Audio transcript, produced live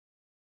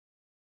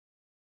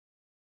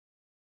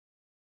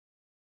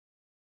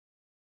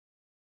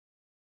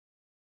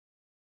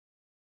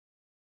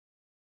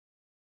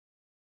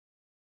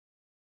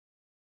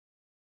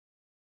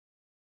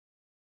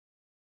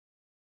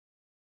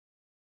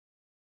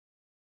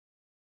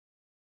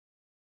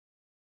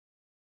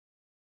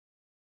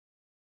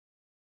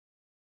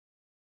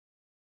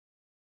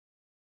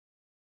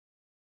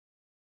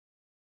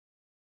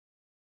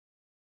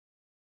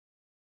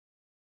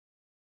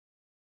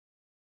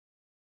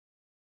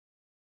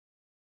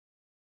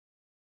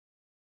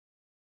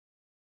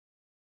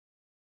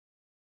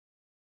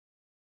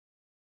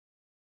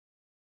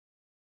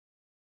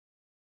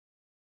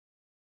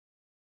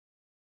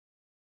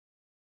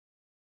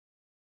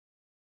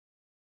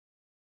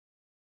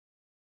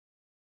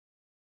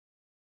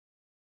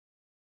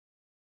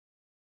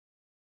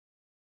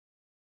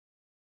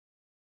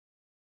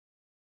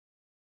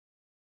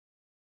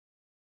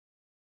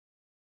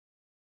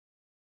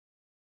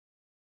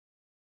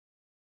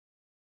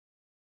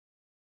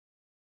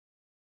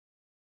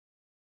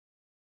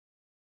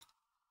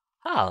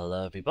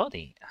Hello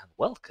everybody, and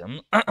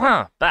welcome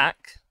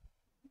back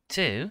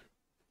to,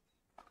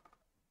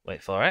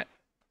 wait for it,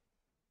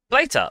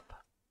 PlateUp!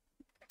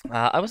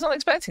 I was not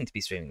expecting to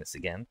be streaming this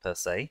again, per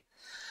se,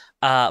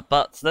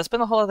 but there's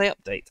been a holiday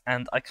update,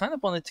 and I kind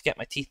of wanted to get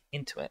my teeth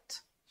into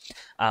it.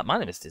 My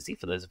name is Dizzy,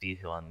 for those of you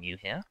who are new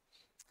here.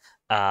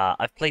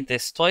 I've played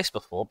this twice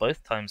before,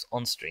 both times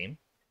on stream.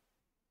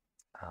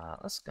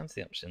 Let's go into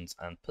the options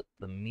and put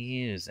the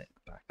music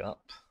back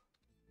up.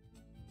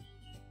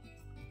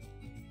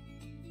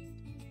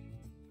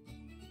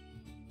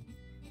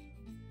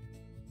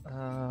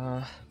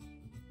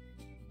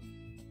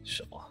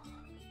 Sure.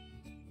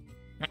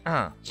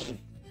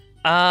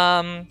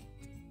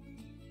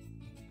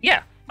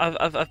 Yeah,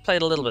 I've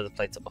played a little bit of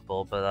PlateUp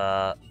before,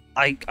 but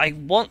I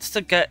want to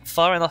get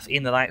far enough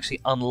in that I actually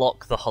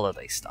unlock the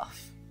holiday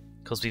stuff,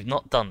 because we've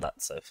not done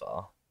that so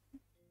far.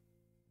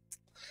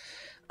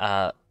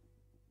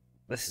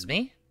 This is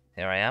me.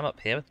 Here I am up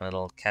here with my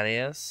little cat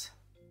ears.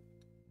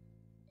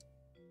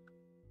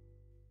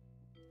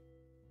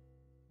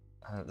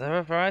 There are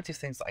a variety of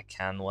things that I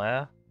can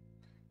wear.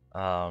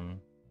 Oh,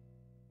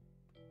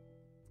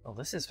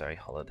 this is very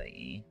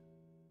holiday-y.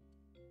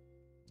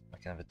 I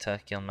can have a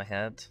turkey on my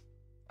head.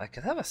 I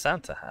could have a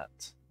Santa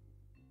hat.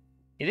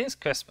 It is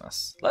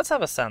Christmas. Let's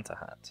have a Santa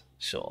hat.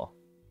 Sure.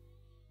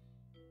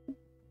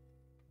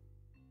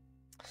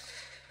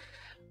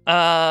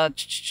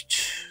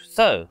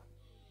 So,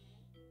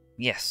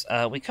 yes,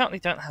 we currently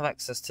don't have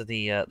access to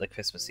the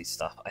Christmassy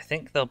stuff. I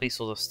think there'll be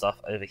sort of stuff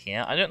over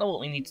here. I don't know what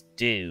we need to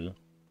do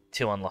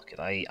to unlock it.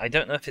 I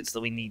don't know if it's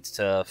that we need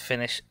to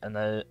finish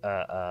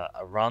a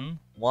run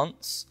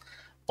once,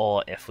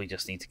 or if we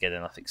just need to get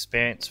enough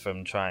experience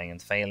from trying and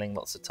failing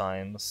lots of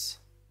times.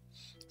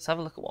 Let's have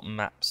a look at what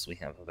maps we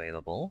have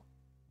available.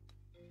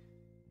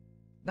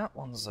 That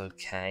one's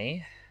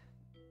okay.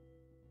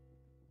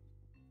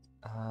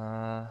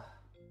 Not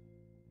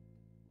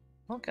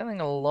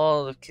getting a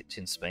lot of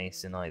kitchen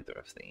space in either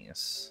of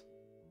these.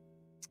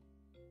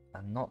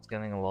 I'm not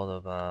getting a lot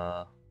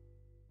of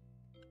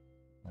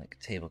like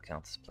table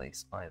counters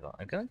place either.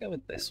 I'm gonna go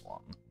with this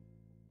one.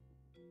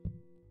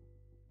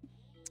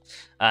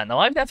 Now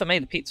I've never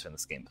made a pizza in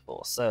this game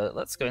before, so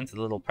let's go into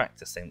the little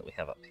practice thing that we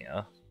have up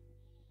here.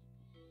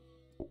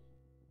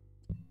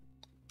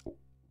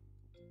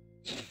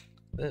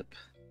 Boop.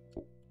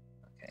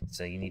 Okay,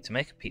 so you need to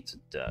make a pizza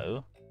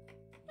dough.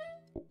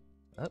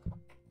 Oh.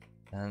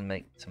 And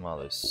make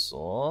tomato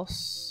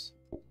sauce.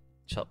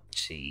 Chop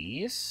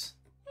cheese.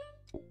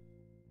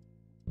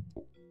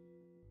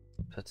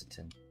 Put it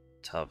in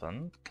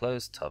oven.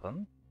 Close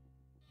oven.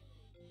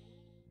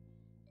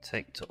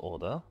 Take to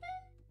order.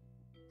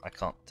 I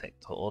can't take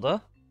to order.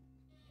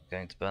 I'm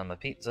going to burn my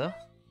pizza.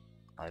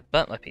 I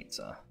burnt my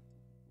pizza.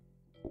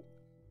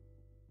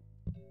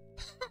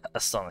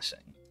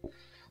 Astonishing.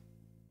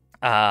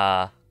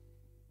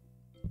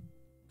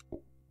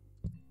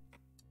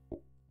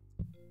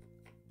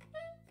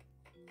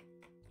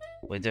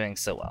 We're doing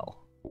so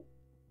well.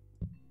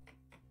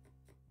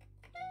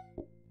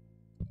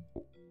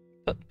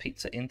 Put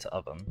pizza into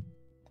oven.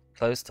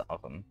 Close to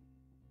oven.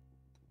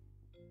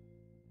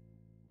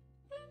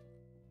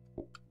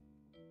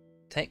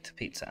 Take the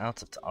pizza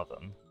out of the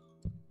oven.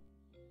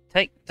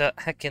 Take the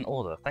heck in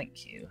order,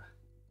 thank you.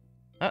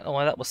 I don't know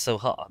why that was so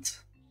hard.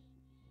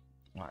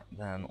 Right,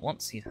 then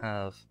once you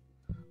have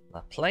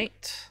the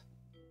plate,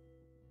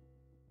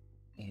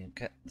 you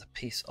get the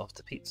piece of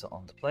the pizza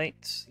on the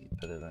plate, you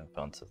put it in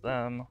front of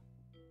them.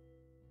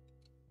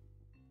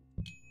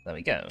 There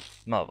we go,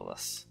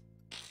 marvellous.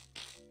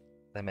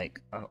 They make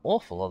an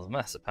awful lot of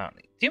mess,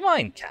 apparently. Do you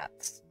mind,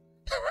 cats?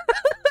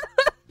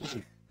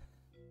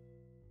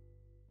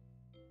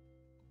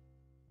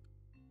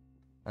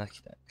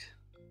 Okey-doke.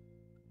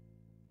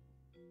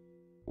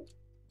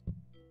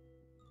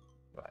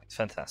 Right,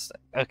 fantastic.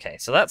 Okay,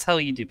 so that's how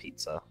you do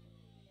pizza.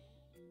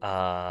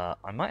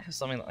 I might have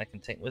something that I can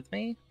take with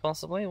me,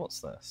 possibly. What's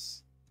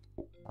this?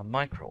 A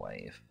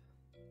microwave.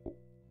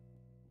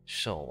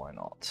 Sure, why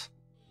not?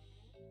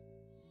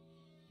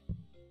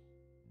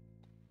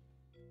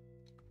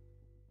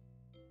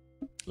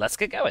 Let's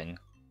get going.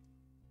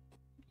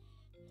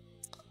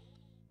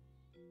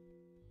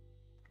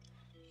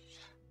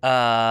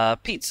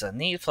 Pizza.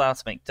 Need flour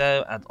to make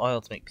dough, add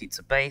oil to make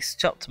pizza base,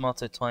 chop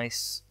tomato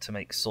twice to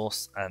make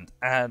sauce and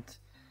add,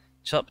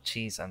 chop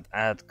cheese and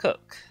add,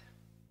 cook.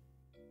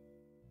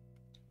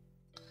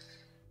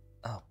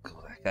 Oh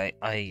god,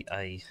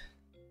 I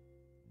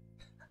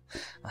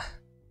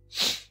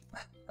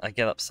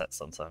get upset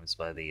sometimes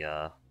by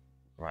the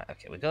right,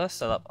 okay, we gotta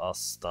set up our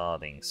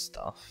starting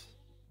stuff.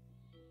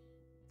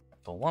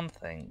 For one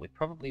thing, we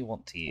probably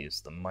want to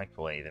use the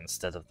microwave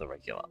instead of the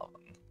regular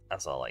oven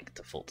as our like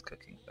default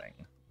cooking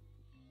thing.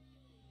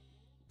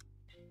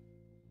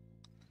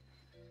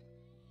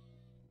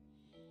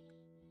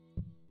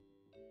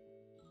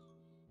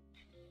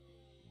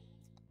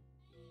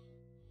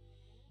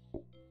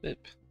 Boop.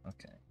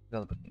 Okay,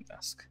 got a booking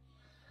desk.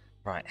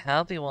 Right,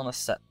 how do you want to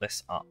set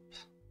this up?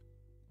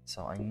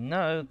 So I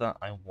know that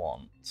I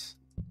want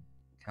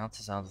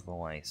counters out of the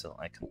way so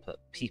I can put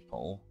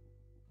people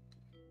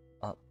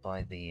up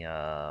by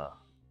the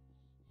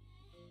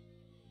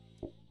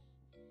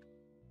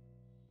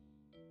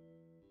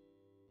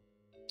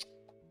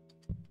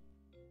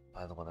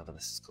whatever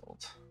this is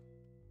called.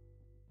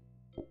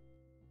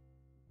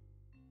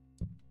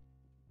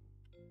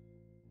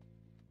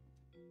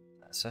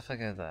 So if I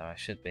go there, I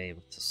should be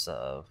able to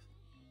serve.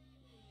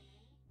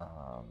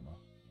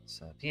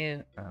 Serve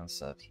you and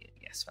serve you.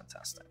 Yes,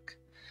 fantastic.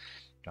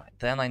 Right,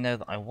 then I know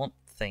that I want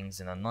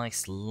things in a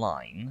nice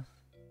line.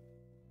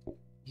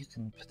 You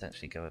can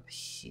potentially go over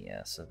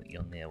here so that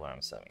you're near where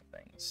I'm serving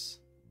things.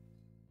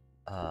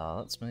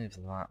 Let's move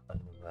that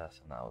over there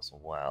for now as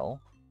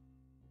well.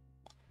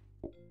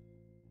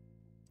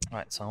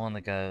 Right, so I want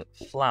to go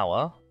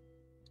flour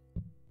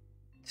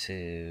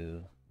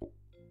to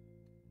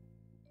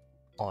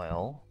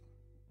oil,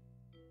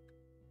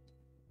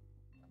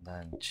 and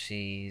then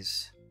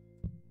cheese,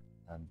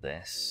 and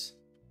this,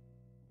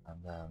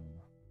 and then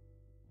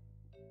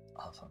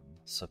oven.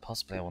 So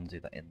possibly I want to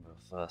do that in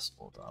reverse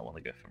order. I want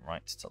to go from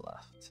right to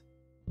left.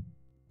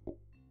 And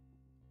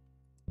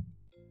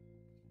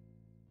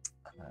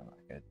then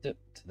I go dip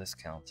to this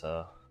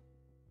counter.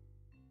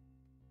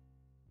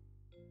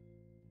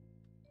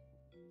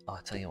 Oh,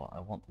 I tell you what,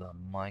 I want the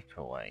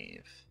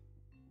microwave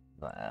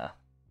there.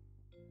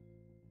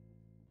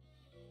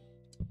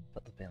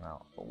 Put the bin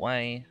out of the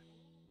way.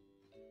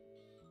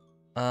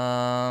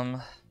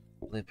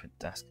 Blueprint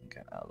desk can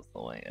go out of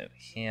the way over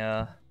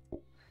here.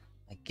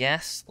 I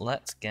guess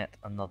let's get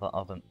another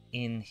oven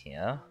in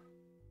here.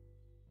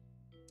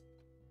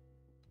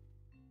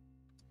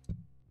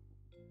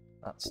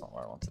 That's not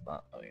where I wanted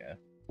that. There we go.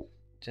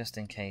 Just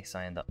in case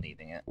I end up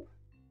needing it.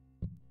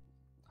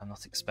 I'm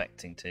not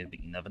expecting to, but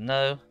you never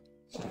know.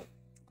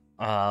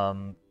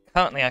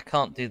 Currently I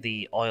can't do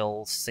the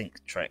oil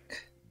sink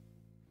trick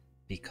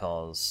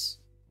because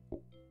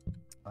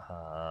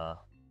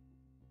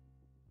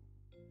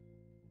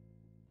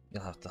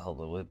you'll have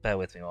to bear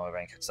with me while I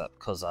rank it up,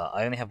 because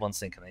I only have one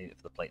sink and I need it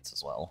for the plates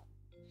as well.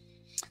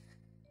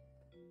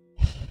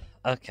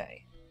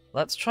 Okay,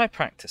 let's try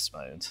practice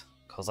mode,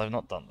 because I've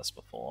not done this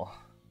before.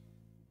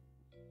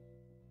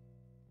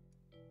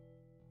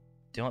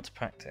 Do you want to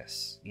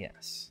practice?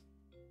 Yes.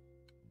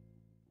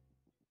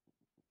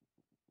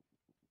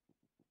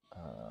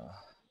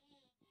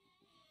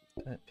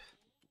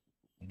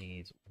 We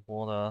need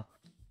water,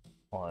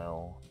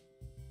 oil,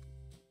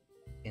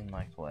 in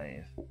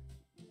microwave.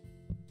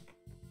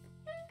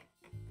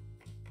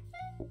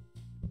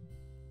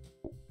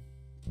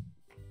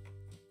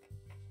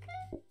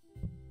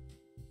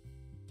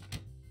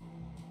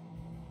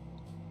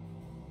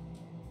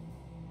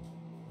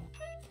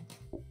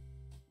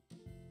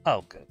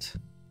 Oh, good.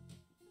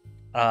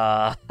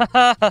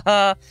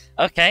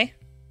 Okay.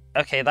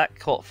 Okay, that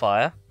caught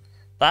fire.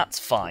 That's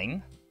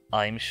fine,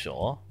 I'm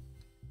sure.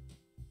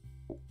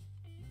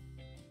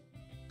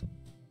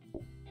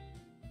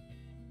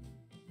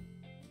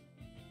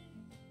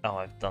 Oh,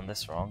 I've done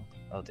this wrong.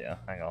 Oh dear,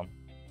 hang on.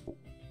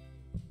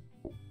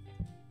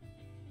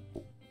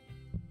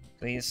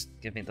 Please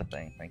give me the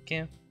thing, thank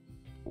you.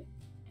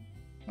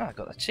 Oh, I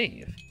got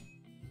achieve.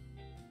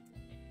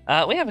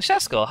 We have a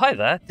chef score. Hi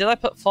there. Did I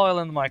put foil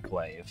in the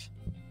microwave?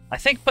 I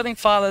think putting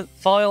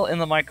foil in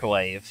the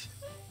microwave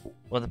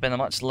would have been a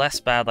much less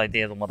bad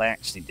idea than what I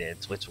actually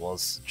did, which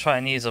was try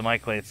and use a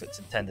microwave for its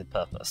intended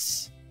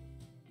purpose.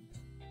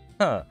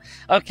 Huh.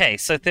 Okay,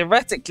 so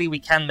theoretically we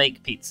can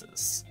make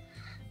pizzas.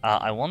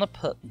 I want to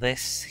put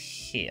this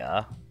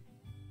here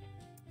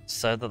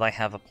so that I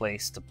have a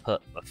place to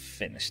put the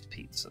finished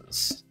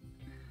pizzas.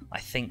 I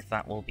think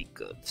that will be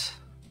good.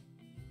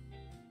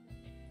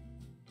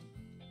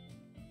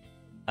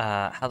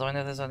 How do I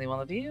know there's only one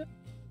of you?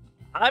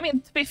 I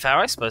mean, to be fair,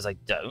 I suppose I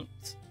don't.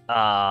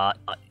 Are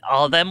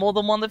there more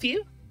than one of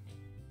you?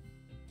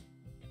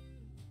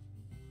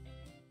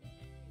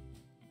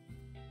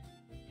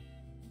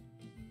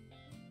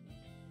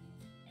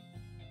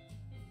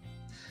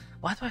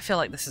 Why do I feel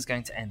like this is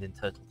going to end in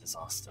total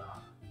disaster?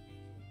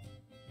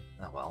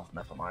 Oh well,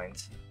 never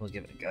mind. We'll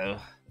give it a go.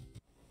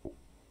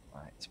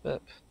 Right,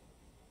 boop,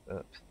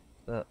 boop,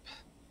 boop,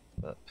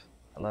 boop.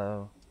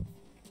 Hello.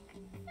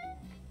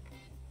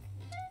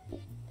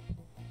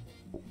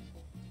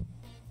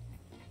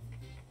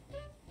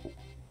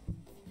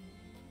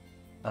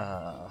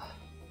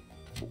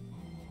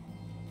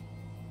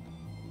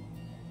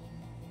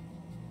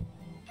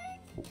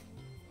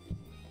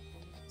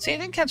 See, it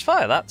didn't catch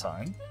fire that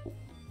time.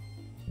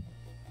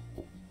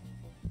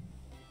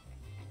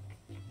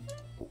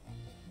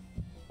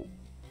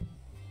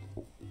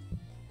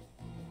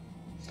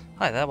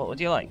 Hi there, what would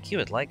you like? You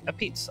would like a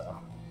pizza.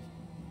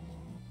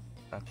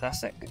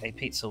 Fantastic, a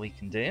pizza we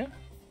can do.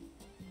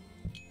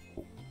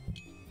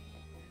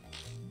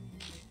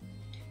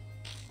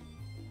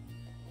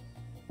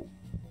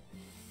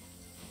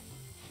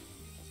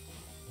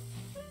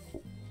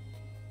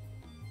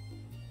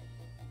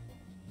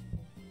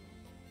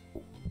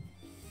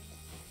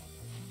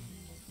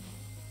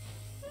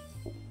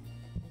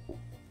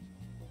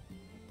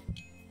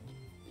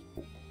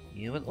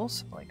 You would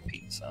also like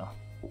pizza.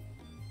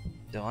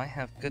 Do I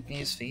have good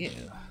news for you?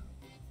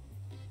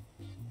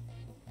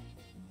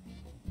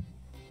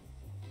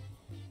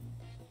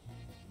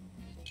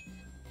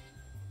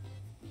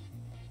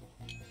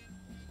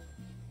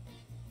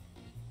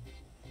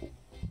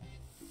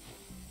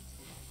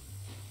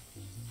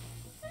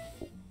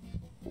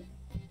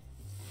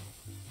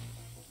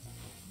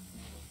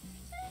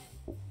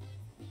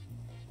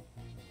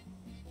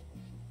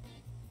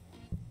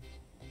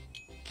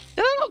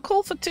 not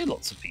call for 2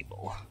 lots of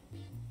people.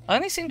 I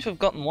only seem to have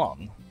gotten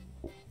 1.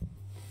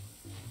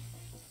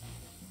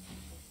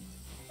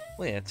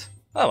 Weird.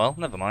 Oh well,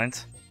 never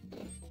mind.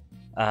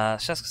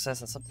 Shaska says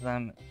that's up to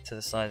them to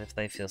decide if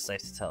they feel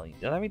safe to tell you.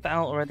 Did I read that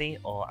out already,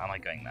 or am I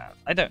going mad?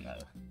 I don't know.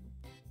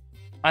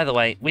 Either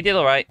way, we did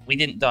alright. We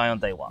didn't die on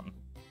day 1.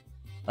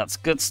 That's a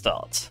good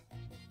start.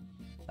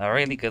 A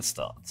really good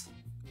start.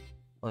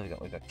 What have we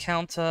got? We've got a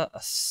counter, a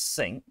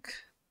sink,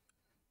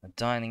 a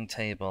dining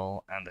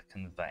table, and a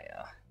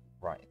conveyor.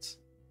 Right.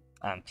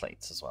 And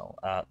plates as well.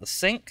 The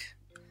sink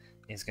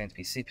is going to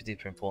be super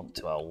duper important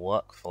to our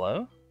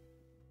workflow.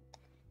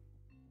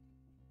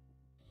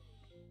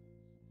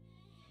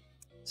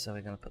 So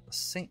we're going to put the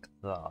sink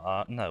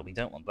there. No, we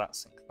don't want that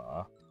sink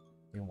there.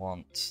 We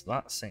want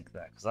that sink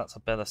there, because that's a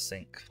better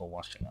sink for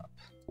washing up.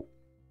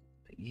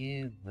 Put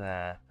you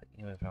there, put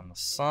you over on the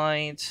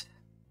side.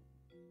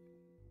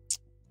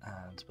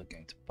 And we're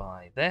going to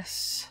buy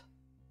this.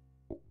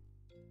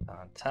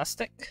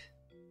 Fantastic.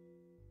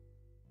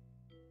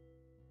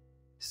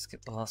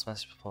 Skip the last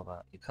message before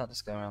that. You can't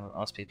just go around and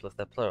ask people if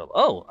they're plural.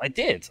 Oh, I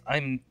did!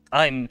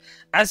 I'm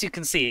as you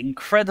can see,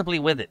 incredibly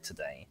with it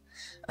today.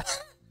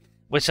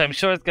 Which I'm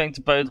sure is going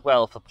to bode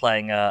well for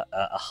playing a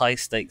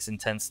high-stakes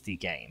intensity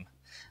game.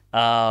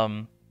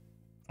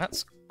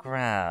 Let's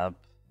grab...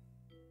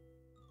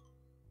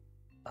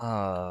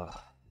 I'd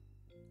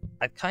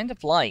kind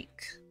of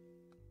like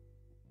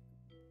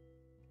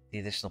the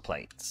additional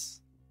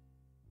plates.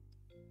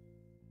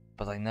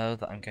 But I know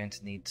that I'm going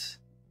to need...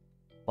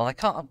 Well, I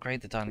can't upgrade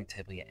the dining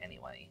table yet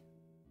anyway.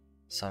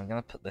 So I'm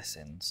going to put this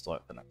in, store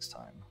it for next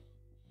time.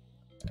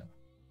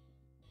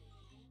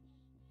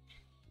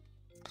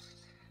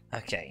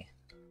 Okay.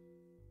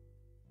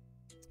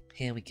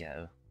 Here we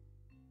go.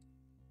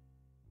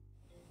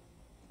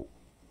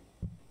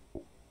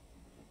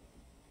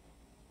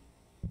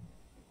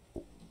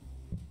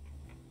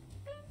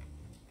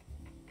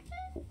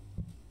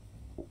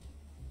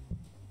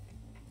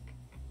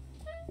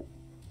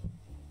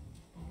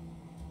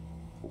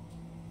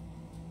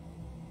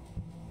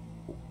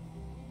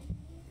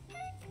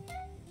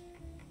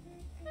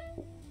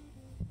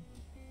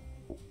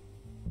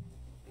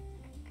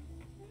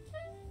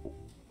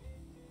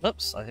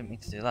 Oops, I didn't mean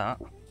to do that.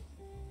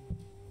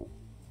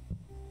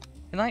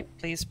 Can I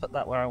please put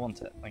that where I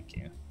want it? Thank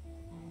you.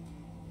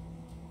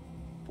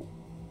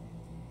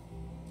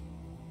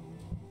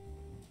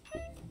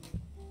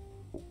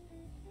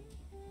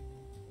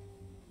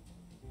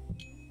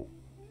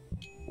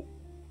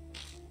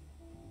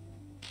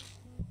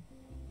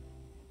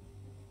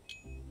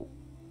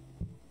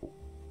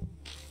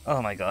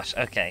 Oh my gosh,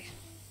 okay.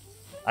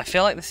 I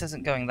feel like this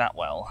isn't going that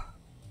well.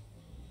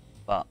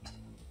 But...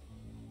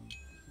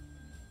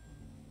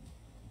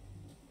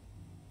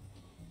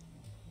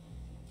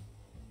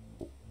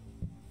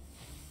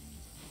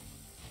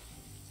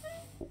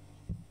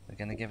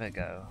 we're gonna give it a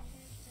go.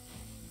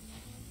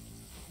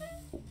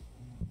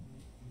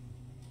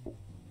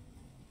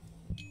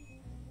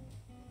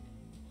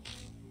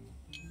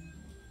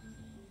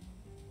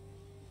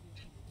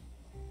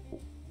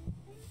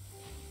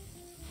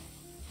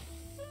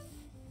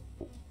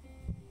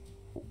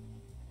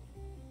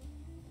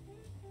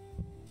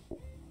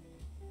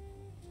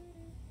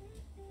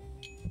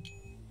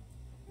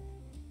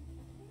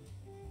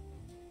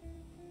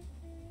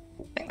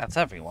 I think that's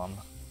everyone.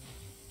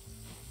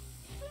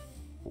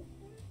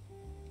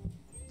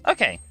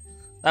 Okay,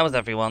 that was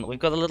everyone. We've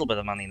got a little bit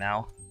of money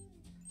now.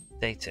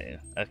 Day 2.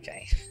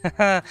 Okay.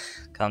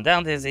 Calm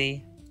down,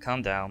 Dizzy.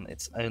 Calm down.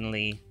 It's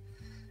only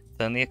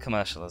a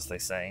commercial, as they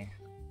say.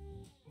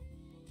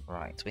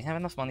 Right, we have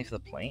enough money for the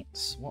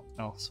plates. What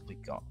else have we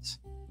got?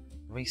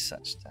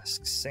 Research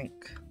desk,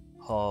 sink,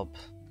 hob,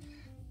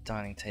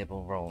 dining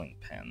table, rolling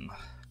pin.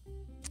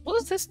 What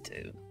does this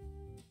do?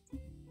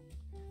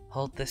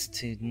 Hold this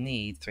to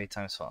need 3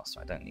 times faster.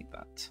 I don't need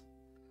that.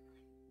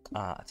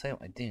 I tell you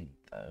what I do need,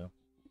 though.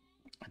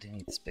 I do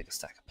need this bigger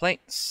stack of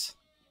plates.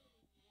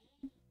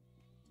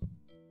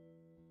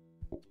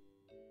 There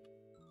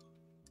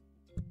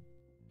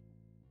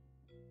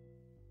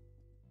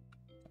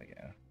we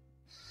go.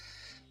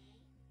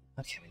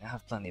 Okay, we now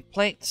have plenty of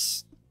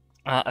plates.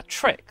 A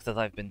trick that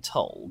I've been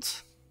told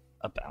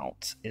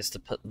about is to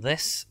put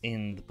this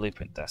in the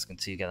blueprint desk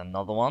until you get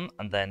another one,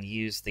 and then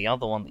use the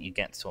other one that you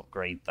get to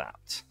upgrade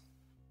that.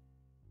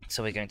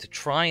 So we're going to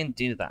try and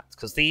do that,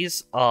 because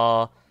these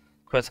are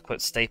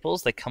quote-unquote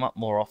staples. They come up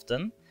more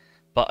often,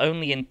 but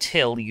only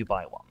until you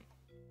buy one,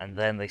 and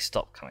then they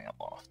stop coming up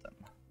more often.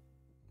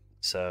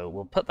 So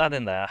we'll put that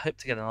in there. I hope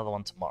to get another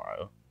one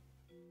tomorrow.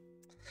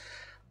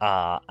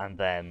 And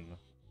then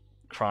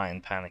cry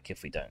and panic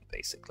if we don't,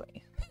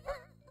 basically.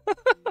 Okay,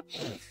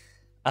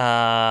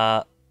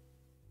 I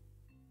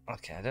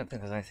don't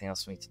think there's anything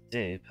else for me to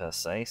do, per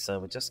se, so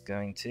we're just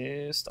going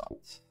to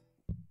start.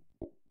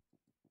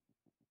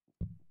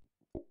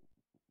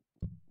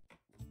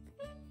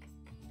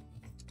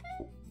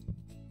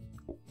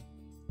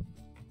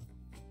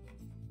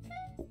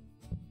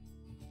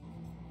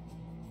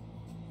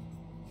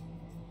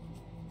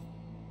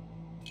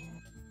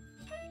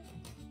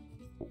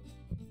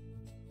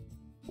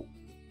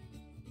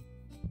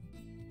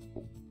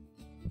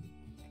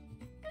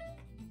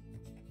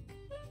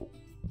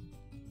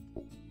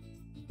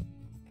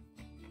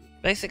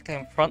 Basically,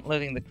 I'm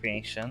front-loading the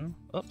creation.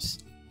 Oops.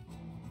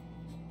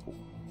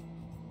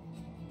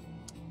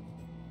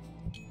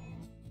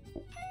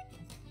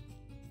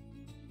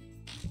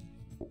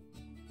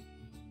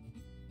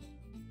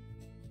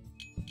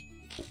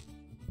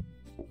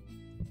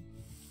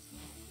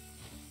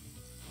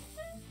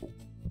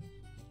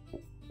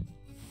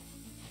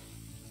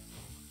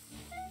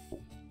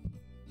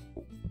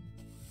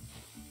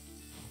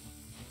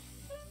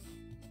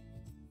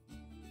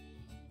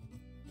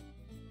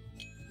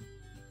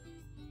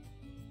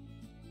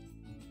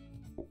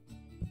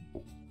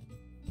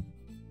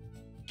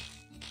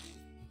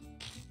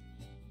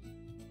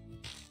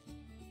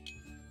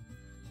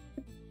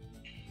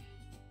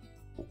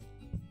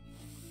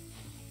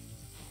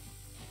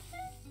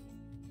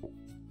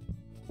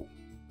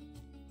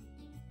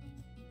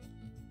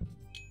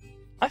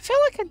 I feel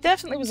like I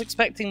definitely was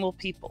expecting more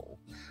people.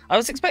 I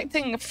was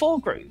expecting 4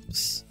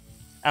 groups,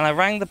 and I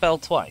rang the bell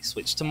twice,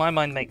 which to my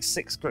mind makes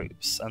 6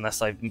 groups,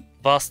 unless I've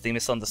vastly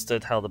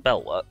misunderstood how the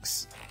bell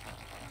works.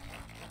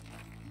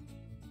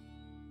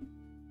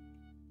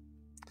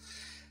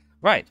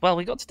 Right, well,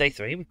 we got to day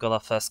 3. We've got our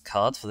first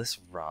card for this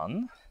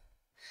run.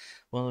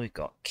 Well, we've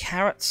got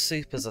carrot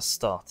soup as a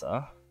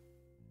starter.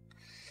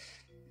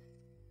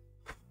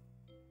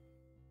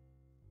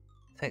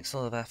 Takes a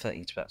lot of effort,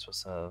 each batch will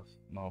serve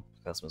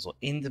multiple customers, or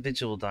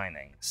individual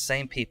dining.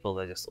 Same people,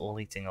 they're just all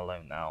eating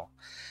alone now.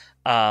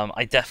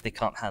 I definitely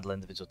can't handle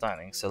individual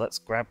dining, so let's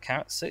grab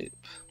carrot soup.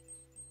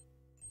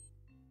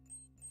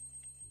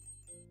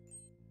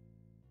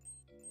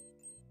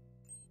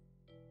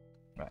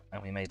 Right,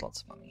 and we made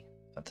lots of money.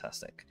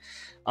 Fantastic.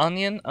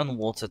 Onion and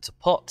water to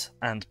pot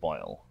and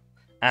boil.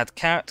 Add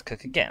carrot,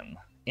 cook again.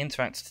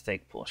 Interact to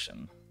take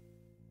portion.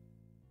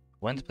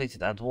 When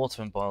depleted, add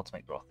water and boil to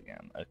make broth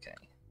again. Okay.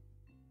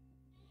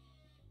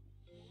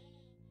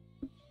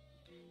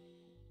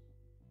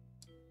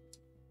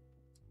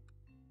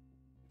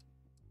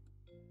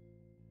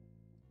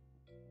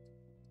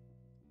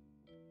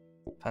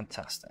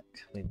 Fantastic.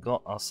 We've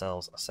got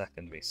ourselves a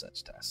second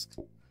research task.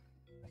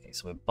 Okay,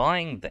 so we're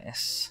buying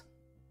this.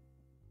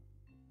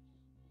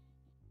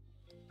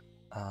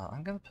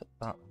 I'm going to put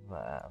that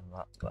there and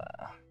that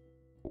there.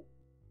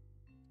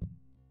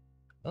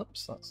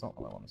 Oops, that's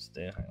not what I wanted to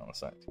do. Hang on a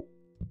sec.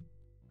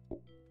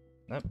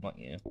 Nope, not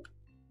you.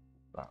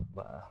 That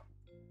there.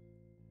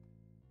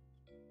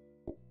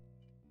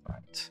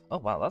 Right. Oh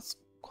wow, that's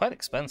quite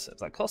expensive.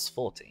 That costs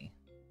 40.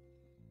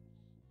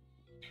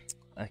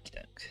 Okie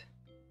doke.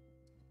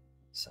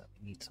 So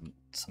we need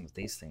some of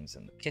these things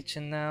in the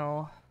kitchen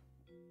now.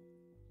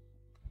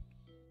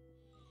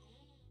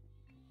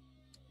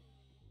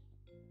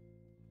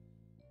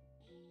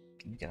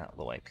 Can you get out of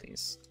the way,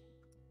 please?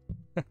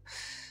 Okay.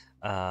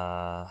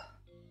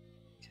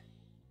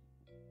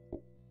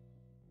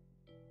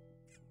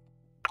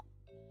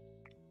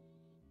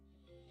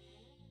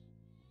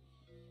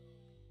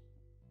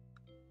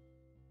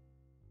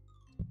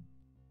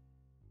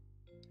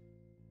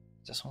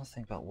 Just want to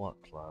think about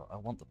workflow. I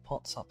want the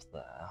pots up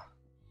there.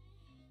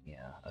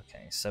 Yeah,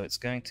 okay, so it's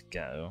going to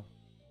go...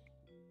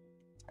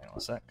 Hang on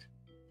a sec.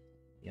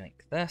 Yoink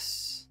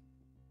this.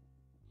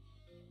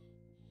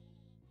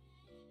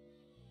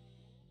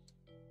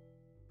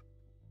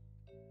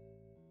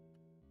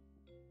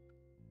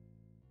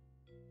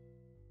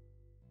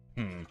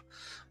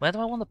 Where do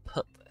I want to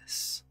put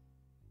this?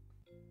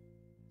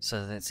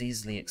 So that it's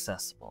easily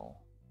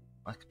accessible.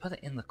 I could put it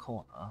in the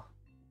corner.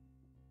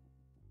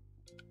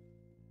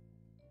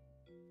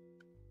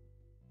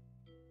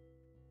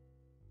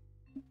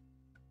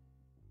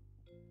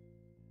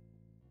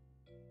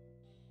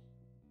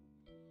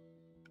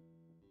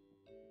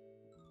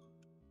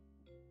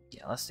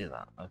 Yeah, let's do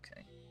that.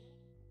 Okay.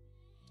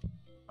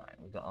 Alright,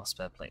 we've got our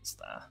spare plates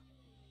there.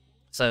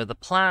 So the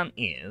plan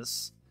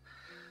is...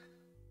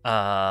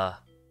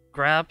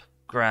 grab,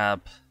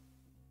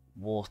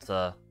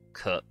 water,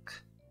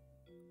 cook,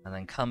 and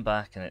then come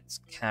back and it's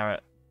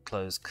carrot,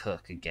 close,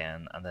 cook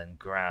again, and then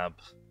grab,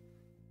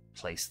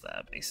 place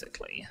there,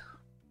 basically.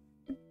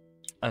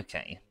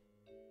 Okay.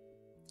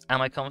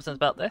 Am I confident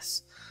about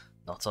this?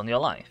 Not on your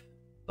life,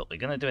 but we're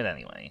gonna do it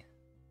anyway.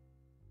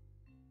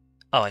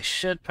 Oh, I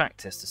should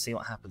practice to see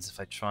what happens if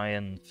I try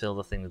and fill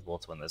the thing with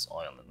water when there's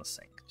oil in the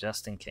sink,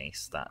 just in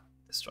case that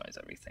destroys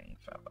everything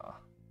forever.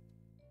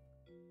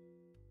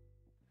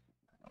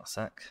 Hang on a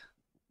sec.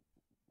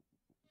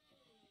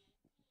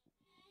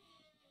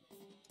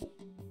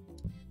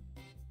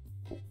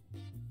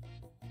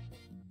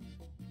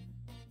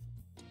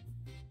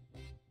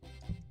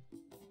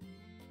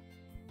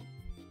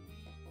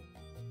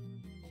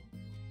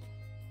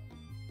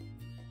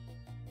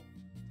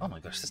 Oh my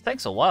gosh, this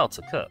takes a while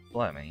to cook,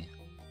 blimey.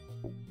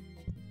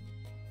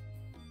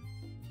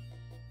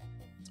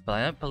 But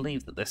I don't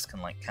believe that this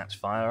can, like, catch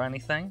fire or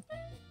anything.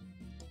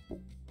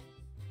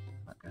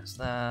 That goes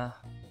there.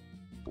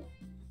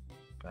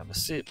 Grab a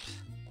soup.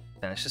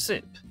 Finish a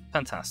soup.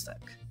 Fantastic.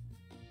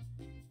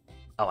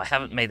 Oh, I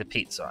haven't made a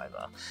pizza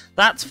either.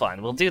 That's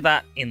fine, we'll do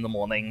that in the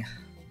morning.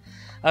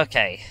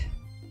 Okay.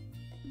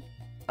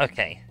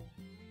 Okay.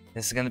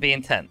 This is going to be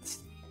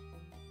intense.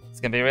 It's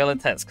gonna be real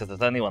intense because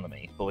there's only one of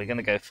me, but we're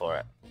gonna go for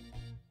it.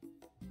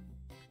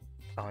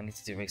 Oh, I need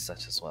to do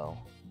research as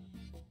well.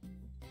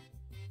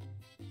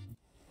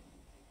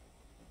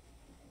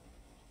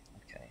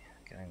 Okay,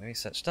 getting the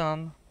research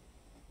done.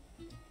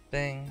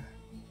 Bing.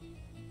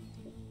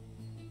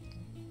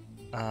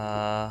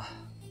 I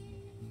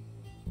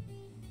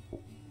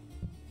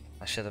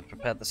should have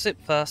prepared the soup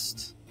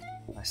first.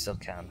 I still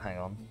can, hang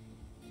on.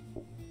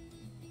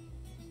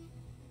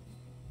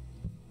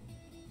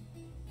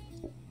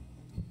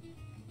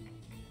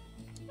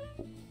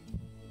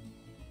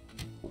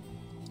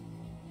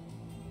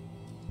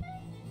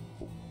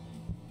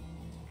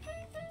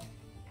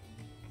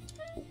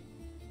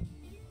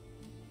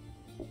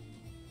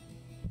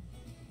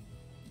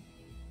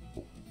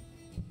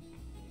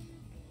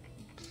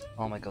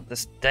 Oh my god,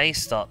 this day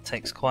start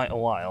takes quite a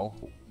while.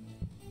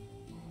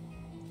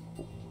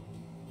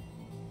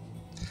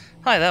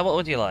 Hi there, what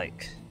would you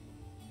like?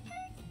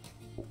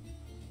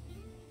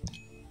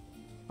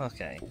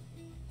 Okay.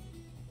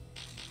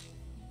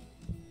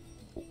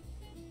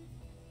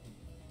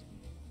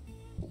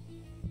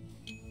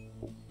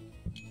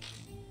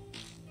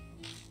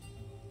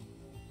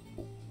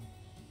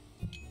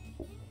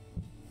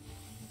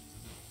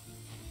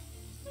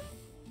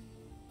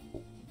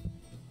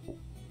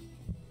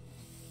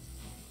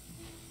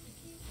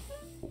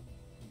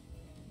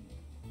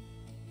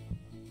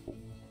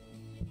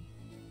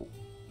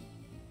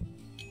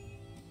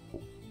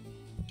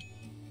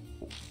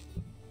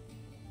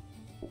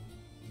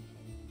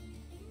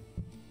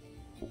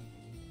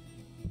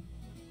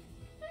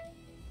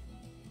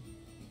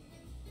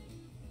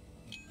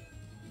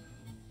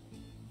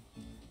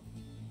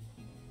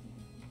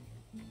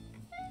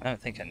 I don't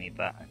think I need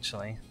that,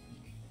 actually.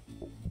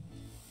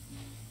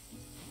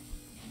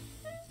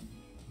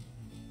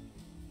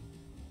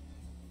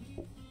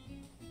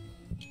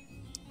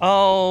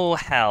 Oh,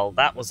 hell,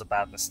 that was a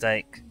bad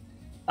mistake.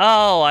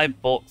 Oh, I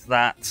balked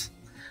that.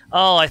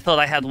 Oh, I thought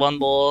I had one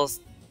more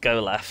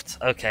go left.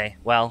 Okay,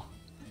 well,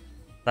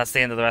 that's the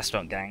end of the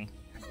restaurant, gang.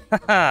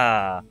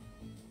 Haha.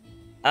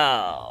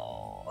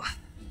 Oh.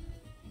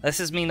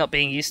 This is me not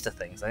being used to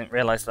things. I didn't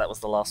realize that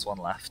was the last one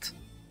left.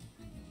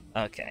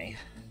 Okay.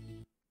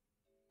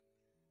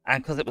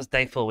 And because it was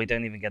day 4, we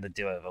don't even get a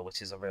do-over,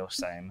 which is a real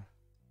shame.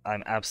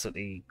 I'm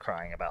absolutely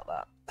crying about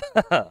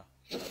that.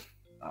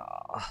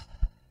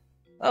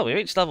 Oh, we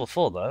reached level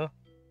 4, though.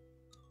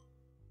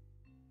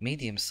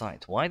 Medium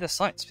sight. Wider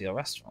sights for your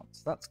restaurant.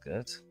 That's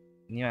good.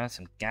 New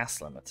item gas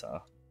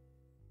limiter.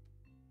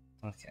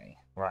 Okay,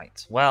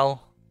 right.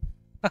 Well,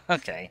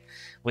 okay.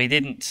 We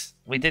didn't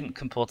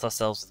comport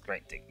ourselves with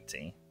great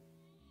dignity.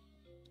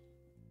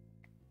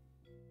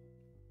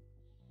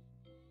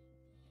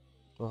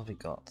 What have we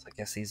got? I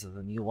guess these are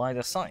the new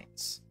wider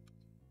sights.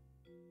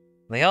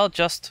 They are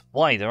just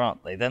wider,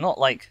 aren't they? They're not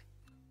like...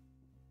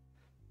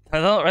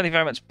 They're not really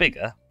very much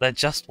bigger. They're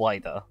just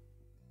wider.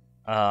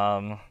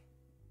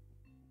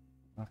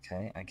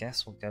 Okay, I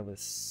guess we'll go with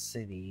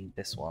city,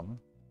 this one.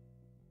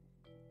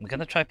 I'm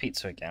gonna try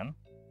pizza again,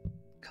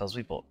 because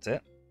we booked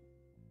it.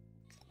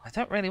 I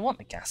don't really want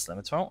the gas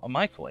limiter. I want a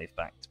microwave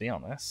back, to be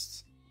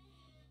honest.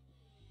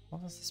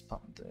 What does this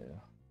button do?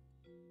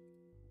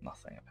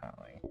 Nothing,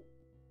 apparently.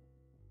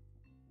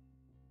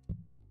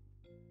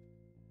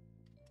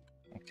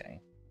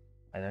 Okay.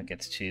 I don't get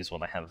to choose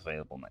what I have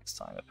available next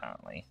time,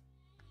 apparently.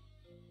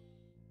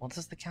 What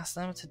does the gas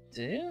limiter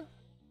do?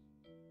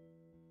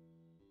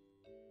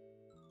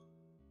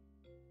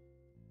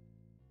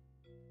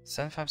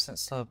 "75%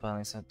 slower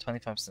burning, so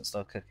 25%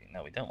 slower cooking."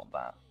 No, we don't want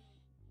that.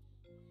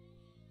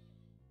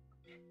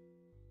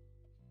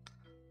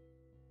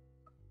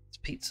 It's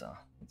pizza.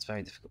 It's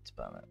very difficult to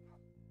burn it.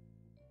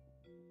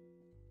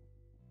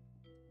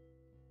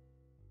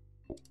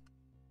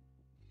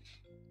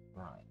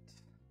 Right.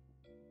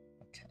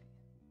 Okay.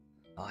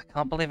 Oh, I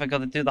can't believe I got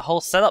to do the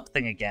whole setup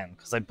thing again,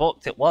 because I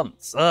booked it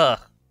once. Ugh.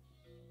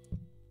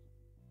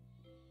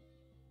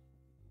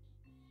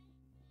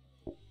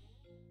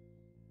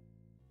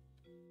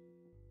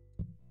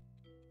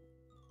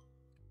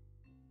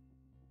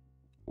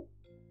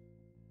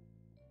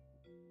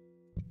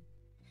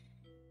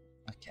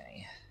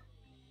 Okay.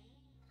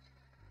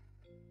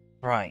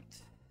 Right.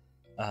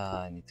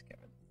 I need to get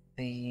rid of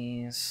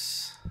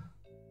these.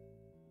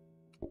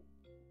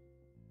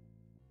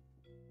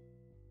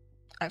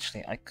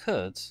 Actually, I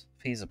could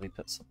feasibly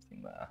put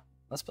something there.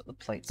 Let's put the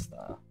plates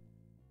there.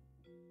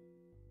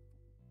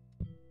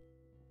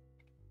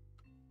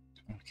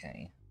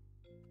 Okay.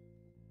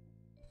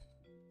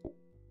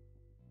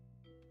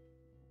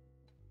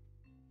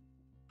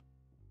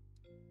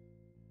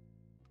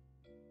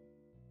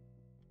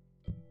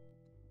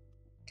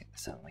 Get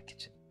this out of my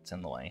kitchen. It's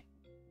in the way.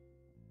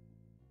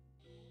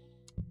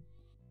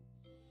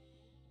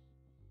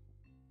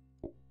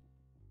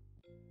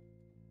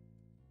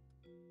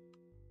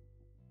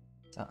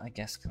 That, I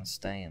guess, can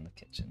stay in the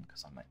kitchen,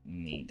 because I might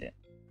need it.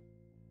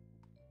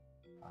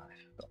 I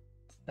forgot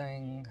the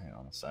thing. Hang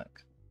on a sec.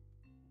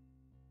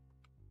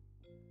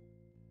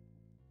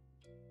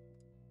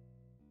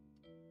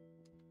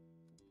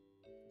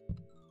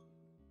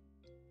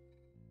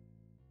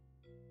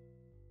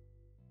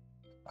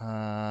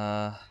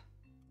 Oh,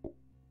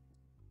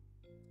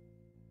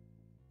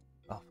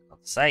 for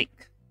God's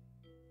sake.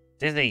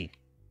 Dizzy!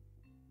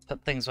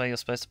 Put things where you're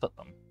supposed to put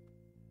them.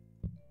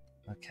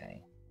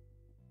 Okay.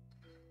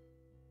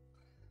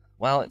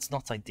 Well, it's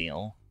not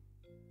ideal.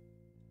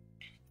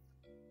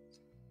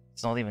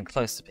 It's not even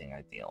close to being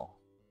ideal.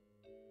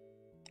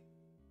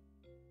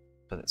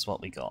 But it's what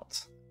we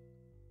got.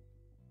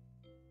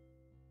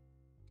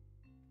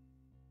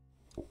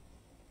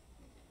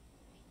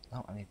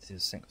 Oh, I need to do the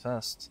sink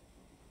first.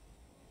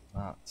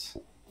 That.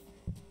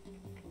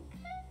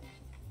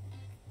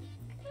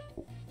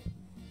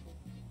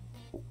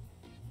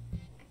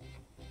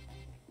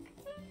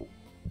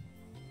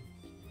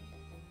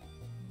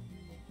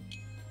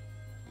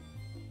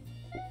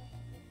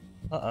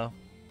 Uh-oh.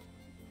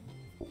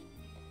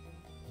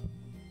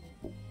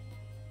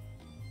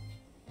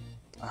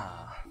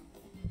 Ah.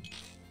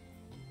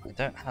 I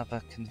don't have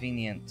a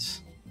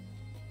convenient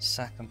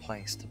second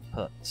place to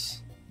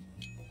put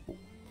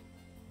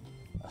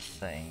a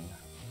thing.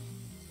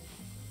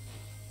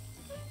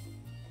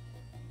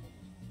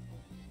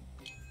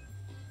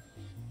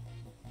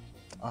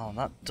 Oh,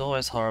 that door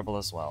is horrible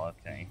as well,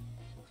 okay.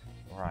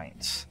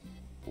 Right.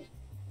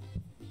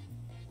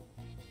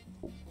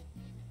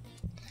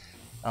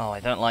 Oh,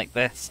 I don't like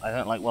this. I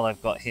don't like what I've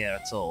got here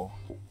at all.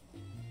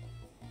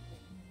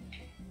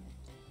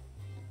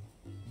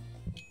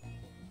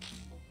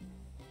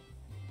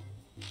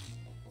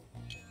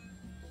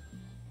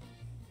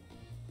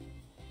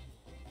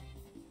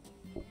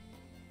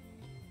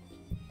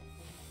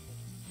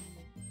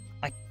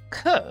 I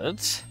could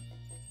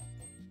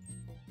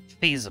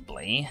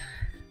feasibly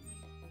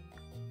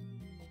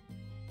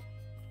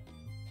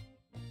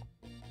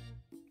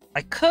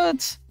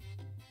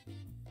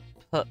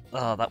put,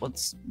 oh, that would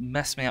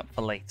mess me up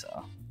for later.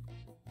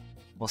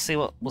 We'll see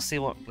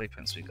what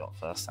blueprints we got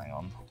first. Hang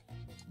on.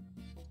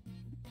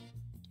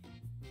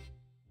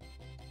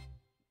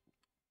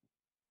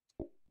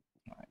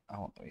 Right, I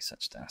want the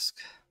research desk.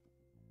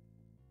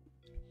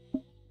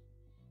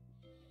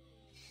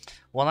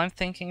 What I'm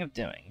thinking of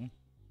doing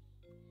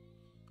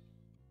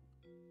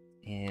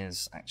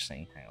is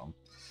actually, hang on.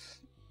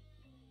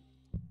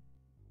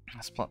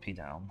 Let's plop you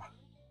down.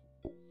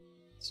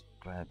 Let's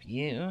grab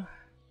you,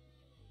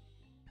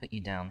 put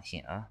you down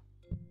here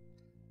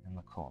in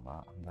the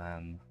corner, and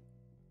then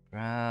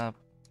grab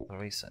the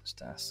research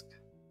desk,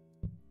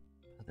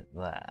 put it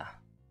there,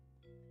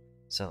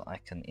 so that I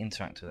can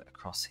interact with it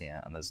across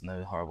here and there's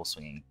no horrible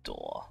swinging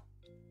door.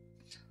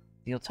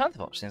 The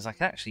alternative option is I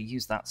can actually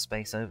use that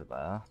space over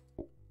there.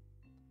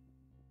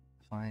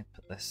 If I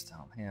put this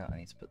down here, I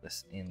need to put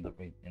this in the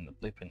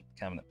blueprint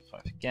cabinet before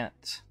I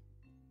forget,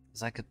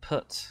 because I could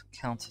put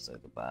counters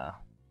over there.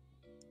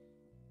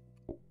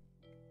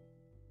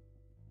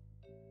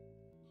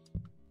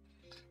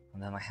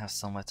 And then I have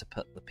somewhere to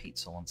put the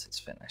pizza once it's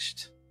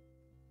finished.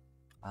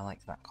 I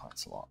like that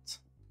quite a lot.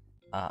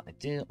 I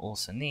do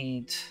also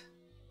need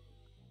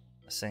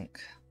a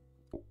sink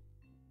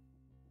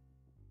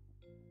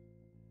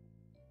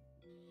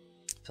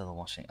for the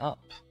washing up.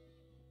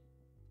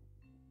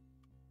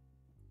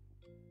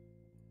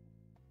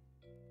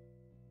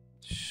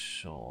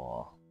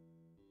 Sure.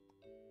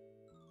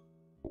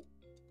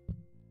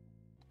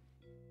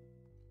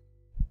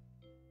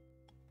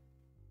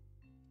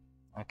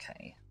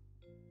 Okay.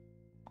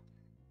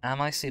 Am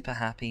I super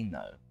happy?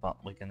 No, but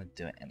we're gonna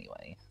do it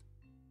anyway.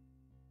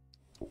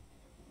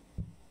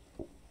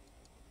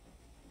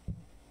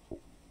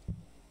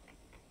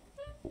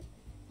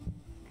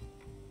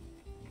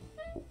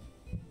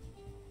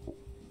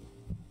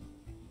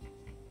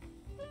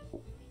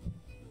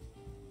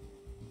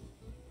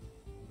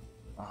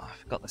 Oh, I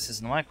forgot this is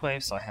in the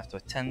microwave, so I have to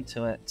attend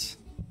to it.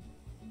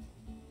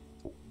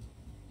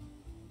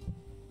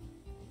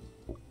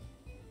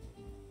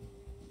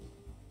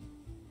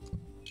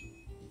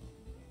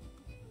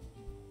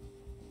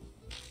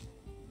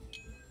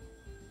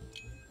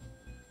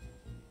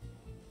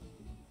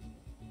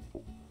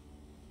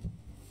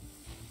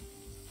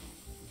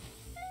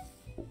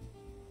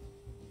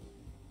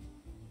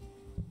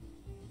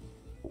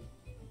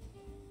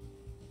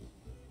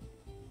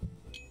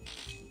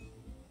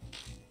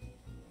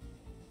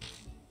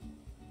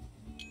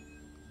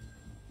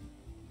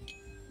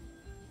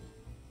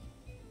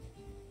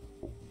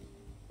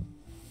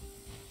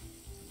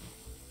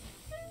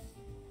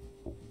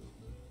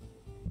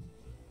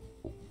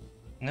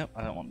 Nope,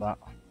 I don't want that.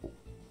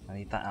 I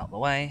need that out of the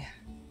way.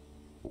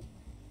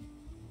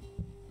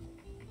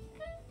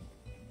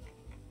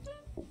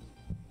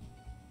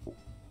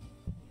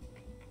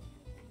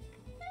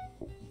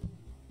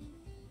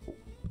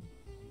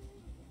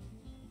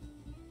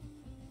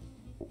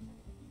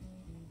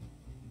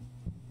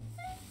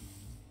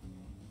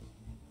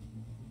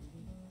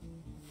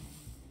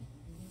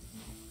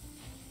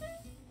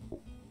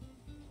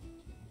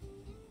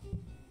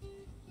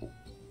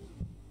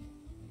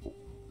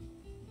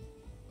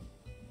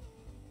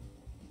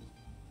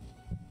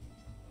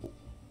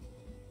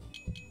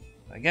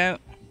 There we go.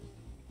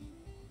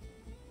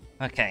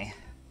 Okay.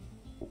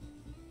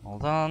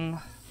 Hold on.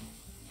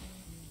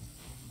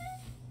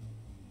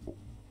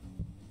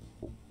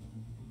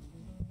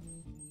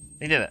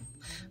 We did it.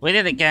 We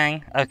did it,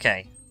 gang.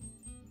 Okay.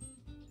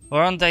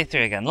 We're on day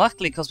 3 again.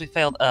 Luckily, because we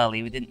failed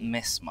early, we didn't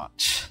miss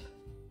much.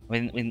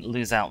 We didn't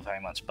lose out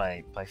very much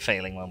by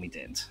failing when we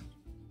did.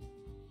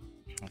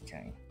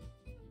 Okay.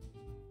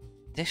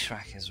 Dish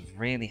rack is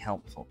really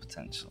helpful,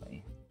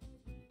 potentially.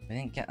 We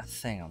didn't get a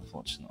thing,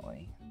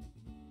 unfortunately.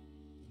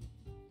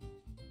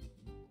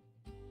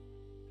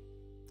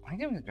 I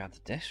think I'm going to grab the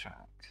dish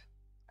rack.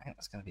 I think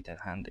that's going to be dead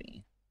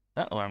handy.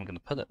 I don't know where I'm going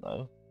to put it,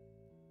 though.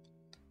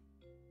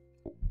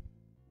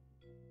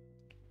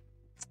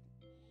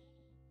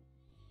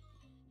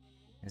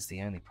 Is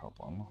the only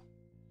problem.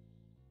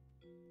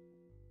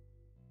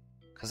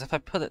 Because if I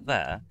put it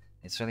there,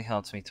 it's really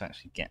hard for me to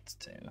actually get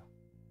to.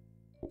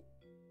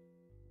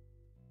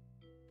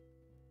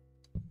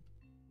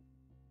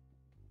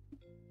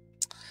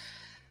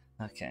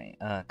 Okay,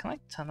 can I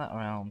turn that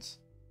around?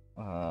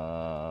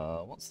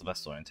 What's the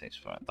best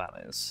orientation for it?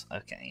 That is.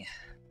 Okay.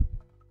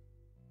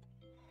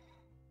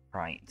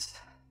 Right.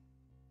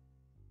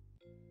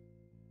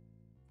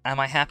 Am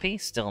I happy?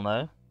 Still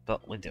no,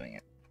 but we're doing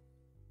it.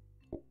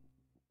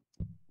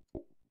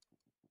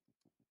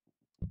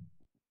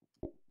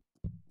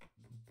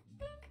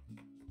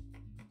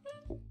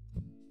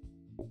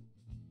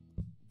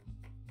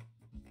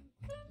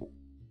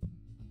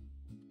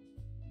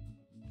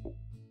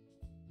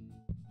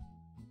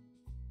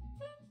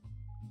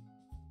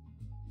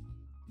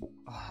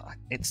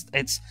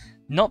 It's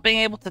not being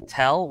able to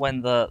tell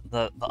when the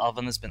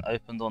oven has been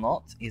opened or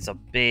not is a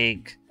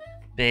big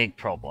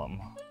problem.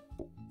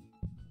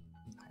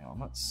 Hang on,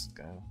 let's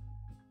go.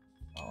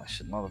 Oh, I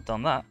should not have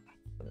done that,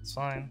 but it's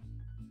fine.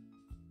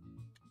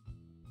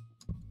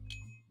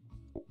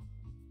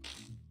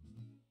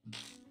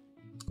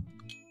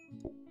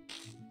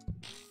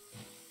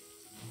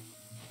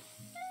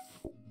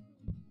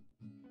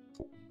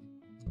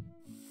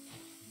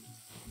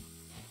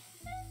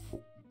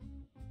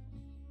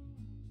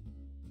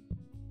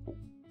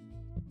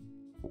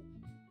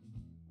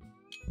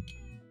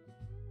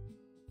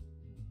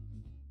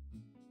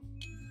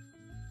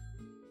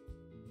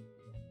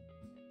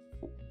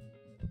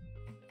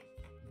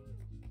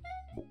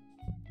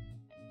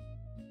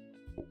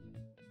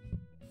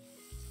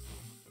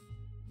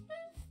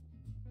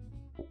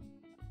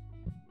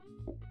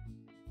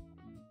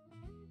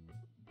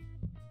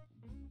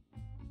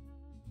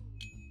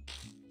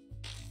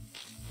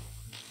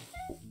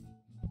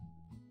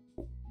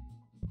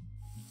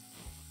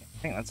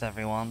 I think that's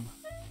everyone.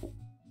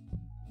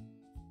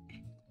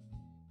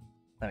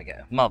 There we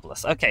go.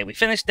 Marvelous. Okay, we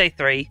finished day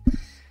 3.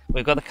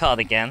 We've got a card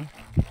again.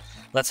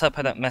 Let's hope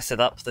I don't mess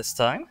it up this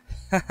time.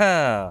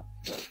 Haha.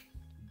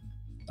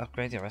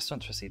 Upgrade your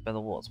restaurant to receive better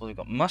awards. Well, we've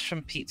got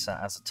mushroom pizza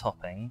as a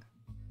topping.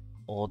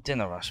 Or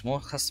dinner rush. More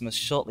customers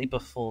shortly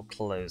before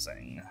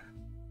closing.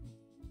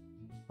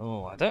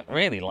 Oh, I don't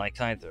really like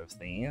either of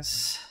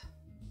these.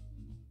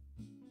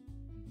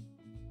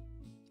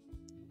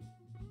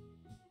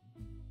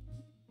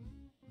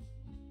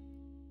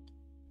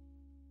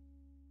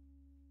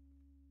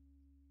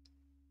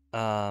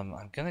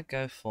 I'm gonna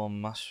go for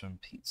mushroom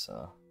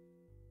pizza.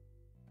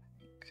 I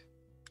think.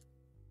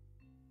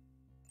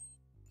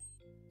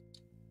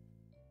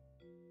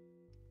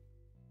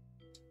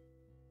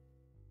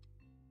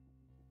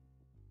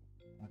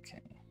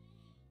 Okay.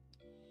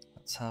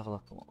 Let's have a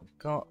look at what we've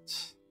got.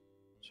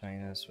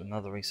 Trainers,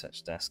 another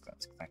research desk.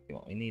 That's exactly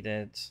what we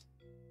needed.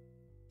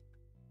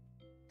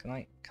 Can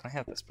I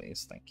have this,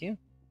 please? Thank you.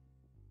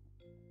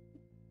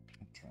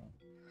 Okay.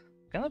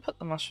 I'm gonna put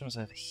the mushrooms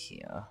over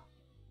here.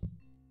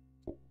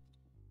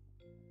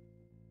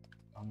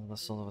 Under the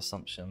sort of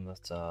assumption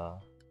that I'm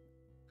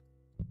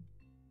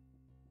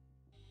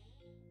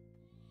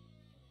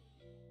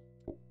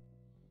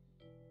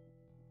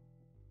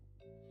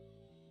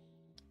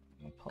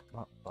gonna pop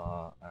that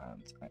bar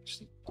and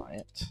actually buy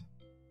it.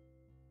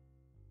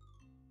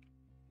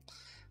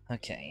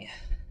 Okay.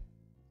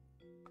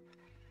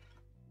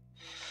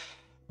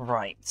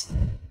 Right.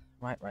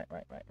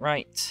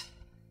 Right.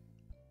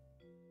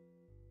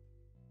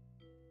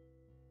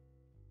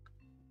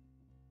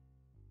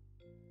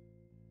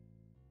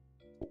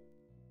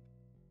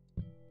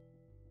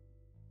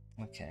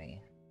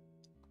 Okay.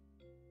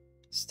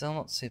 Still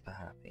not super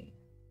happy.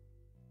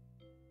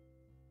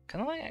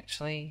 Can I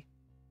actually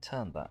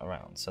turn that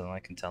around so that I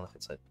can tell if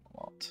it's open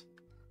or not?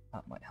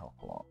 That might help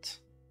a lot.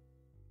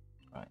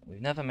 Right,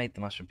 we've never made the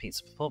mushroom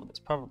pizza before, but it's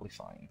probably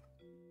fine.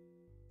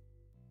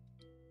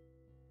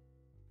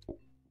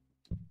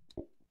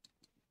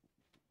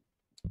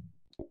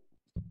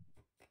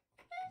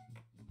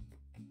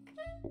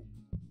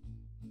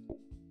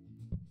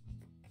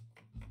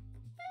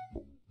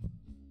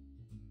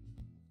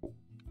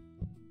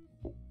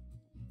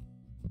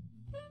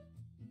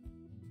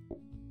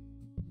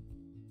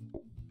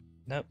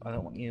 Nope, I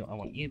don't want you. I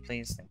want you,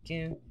 please. Thank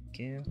you. Thank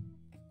you.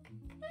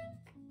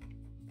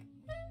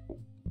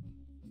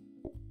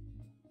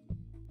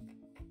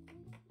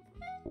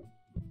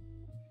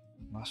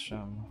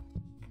 Mushroom.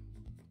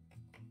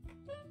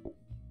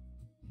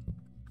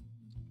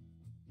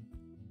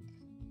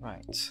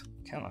 Right.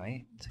 Can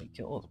I take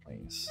your order,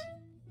 please?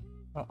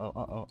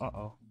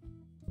 Uh-oh.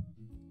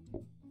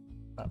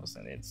 That was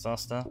nearly a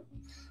disaster.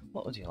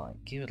 What would you like?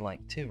 You would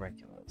like 2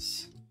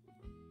 regulars.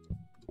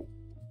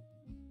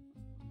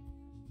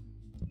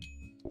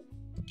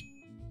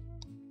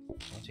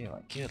 What do you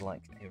like? You would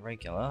like a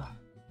regular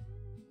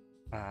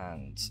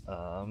and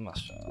a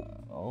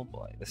mushroom. Oh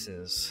boy, this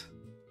is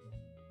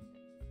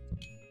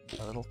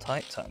a little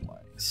tight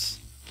time-wise.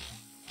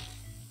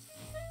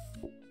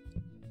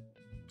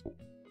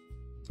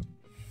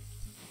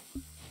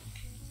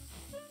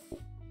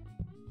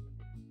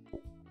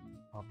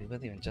 I'll be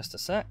with you in just a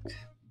sec.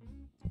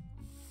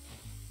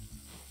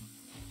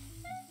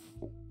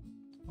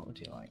 What would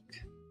you like?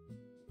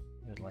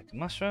 You would like a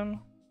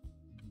mushroom?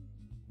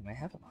 You may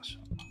have a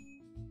mushroom.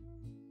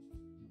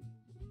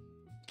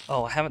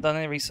 Oh, I haven't done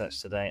any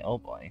research today. Oh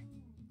boy.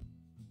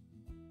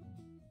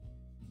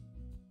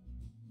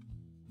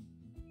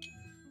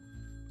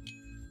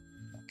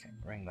 Okay,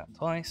 ring that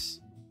twice.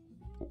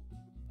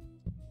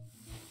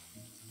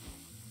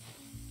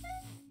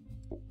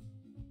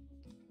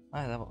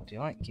 Either, what would you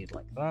like? You'd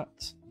like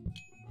that.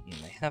 You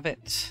may have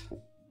it.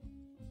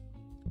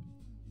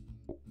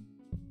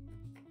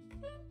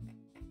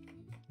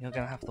 You're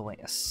gonna have to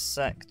wait a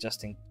sec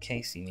just in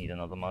case you need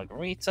another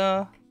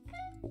margarita.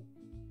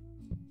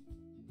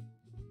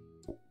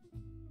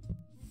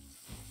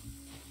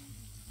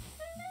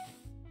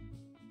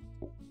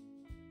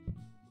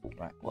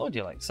 Right, what would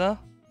you like, sir?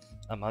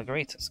 A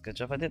margarita. Good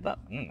job I did that,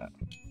 isn't it?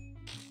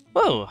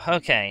 Whoa,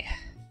 okay.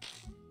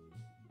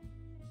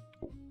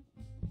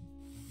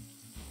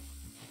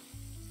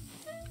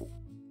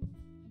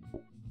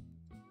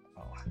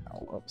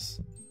 Whoops.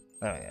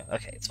 There we go.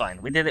 Okay, it's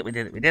fine. We did it.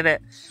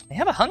 We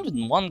have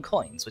 101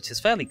 coins, which is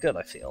fairly good,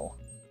 I feel.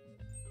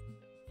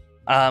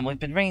 We've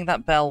been ringing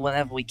that bell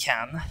whenever we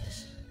can.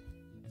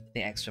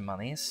 The extra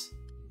monies.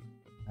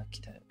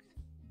 Okie doke.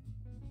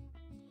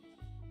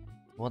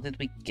 What did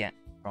we get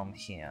from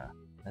here?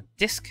 A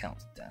discount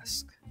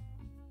desk.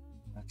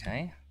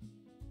 Okay.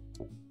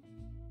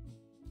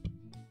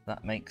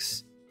 That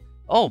makes...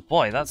 Oh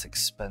boy, that's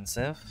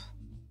expensive.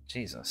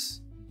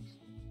 Jesus.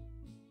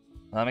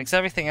 That makes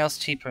everything else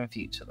cheaper in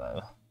future,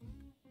 though.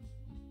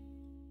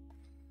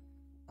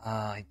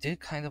 I do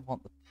kind of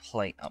want the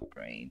plate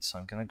upgrade, so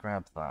I'm going to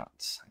grab that.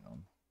 Hang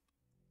on.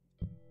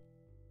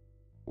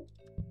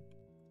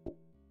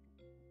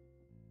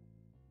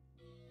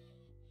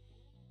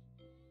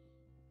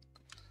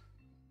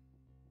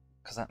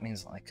 Because that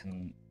means that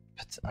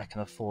I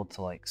can afford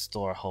to like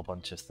store a whole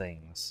bunch of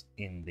things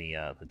in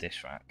the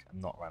dish rack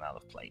and not run out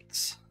of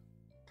plates.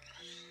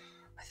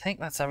 I think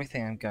that's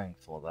everything I'm going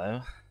for,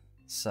 though.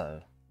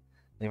 So,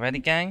 we ready,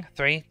 gang?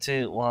 3,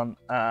 2, 1,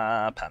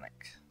 panic.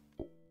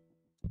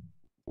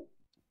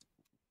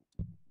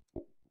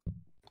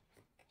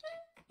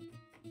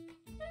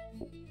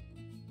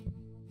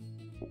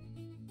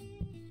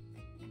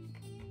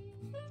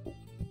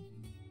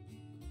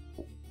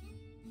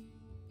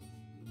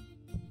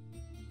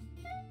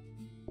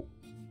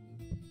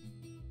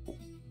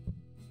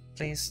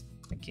 Please,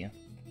 thank you.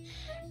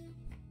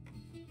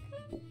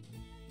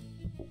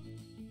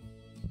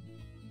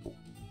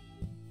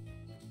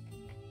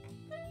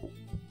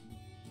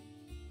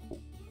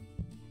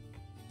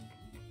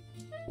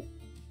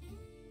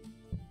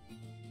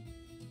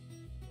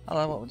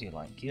 Hello, what would you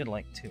like? You'd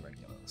like 2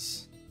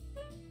 regulars.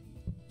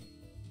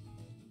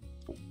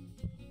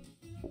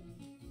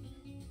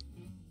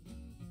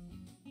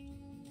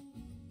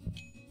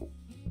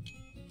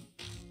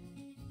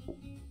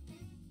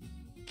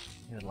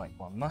 You'd like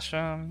 1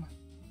 mushroom.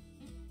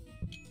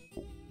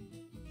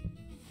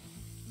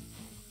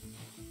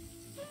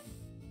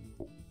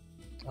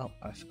 Oh,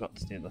 I forgot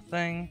to do the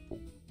thing.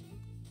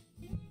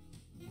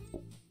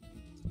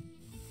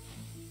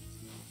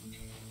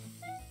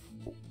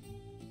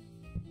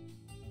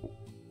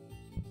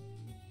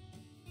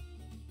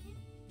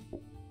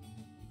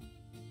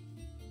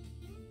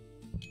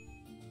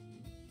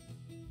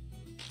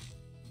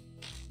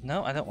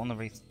 No, I don't want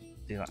to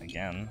do that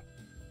again.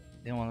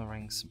 I do want to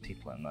ring some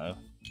people in, though.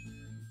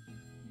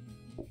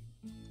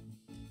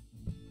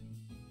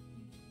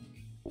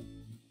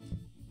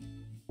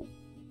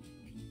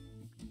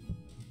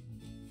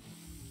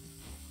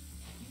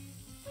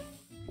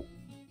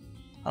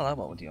 Hello,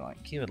 what would you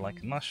like? You would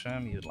like a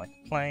mushroom, you would like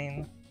a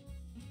plain.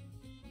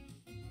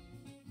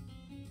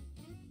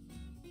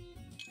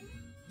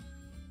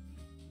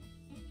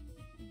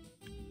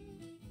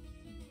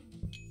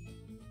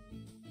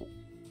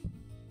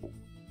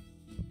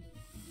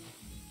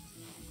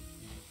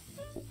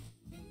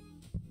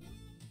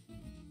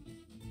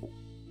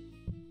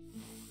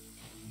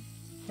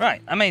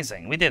 Right,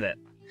 amazing, we did it.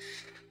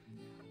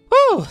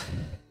 Woo!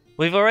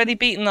 We've already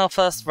beaten our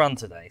first run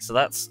today, so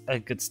that's a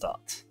good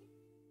start.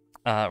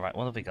 Right,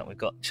 what have we got? We've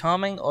got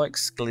Charming or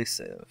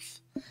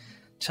Exclusive.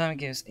 Charming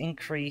gives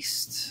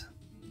increased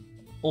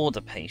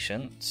order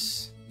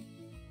patience.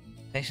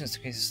 Patience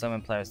decreases slow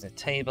when players near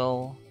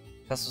table.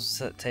 Customers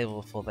sit at the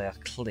table before they are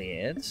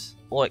cleared.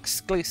 Or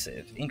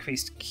Exclusive,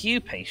 increased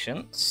queue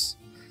patience.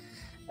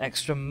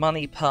 Extra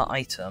money per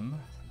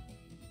item.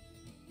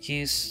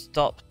 Queues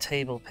stop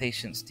table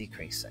patience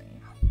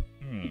decreasing.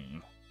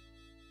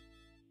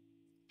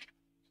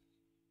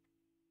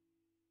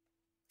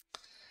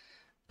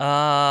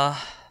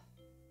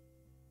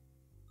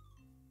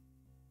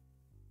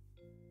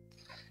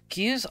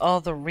 Queues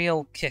are the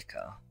real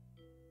kicker.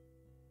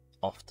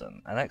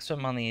 Often. And extra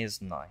money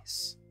is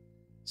nice.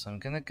 So I'm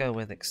gonna go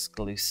with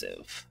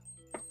exclusive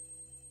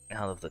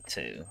out of the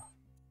two.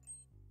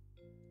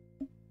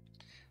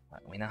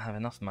 Right, we now have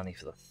enough money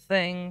for the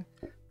thing.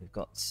 We've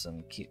got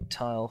some cute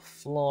tile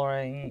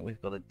flooring.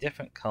 We've got a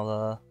different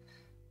colour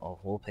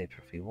of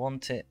wallpaper if we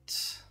want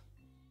it.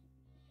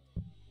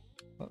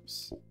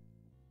 Oops.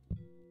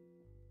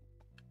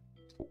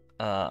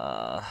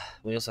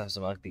 We also have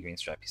some ugly green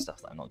stripy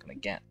stuff that I'm not gonna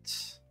get.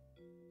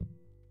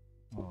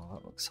 Oh,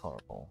 that looks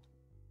horrible.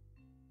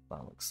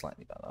 That looks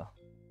slightly better.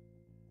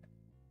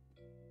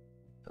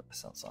 Put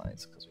this outside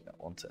because we don't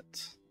want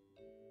it.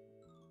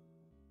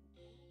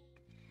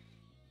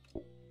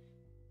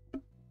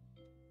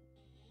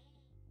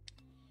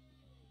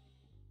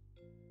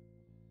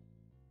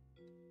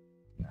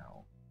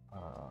 Now,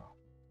 oh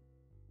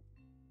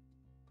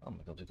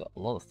my god, we've got a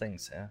lot of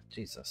things here.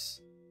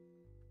 Jesus.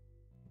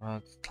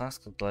 Rug,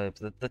 classical globe.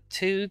 The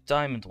two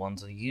diamond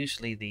ones are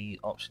usually the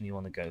option you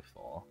want to go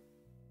for.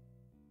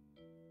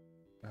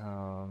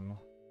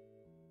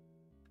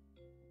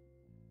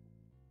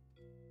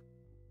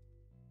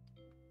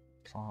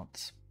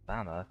 Plant,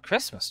 banner,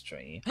 Christmas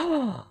tree.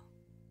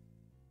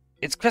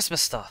 It's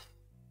Christmas stuff.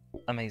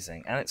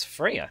 Amazing, and it's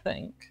free, I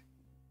think.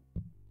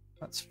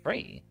 That's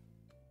free.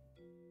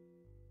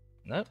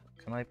 Nope.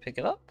 Can I pick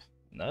it up?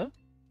 No.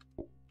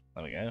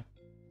 There we go.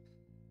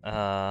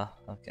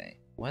 Okay.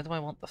 Where do I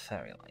want the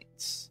fairy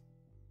lights?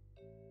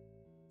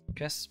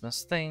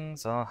 Christmas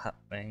things are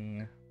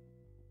happening.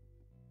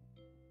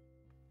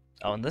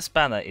 Oh, and this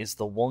banner is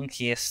the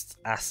wonkiest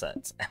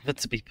asset ever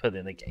to be put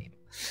in a game.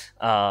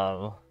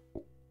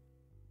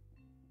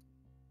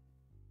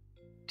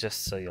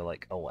 Just so you're,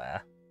 like,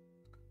 aware.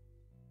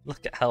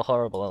 Look at how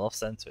horrible and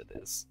off-center it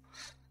is.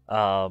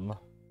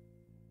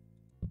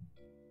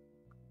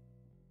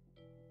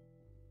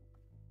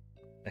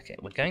 Okay,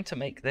 we're going to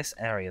make this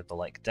area the,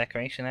 like,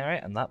 decoration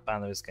area, and that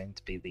banner is going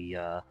to be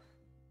the,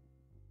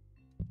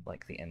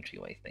 like, the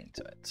entryway thing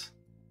to it.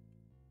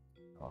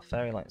 Our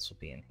fairy lights will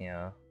be in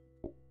here.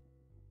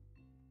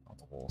 On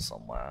the wall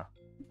somewhere.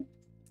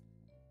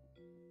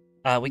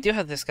 We do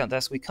have the discount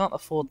desk. We can't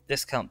afford the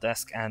discount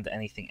desk and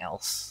anything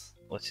else,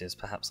 which is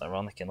perhaps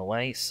ironic in a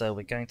way, so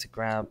we're going to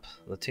grab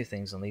the two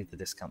things and leave the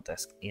discount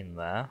desk in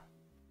there.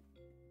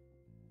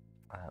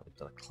 We've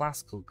got a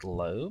classical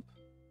globe.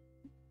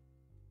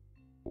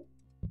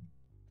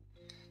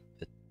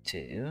 For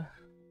 2.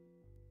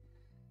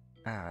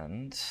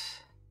 And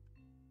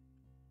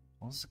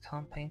what does the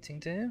calm painting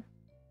do?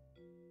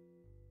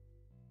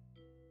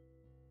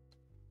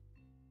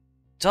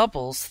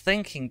 Doubles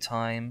thinking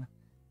time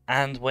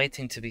and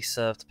waiting to be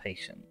served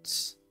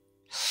patience.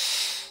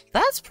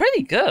 That's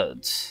pretty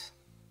good.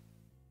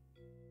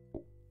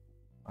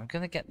 I'm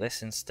gonna get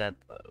this instead,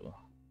 though.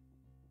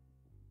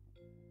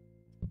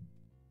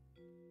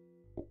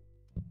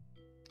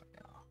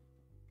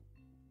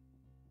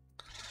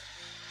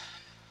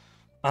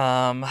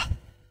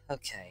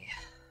 Okay.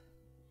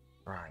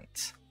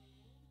 Right.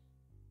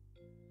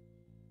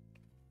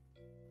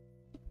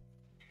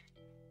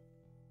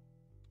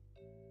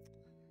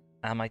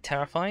 Am I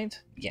terrified?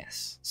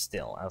 Yes,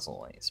 still, as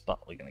always,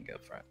 but we're gonna go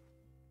for it.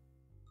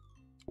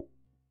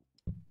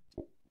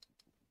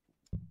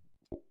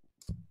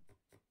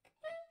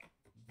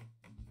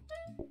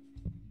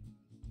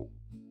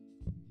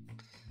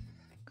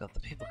 God, the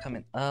people come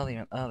in earlier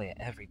and earlier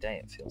every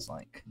day, it feels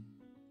like.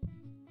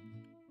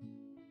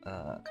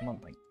 Come on,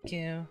 thank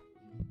you.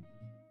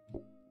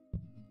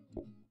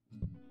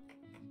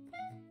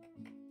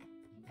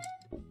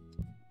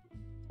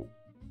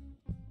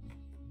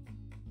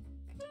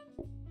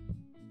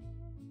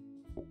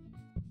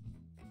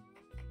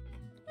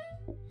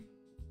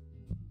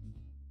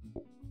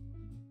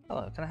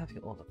 Hello, can I have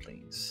your order,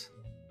 please?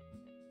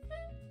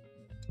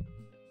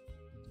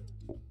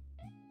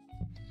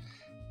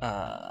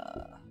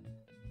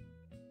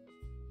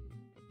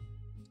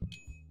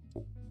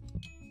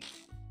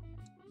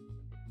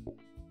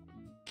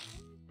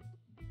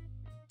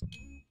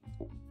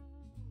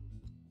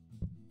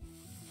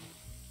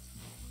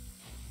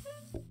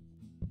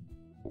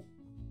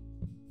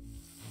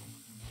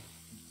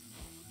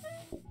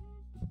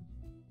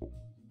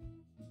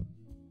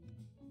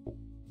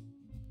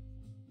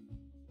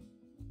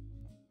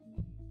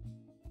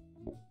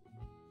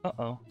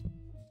 Uh-oh.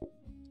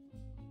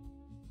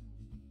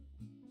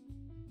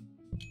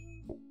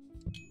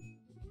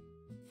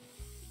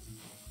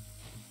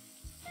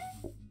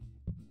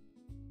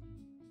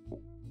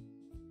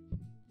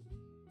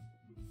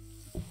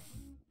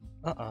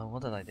 Uh-oh,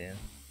 what did I do?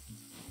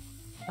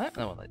 I don't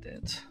know what I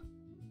did.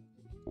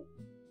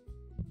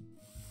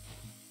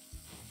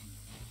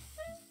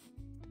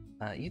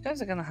 You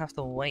guys are gonna have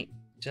to wait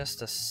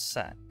just a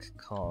sec,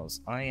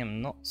 cause I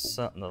am not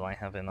certain that I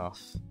have enough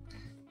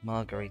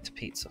margarita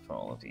pizza for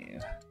all of you.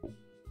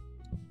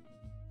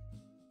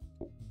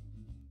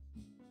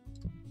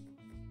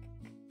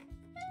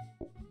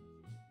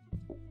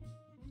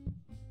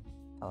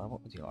 Hello,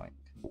 what would you like?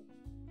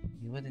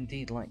 You would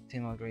indeed like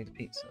 2 margarita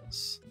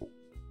pizzas.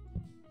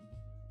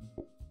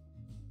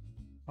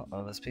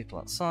 Uh-oh, there's people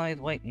outside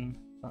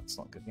waiting. That's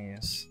not good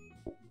news.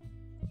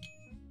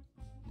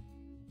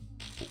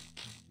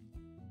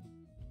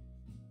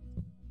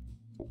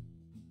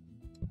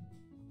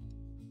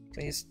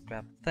 Please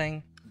grab the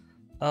thing.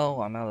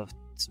 Oh, I'm out of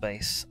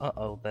space.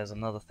 Uh-oh, there's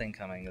another thing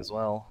coming as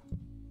well.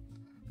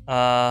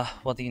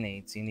 What do you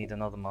need? You need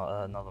another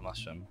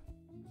mushroom.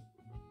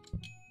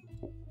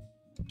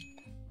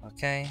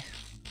 Okay.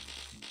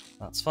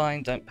 That's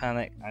fine, don't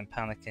panic. I'm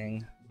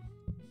panicking.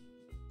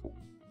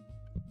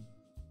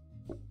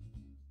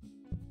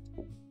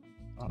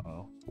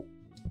 Uh-oh.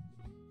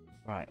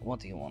 Right,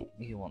 what do you want?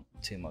 You want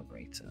 2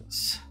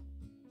 margaritas.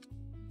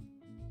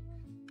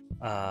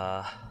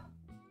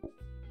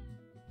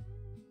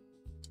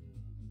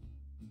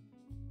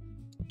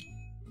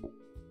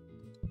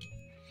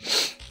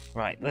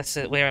 Right,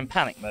 we're in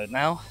panic mode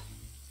now.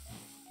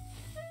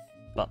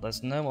 But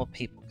there's no more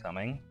people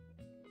coming.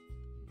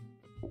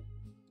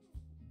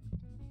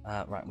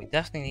 Right, we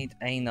definitely need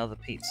another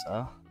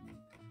pizza.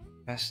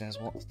 The question is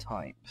what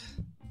type.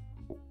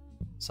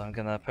 So I'm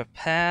gonna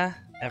prepare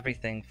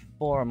everything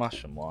for a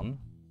mushroom one.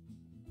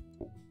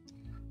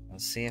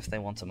 And see if they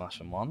want a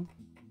mushroom one.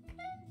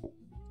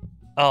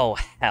 Oh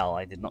hell,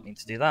 I did not mean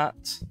to do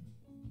that.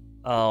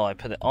 Oh, I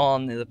put it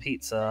on the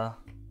pizza.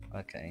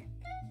 Okay.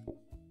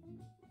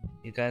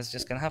 You guys are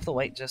just gonna have to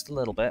wait just a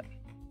little bit.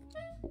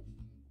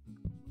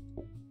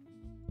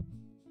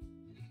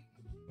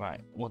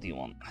 Right, what do you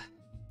want?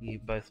 You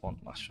both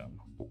want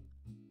mushroom.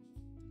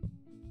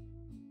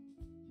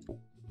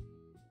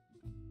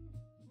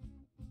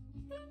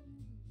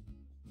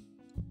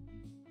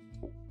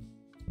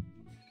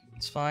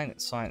 It's fine,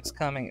 it's fine, it's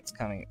coming, it's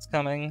coming, it's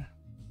coming.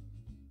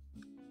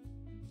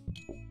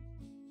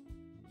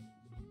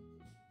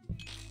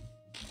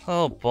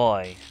 Oh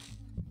boy.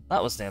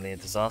 That was nearly a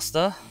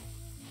disaster.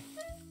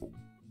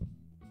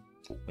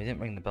 We didn't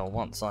ring the bell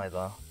once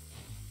either.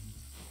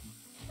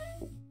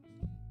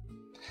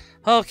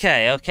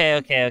 Okay.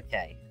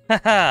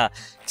 Haha!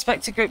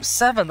 Expected group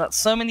 7, that's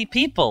so many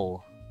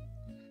people!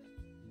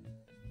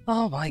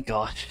 Oh my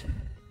gosh.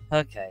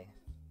 Okay.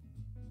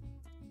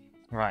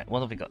 Right,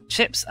 what have we got?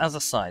 Chips as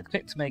a side.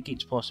 Quick to make,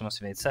 each portion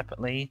must be made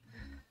separately.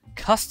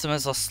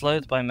 Customers are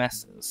slowed by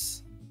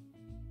messes.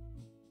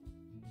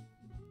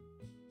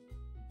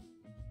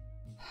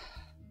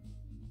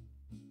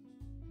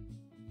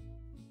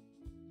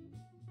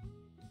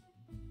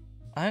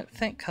 I don't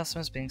think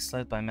customers being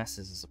slowed by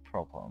messes is a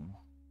problem.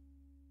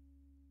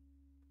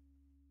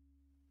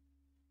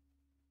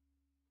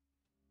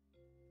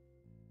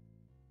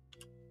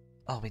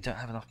 Oh, we don't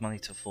have enough money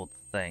to afford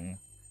the thing.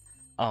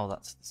 Oh,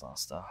 that's a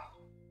disaster.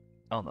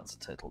 Oh, that's a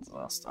total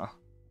disaster.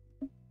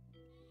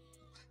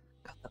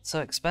 God, that's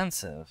so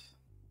expensive.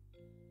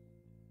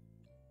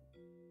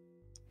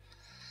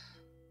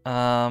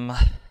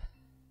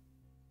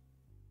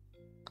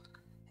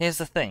 Here's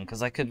the thing,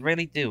 because I could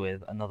really do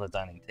with another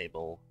dining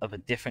table of a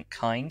different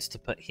kind to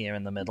put here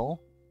in the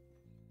middle.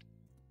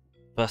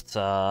 But, it's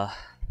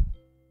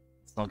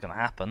not gonna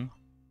happen.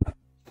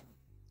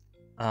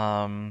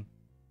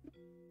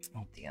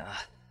 Oh dear.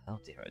 Oh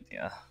dear, oh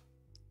dear.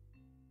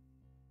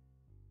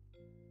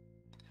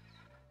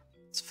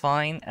 It's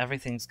fine,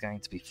 everything's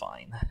going to be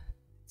fine.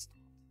 It's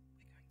not.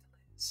 We're going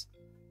to lose.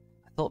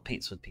 I thought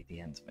Pete's would be the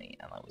end of me,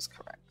 and I was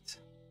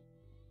correct.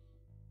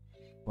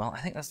 Well,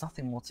 I think there's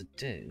nothing more to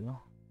do.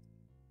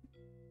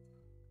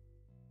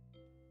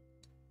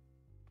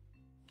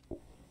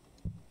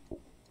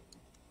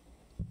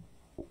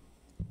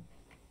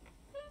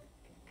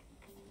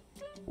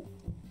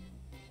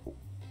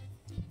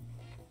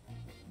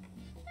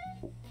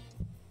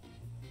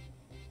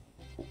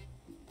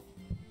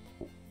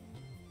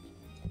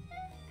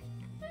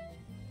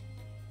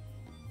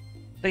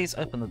 Please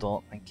open the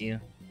door, thank you.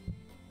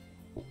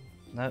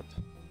 Nope.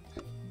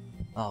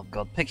 Oh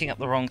god, picking up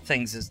the wrong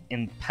things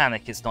in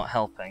panic is not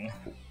helping.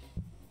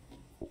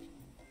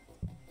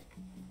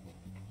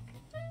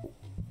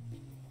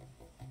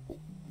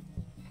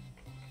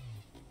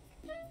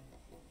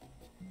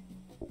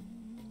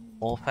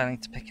 Or failing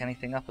to pick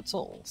anything up at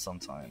all,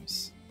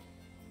 sometimes.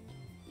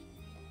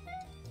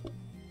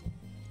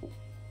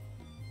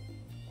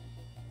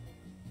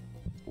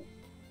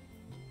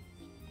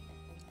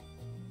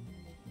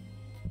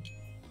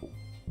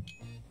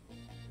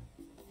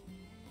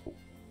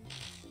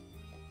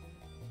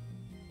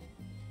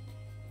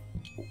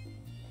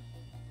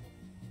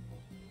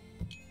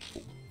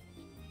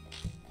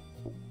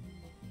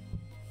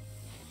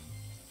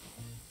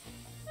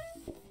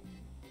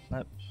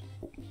 Nope.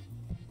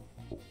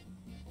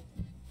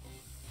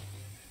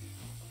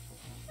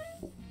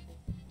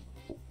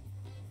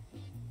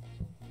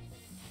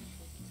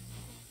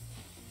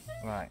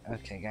 Right,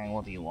 okay gang,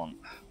 what do you want?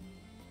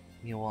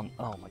 You want,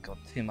 oh my god,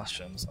 2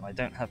 mushrooms, and I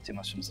don't have 2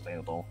 mushrooms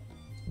available.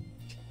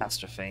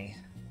 Catastrophe.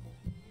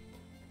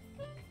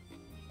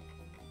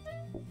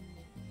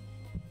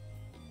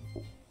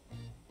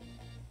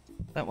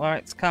 Don't worry,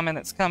 it's coming,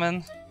 it's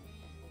coming.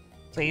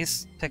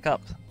 Please, pick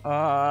up.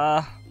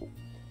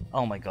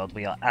 Oh my god,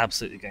 we are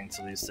absolutely going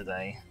to lose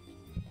today.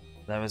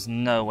 There is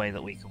no way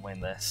that we can win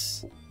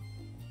this.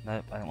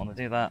 Nope, I don't want to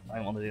do that. I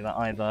don't want to do that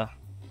either.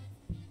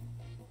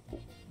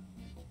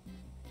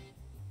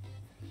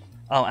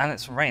 Oh, and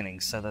it's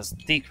raining, so there's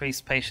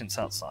decreased patience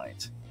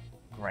outside.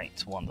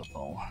 Great,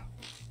 wonderful.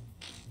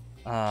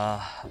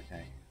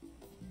 Okay.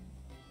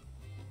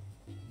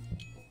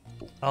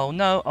 Oh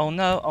no, oh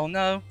no, oh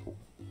no!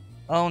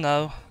 Oh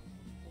no.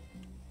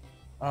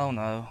 Oh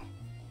no.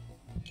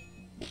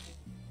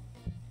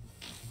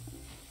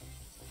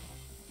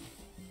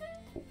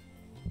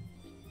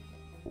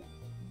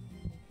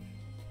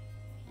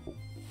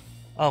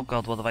 Oh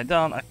god, what have I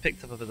done? I've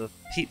picked up a bit of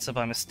pizza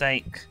by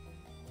mistake.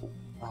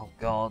 Oh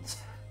god.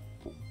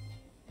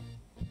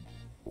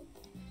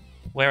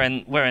 We're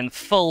in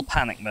full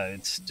panic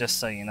mode, just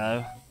so you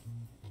know.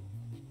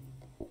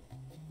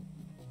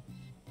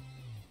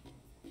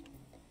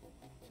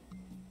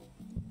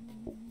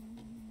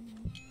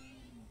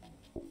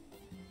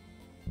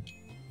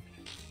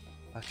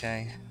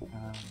 Okay,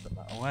 put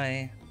that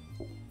away.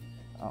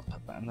 I'll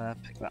put that in there,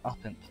 pick that up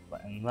and put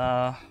that in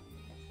there.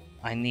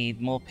 I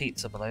need more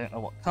pizza, but I don't know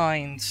what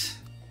kind.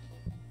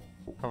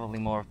 Probably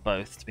more of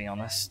both, to be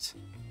honest.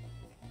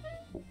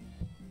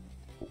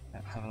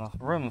 Don't have enough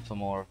room for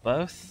more of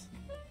both.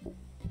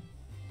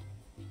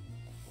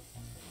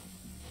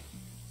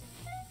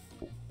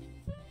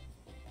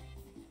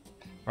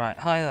 Right,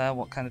 hi there,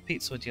 what kind of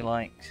pizza would you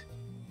like?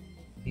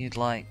 You'd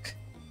like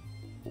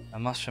a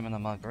mushroom and a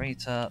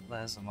margarita.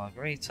 There's a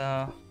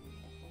margarita.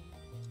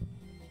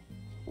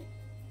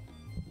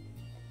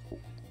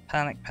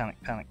 Panic, panic,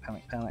 panic,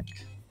 panic, panic.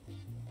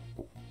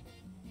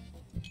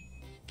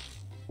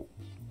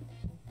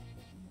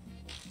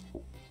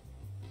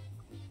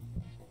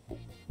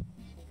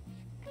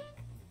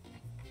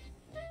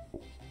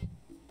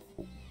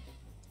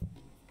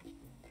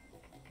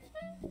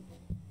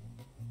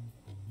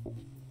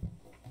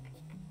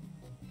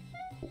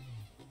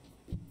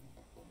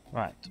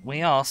 Right,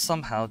 we are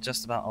somehow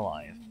just about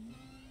alive.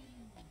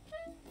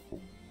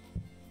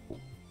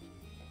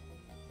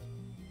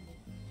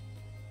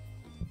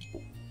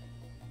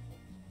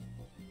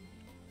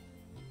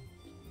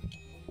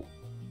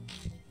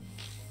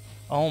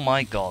 Oh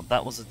my god,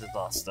 that was a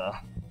disaster.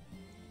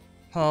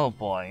 Oh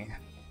boy.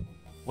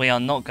 We are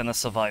not gonna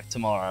survive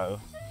tomorrow.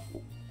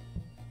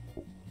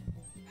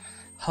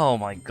 Oh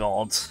my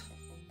god.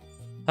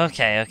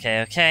 Okay,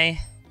 okay, okay.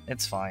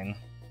 It's fine.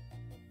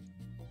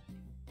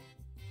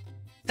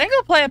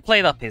 Single player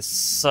PlateUp is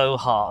so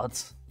hard.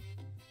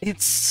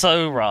 It's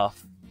so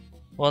rough.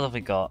 What have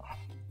we got?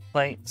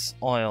 Plates,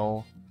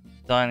 oil,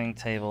 dining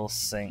table,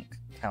 sink,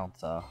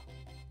 counter.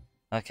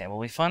 Okay, well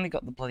we finally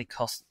got the bloody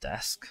cost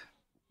desk.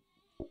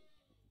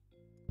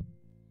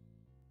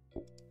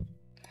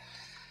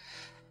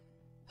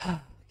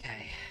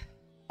 Okay.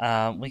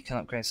 We can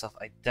upgrade stuff.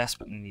 I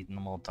desperately need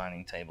more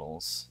dining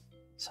tables.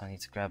 So I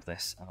need to grab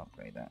this and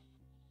upgrade it.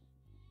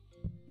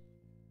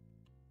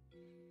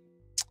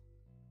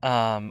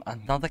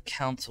 Another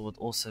counter would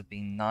also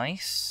be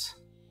nice.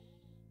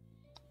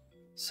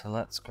 So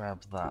let's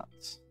grab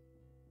that.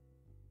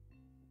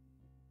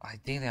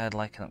 Ideally I'd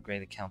like an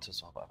upgraded counter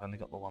as well, but I've only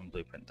got the one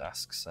blueprint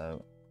desk,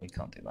 so we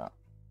can't do that.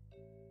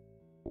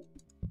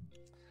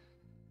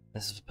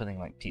 This is for putting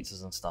like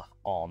pizzas and stuff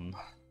on.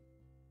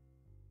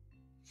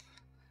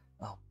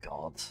 Oh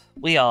god.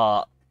 We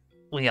are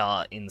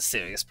in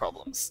serious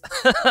problems.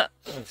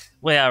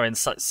 We are in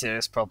such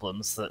serious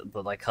problems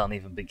that I can't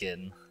even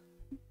begin.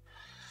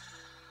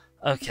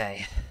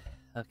 Okay.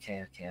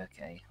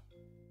 Okay.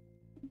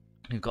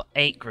 We've got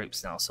 8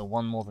 groups now, so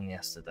one more than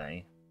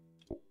yesterday.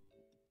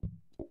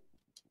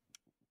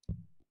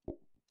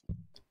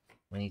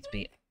 We need to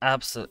be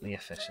absolutely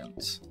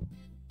efficient.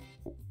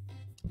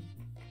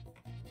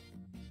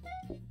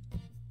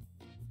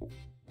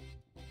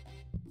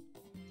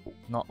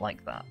 Not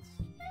like that.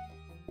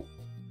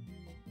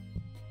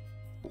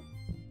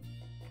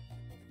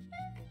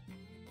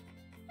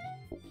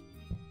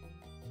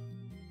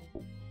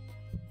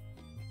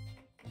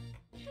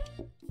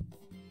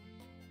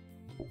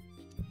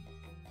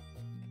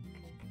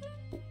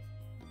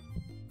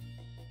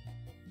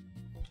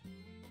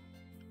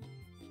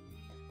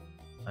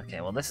 Okay,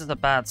 well this is a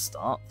bad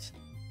start.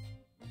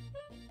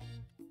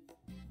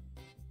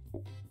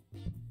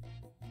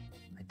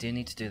 I do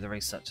need to do the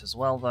research as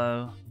well,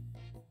 though.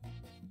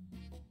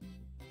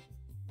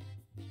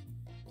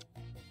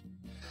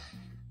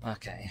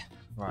 Okay,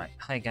 right.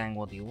 Hi gang,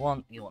 what do you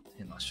want? You want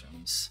 2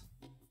 mushrooms.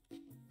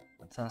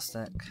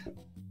 Fantastic.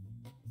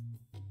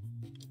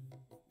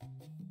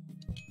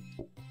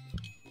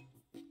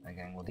 Hi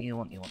gang, what do you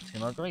want? You want 2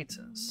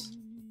 margaritas.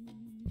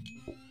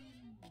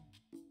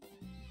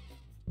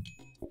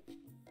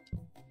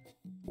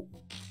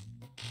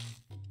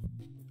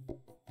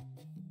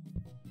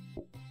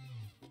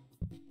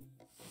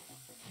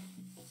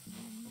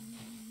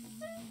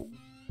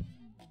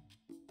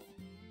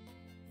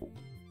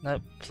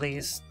 Nope,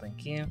 please,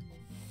 thank you.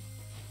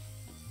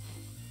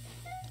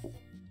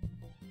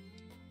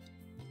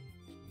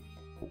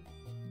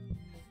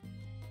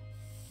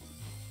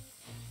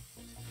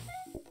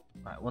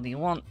 Right, what do you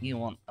want? You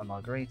want a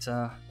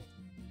margarita.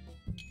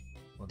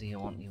 What do you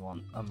want? You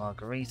want a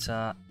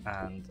margarita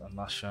and a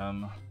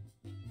mushroom.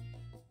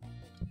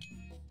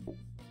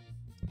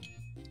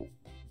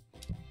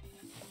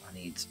 I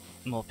need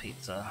more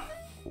pizza,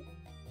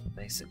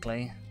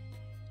 basically.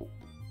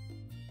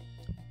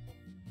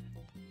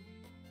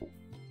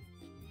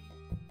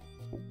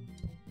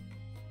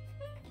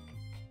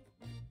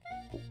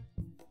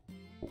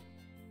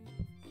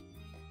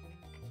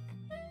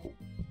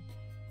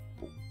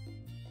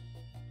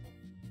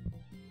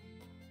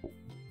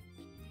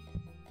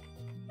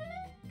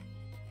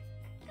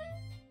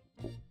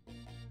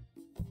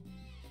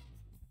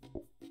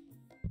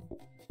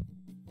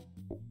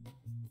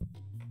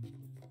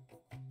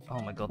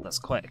 Oh my god, that's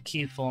quite a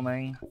queue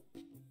forming.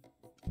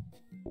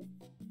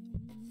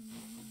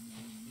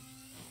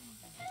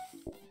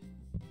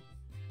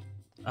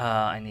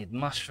 I need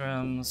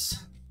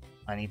mushrooms.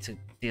 I need to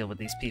deal with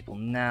these people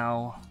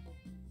now.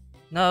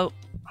 No!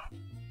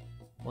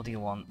 What do you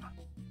want?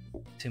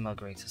 2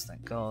 margaritas,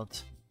 thank god.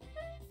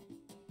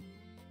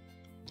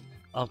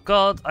 Oh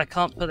god, I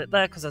can't put it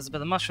there because there's a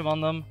bit of mushroom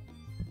on them.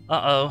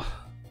 Uh-oh.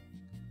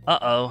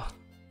 Uh-oh.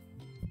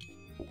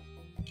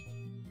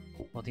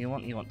 What do you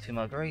want? You want 2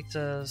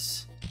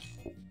 margaritas.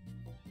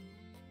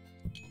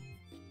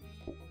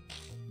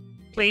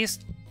 Please,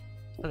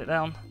 put it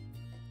down.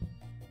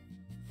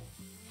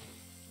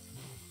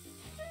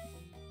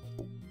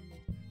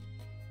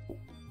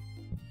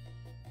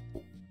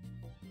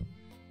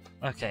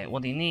 Okay,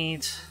 what do you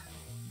need?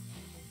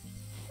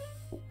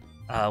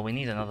 We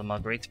need another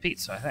margarita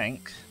pizza, I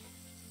think.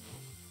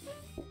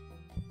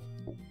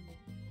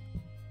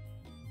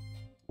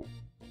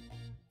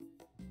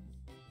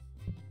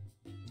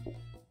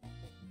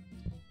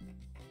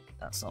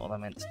 That's not what I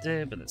meant to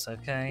do, but it's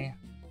okay.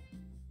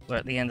 We're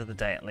at the end of the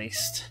day, at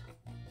least.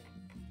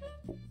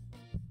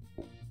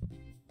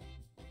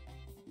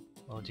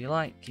 What would you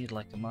like? You'd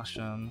like a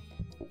mushroom.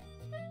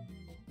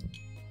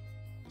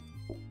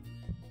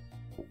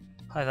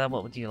 Hi there,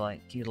 what would you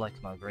like? You'd like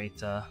a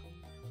margarita.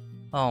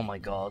 Oh my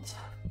god.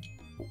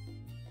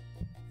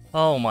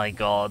 Oh my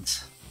god.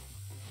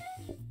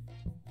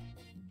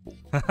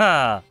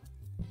 Haha!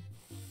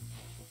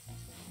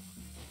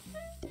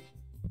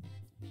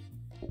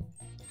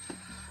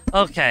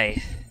 Okay.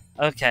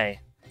 Okay.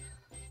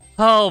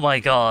 Oh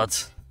my god.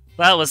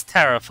 That was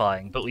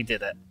terrifying, but we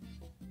did it.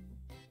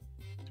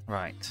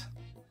 Right.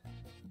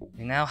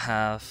 We now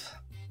have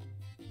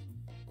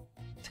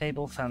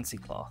table fancy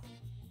cloth.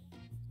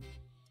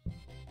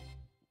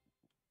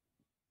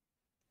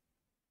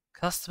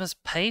 Customers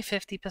pay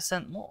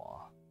 50%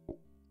 more.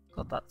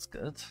 God, that's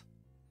good.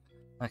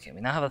 Okay, we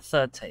now have a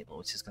third table,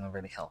 which is going to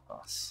really help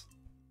us.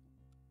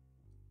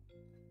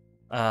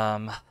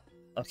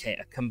 Okay,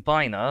 a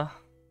combiner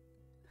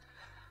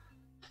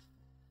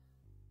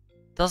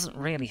doesn't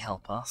really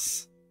help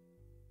us.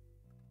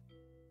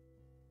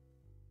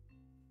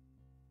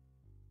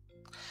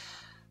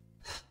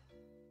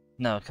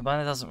 No, a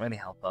combiner doesn't really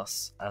help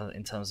us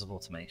in terms of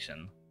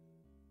automation.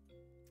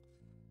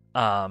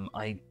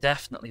 I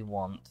definitely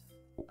want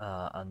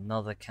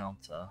another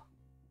counter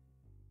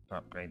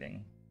for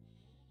upgrading.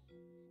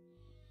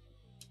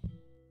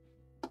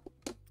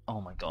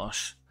 Oh my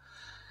gosh.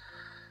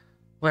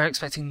 We're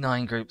expecting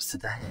 9 groups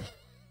today.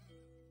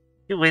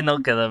 We're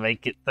not gonna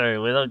make it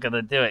through. We're not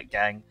gonna do it,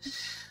 gang.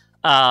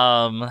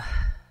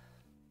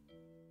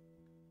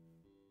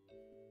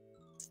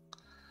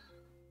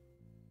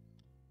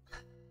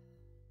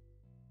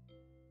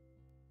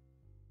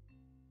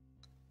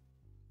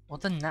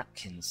 What do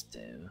napkins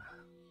do?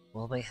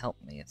 Will they help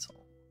me at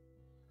all?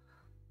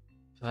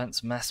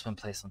 Prevents mess when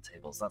placed on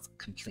tables. That's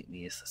completely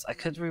useless. I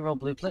could reroll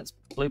blueprints,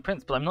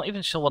 but I'm not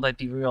even sure what I'd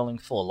be rerolling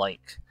for.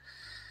 Like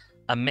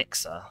a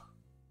mixer,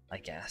 I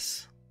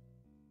guess.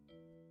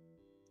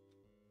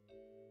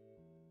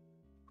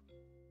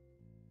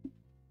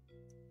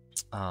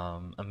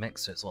 A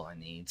mixer is all I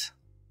need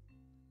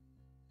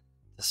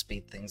to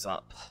speed things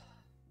up.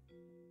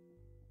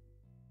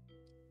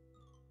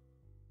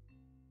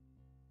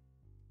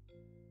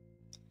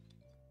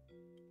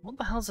 What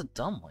the hell's a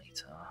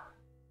dumbwaiter?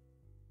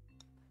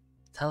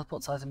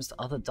 Teleports items to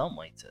other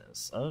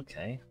dumbwaiters.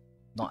 Okay.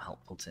 Not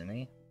helpful to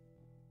me.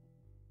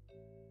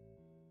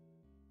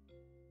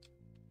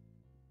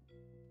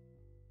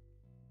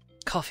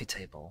 Coffee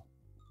table.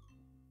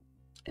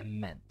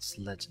 Immense.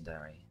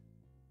 Legendary.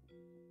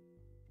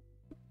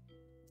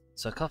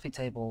 So a coffee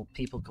table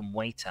people can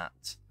wait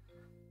at.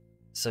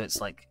 So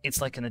it's like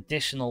an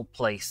additional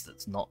place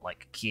that's not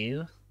like a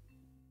queue.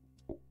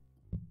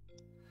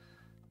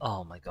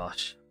 Oh my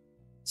gosh.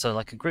 So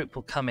like a group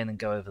will come in and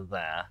go over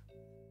there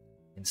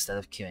instead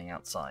of queuing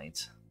outside,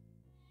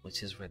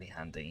 which is really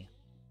handy.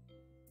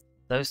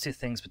 Those 2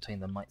 things between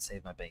them might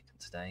save my bacon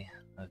today.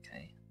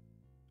 Okay.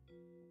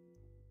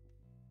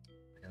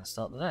 We're gonna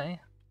start the day.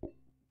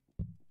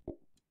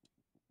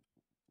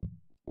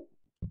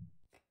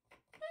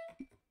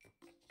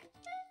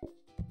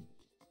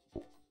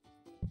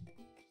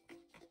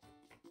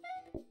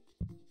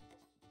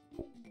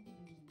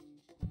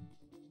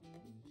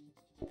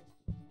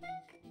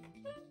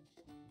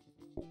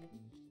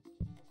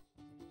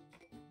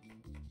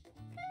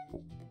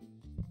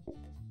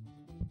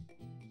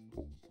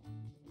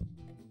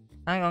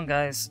 Hang on,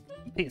 guys.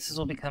 Pizzas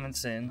will be coming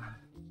soon.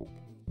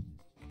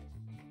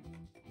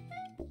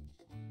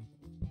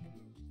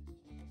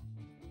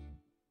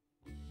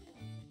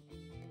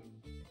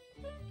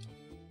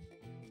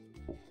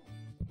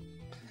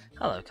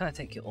 Hello, can I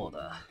take your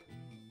order?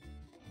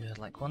 You would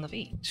like one of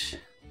each.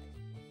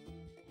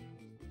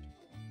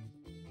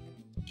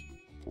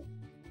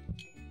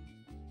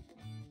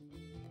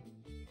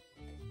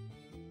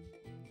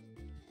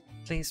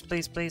 Please,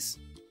 please, please.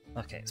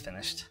 Okay, it's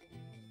finished.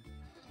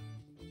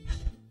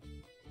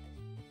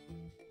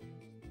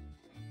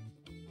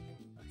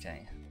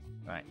 Okay,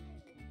 right.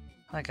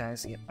 Hi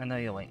guys, yep, I know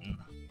you're waiting.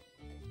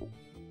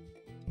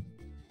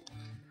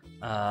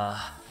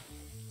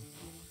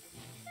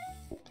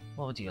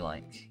 What would you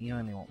like? You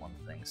only want one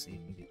thing, so you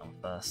can be done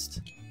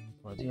first.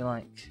 What do you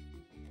like?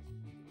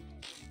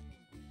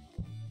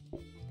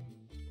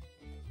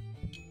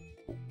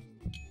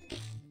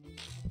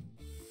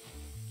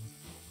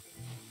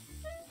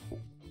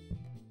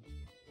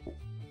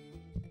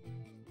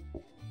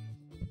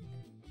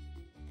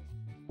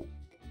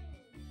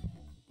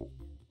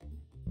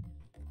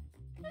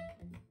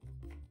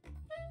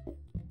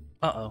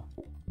 Uh-oh.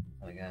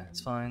 There we go,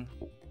 it's fine.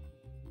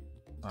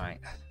 Right.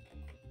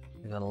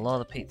 We've got a lot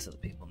of pizza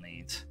that people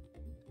need.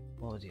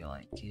 What would you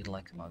like? You'd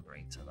like a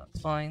margarita, that's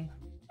fine.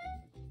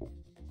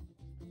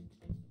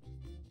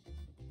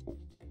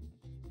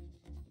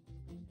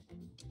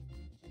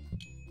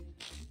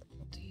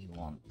 What do you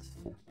want?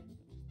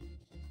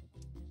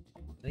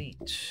 One of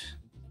each.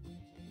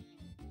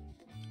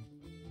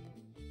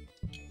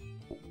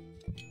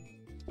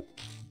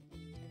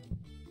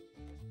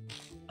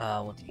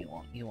 What do you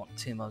want? You want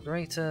 2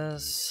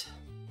 margaritas.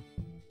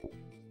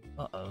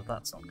 Uh-oh,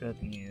 that's not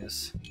good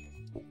news.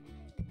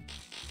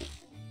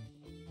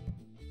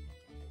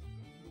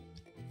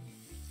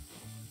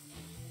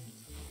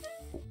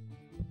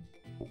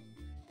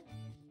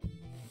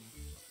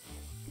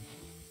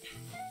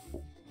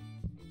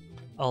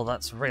 Oh,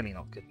 that's really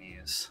not good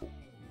news.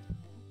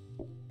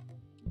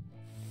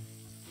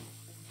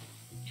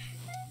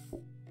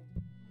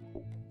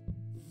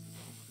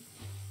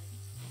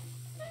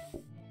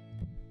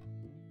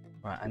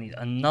 Right, I need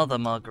another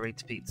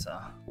margarita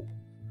pizza.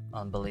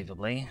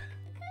 Unbelievably.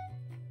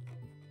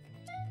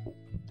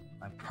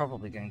 I'm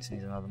probably going to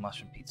need another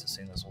mushroom pizza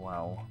soon as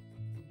well.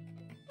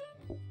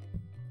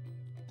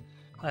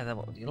 Hi there,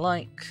 what would you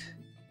like?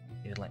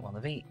 You'd like one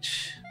of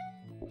each.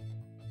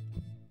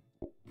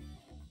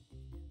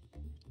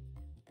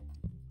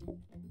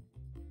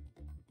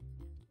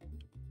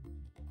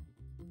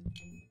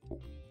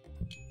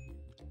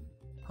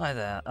 Hi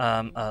there,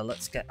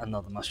 let's get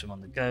another mushroom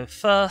on the go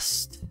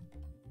first.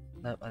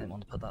 Nope, I didn't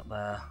want to put that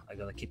there. I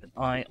gotta keep an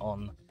eye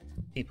on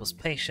people's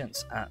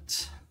patience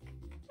at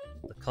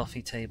the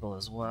coffee table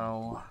as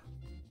well.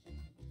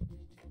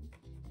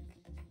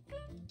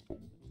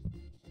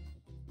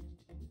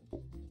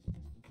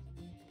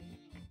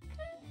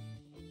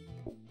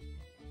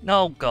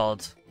 No,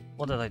 God.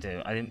 What did I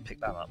do? I didn't pick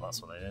that up,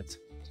 that's what I did.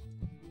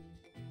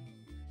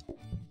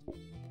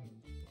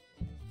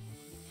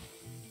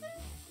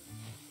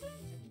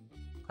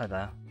 Hi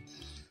there.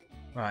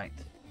 Right.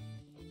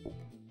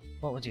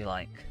 What would you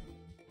like?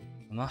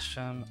 A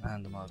mushroom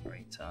and a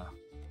margarita.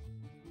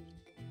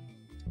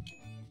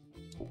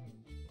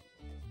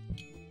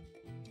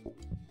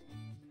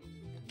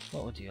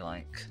 What would you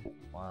like?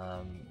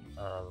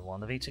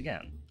 One of each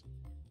again.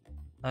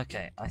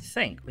 Okay, I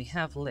think we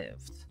have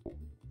lived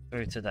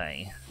through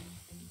today.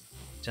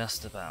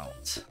 Just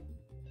about.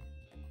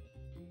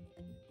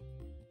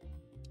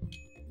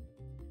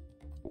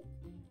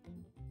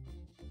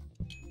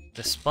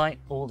 Despite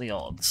all the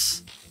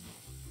odds.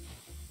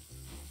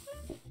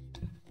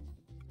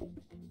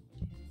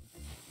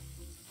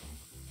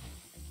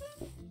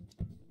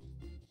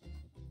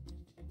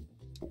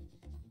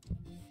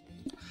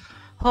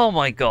 Oh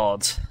my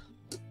god.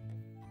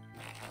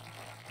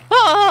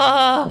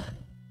 Ah!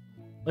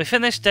 We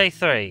finished day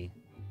 3.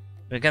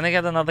 We're gonna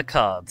get another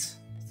card.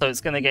 So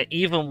it's gonna get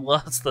even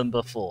worse than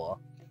before.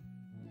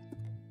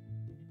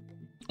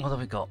 What have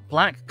we got?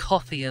 Black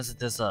coffee as a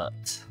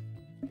dessert.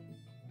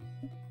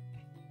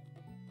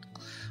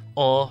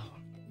 Or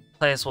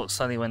players walk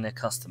slowly when they're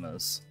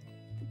customers.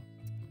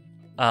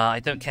 I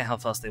don't care how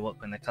fast they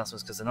walk when they're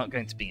customers because they're not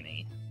going to be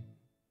me.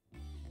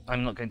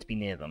 I'm not going to be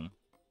near them.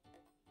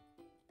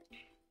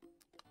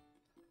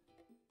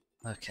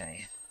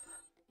 Okay.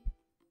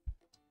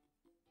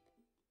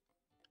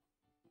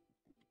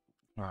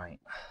 Right.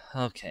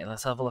 Okay,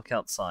 let's have a look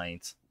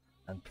outside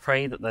and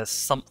pray that there's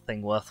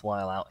something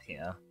worthwhile out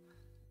here.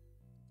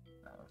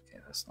 Okay,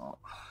 there's not.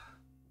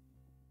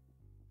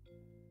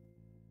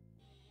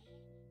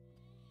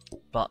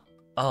 But,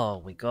 oh,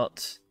 we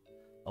got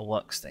a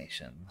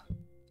workstation,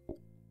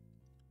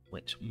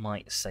 which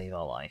might save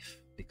our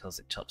life because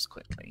it chops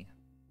quickly.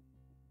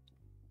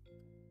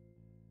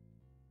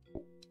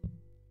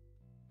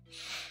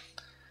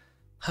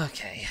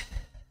 Okay.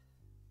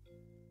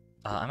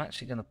 I'm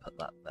actually going to put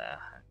that there,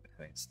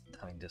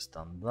 having just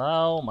done...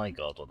 Oh my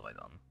god, what have I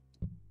done?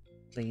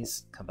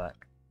 Please, come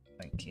back.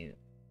 Thank you.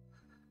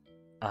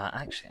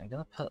 Actually, I'm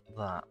gonna put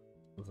that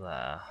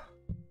there.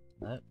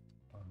 Nope.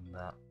 And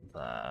that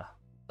there.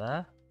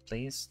 There,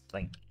 please.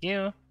 Thank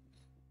you.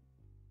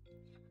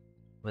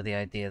 With the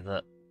idea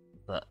that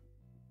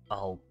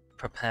I'll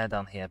prepare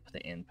down here, put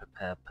it in,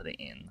 prepare, put it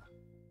in.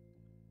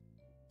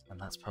 And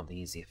that's probably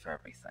easier for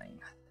everything.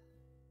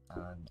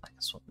 And I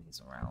can swap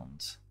these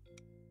around.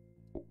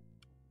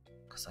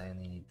 Because I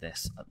only need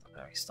this at the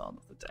very start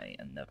of the day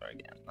and never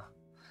again.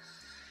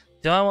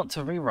 Do I want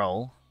to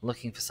re-roll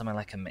looking for something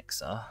like a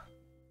mixer?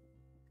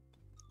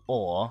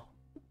 Or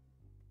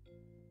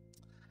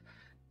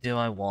do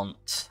I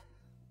want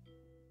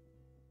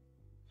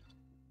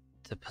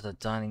to put a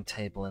dining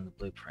table in the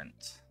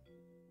blueprint?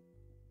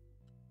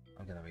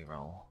 I'm gonna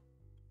re-roll.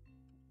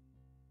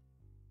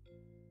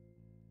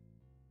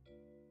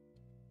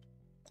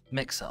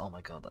 Mixer, oh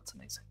my god, that's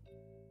amazing.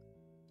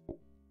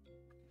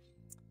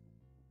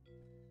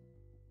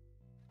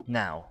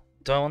 Now,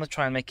 do I want to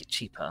try and make it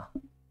cheaper?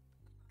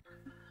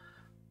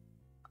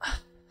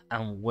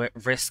 And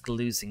risk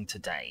losing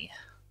today?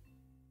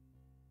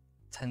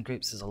 10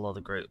 groups is a lot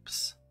of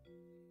groups.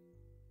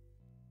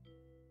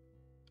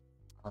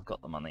 I've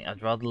got the money.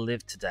 I'd rather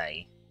live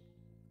today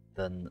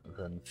than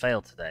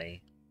fail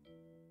today,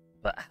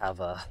 but have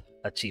a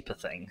cheaper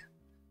thing.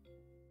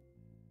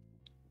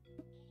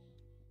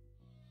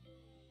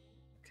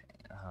 Okay,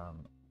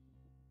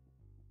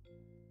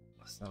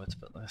 there's nowhere to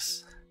put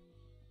this.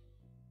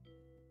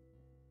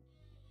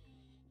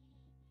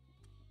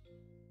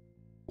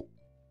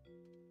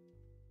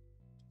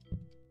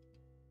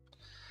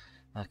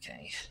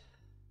 Okay,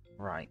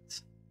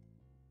 right.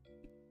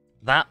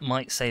 That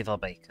might save our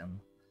bacon.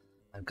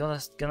 I'm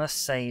gonna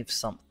save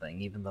something,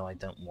 even though I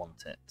don't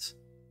want it.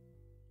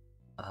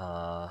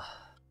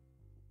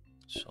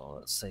 Sure,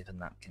 let's save a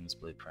napkins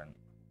blueprint.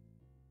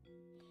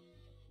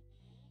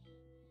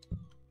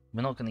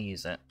 We're not gonna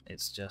use it,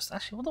 it's just...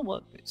 Actually, what do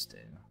work boots do?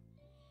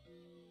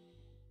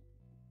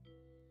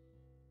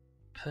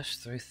 Push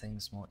through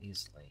things more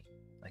easily.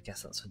 I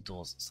guess that's for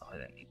doors and stuff, I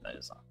don't need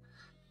those.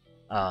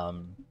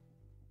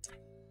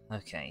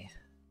 Okay.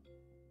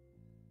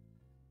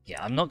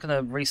 Yeah, I'm not going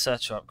to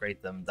research or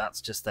upgrade them. That's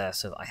just there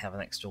so that I have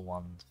an extra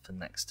one for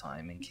next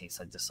time in case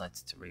I decided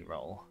to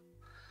re-roll.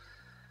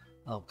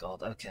 Oh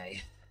god,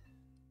 okay.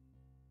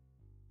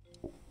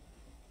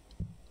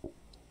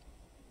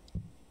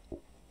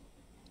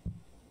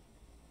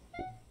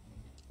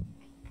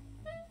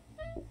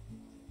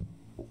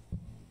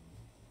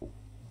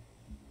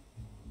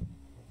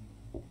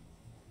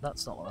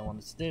 That's not what I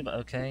wanted to do, but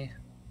okay.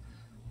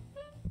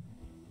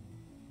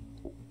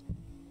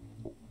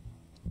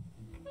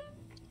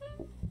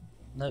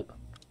 Nope.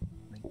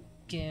 Thank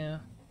you.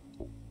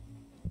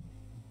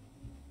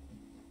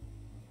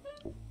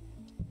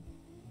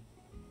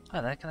 Hi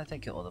there, can I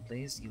take your order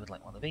please? You would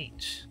like one of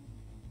each.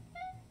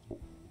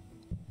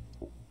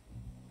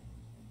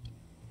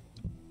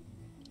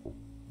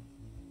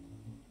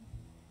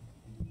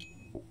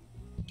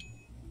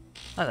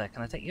 Hi there,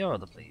 can I take your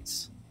order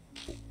please?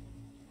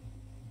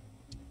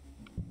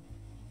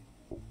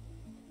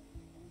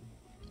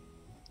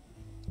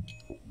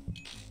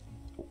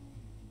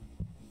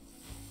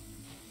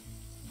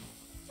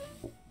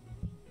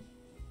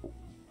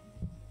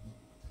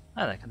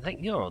 Hi there, can I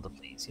take your order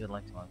please? You would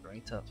like a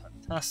margarita?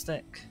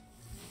 Fantastic.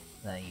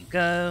 There you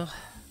go.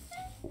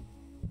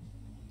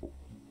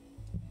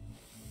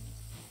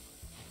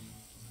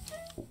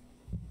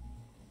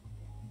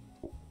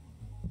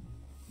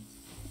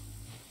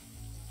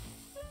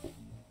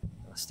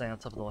 Let's stay on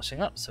top of the washing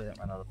up so we don't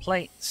run out of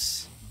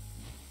plates.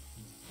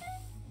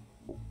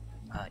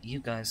 You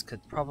guys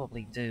could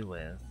probably do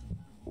with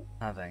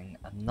having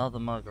another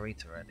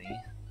margarita ready.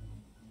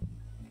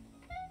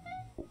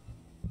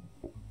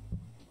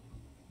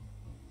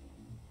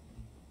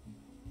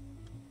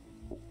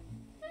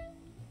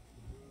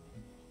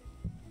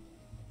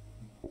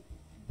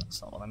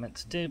 That's not what I meant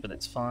to do, but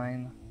it's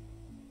fine.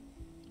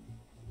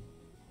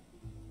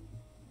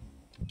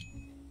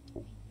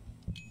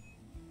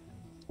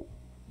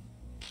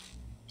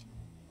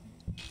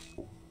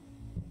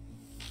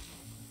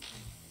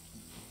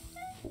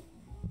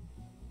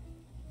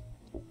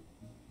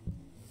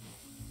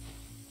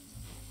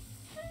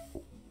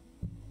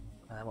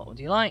 What would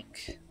you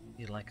like?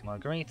 You'd like a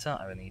margarita?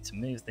 I would need to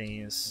move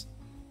these.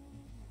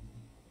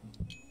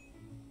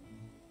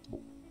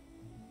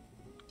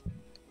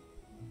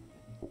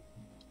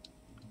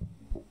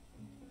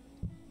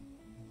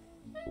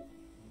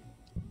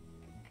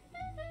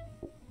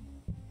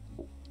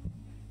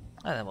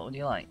 Hi there, what would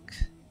you like?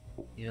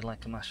 You would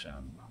like a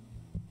mushroom.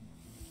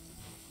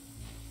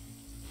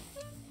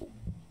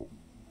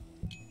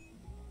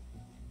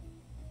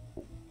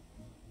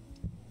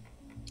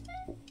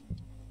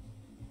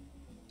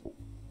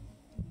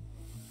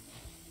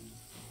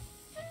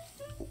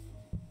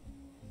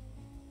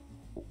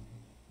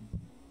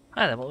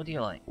 Hi there, what would you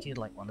like? You'd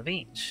like one of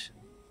each.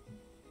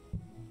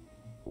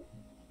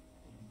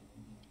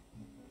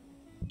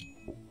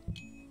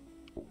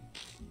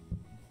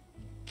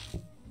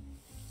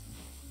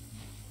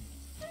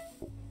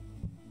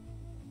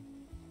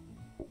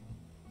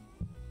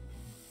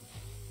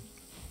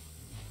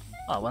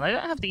 Oh, when I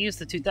don't have to use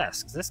the 2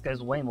 desks, this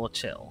goes way more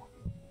chill.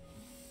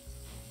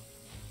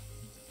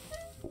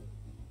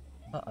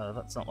 Uh-oh,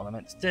 that's not what I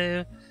meant to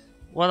do.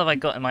 What have I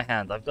got in my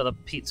hand? I've got a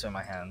pizza in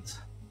my hand.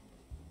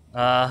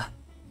 Sorry,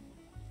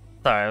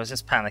 I was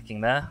just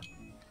panicking there.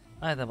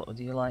 Either, what would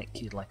you like?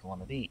 You'd like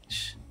one of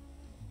each.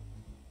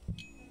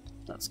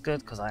 That's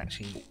good, because I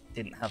actually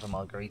didn't have a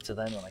margarita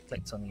then when I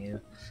clicked on you.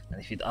 And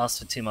if you'd asked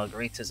for 2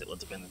 margaritas, it would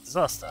have been a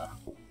disaster.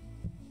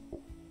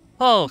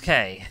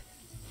 Okay.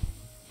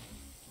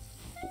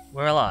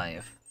 We're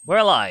alive. We're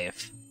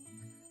alive.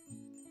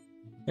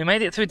 We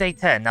made it through day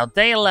 10. Now,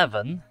 day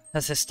 11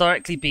 has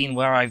historically been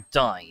where I've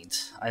died.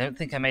 I don't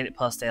think I made it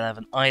past day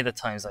 11 either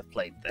times I've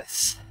played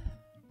this.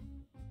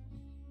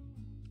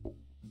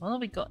 What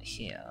have we got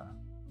here?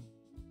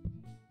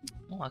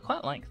 Oh, I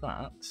quite like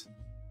that.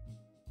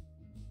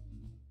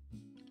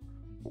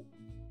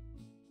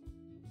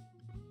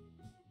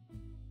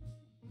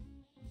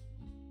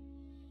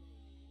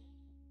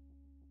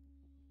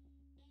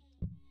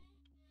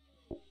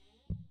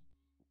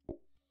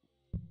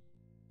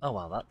 Oh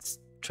wow, that's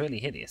truly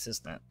hideous,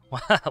 isn't it?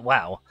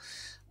 Wow.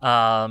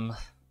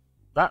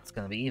 That's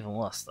going to be even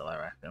worse though, I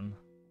reckon.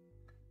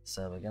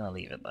 So we're going to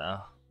leave it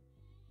there.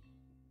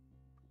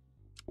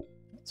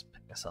 Let's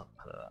pick this up,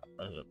 put it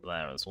over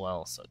there as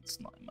well, so it's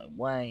not in my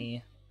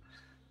way.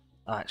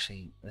 Oh,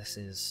 actually, this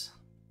is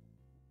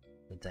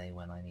the day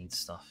when I need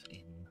stuff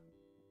in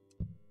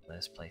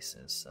those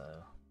places, so...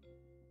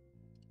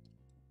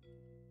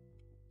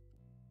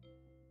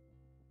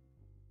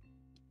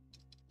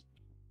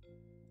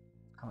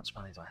 How much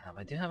money do I have?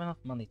 I do have enough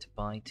money to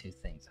buy 2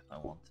 things if I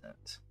want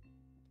it.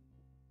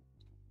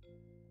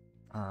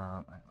 Hang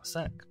on a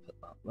sec, put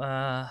that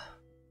there.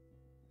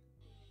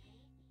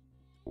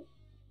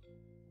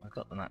 I've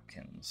got the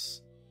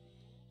napkins.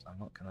 I'm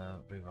not going to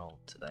re-roll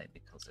today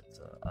because it's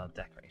a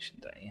decoration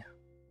day.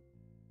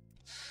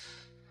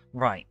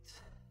 Right.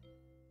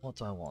 What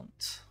do I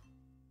want?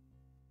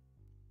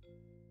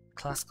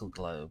 Classical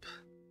globe.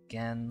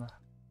 Again.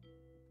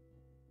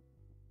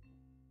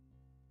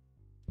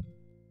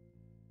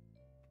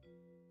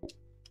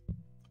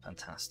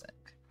 Fantastic.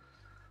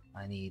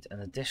 I need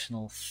an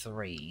additional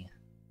 3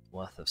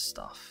 worth of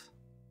stuff.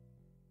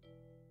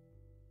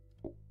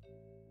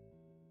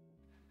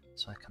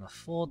 So I can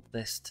afford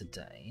this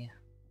today.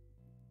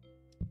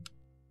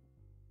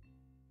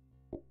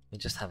 We're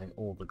just having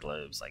all the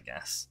globes, I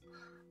guess.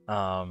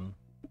 And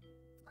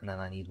then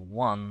I need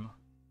 1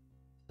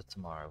 for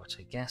tomorrow, which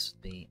I guess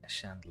would be a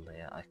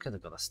chandelier. I could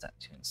have got a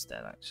statue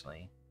instead,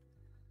 actually.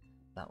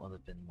 That would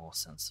have been more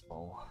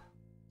sensible.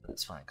 But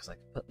it's fine, because I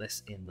can put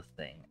this in the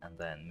thing and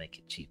then make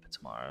it cheaper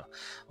tomorrow.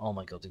 Oh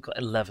my god, we've got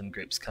 11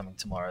 groups coming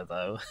tomorrow,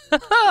 though.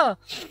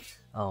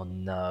 Oh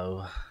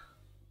no.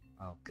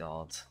 Oh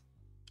god.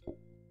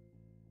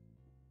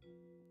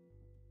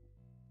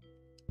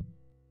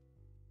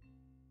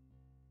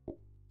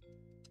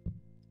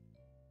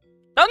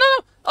 No, no,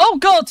 no! Oh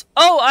god!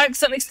 Oh, I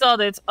accidentally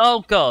started.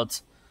 Oh god.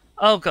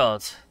 Oh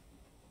god.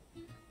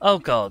 Oh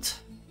god.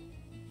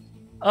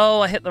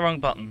 Oh, I hit the wrong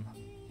button.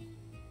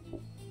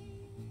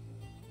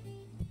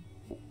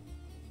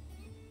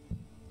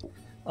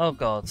 Oh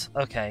god,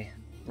 okay.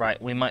 Right,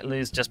 we might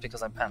lose just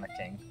because I'm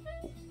panicking.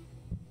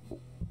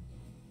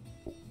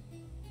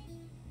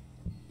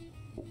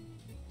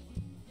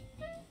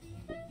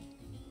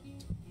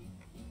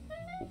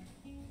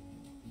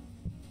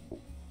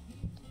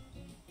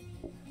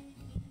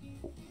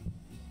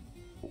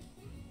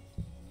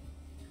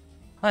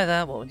 Hi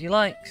there, what would you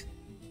like?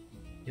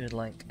 You would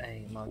like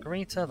a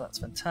margarita, that's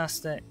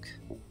fantastic.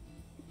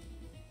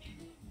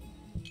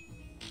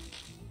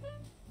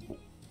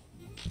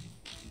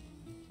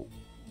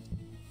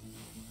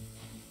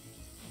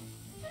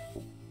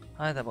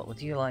 Hi there, what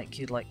would you like?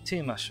 You'd like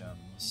 2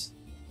 mushrooms.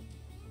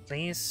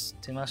 Please,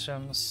 2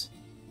 mushrooms.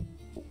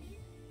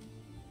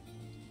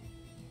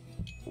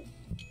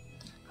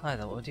 Hi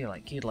there, what would you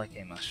like? You'd like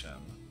a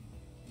mushroom.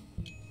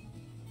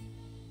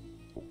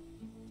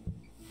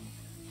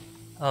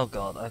 Oh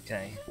god,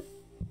 okay.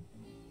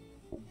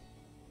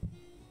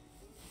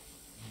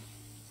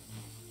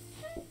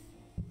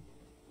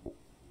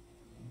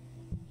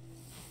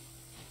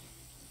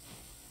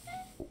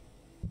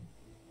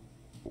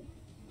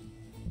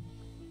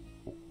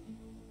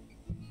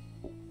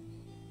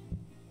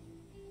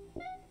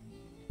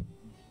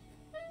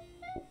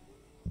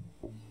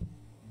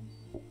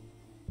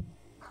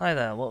 Hi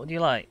there, what would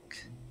you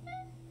like?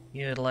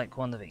 You'd like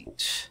 1 of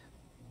each.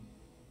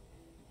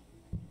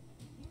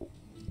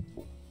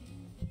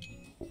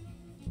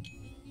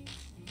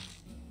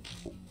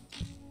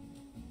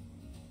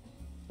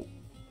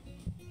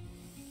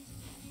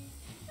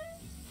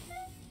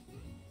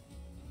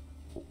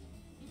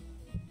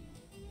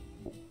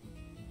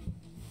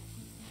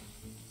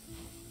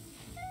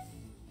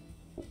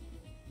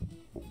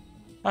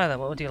 Hi there,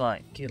 what would you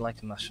like? You'd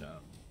like a mushroom.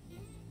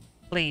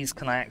 Please,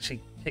 can I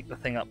actually pick the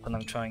thing up when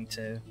I'm trying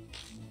to?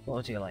 What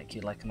would you like?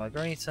 You'd like a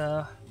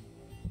margarita?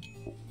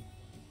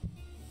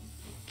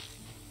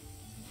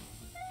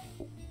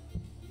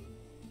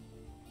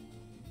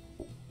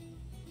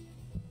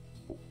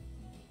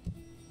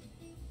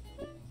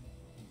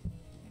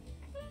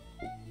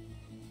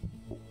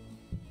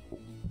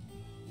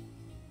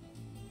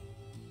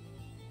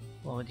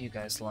 would you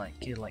guys like?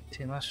 You'd like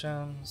 2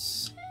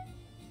 mushrooms?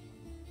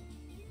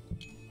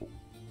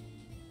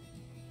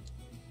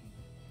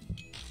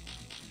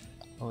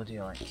 What would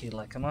you like? You'd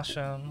like a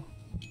mushroom?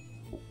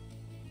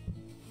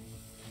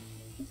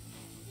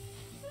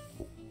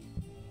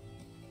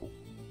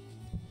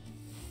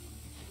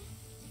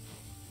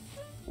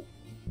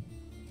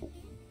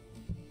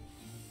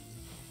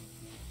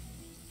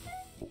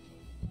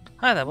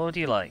 Hi there, what would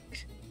you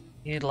like?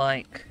 You'd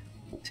like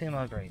 2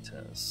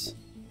 margaritas.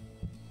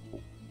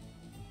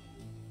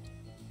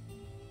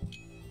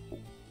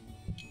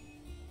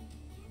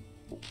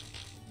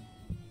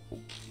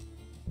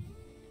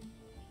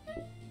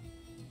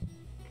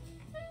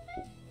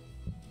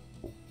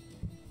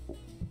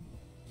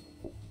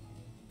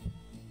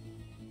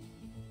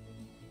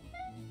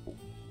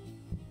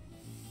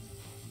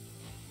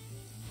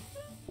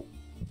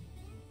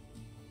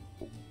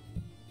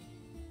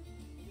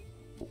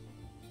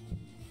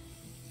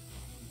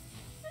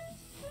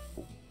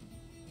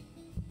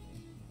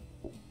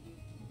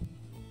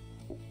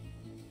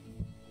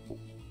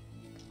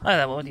 Hi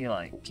there, what would you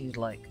like? You'd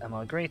like a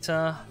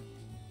margarita.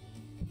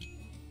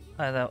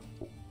 Hi there,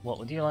 what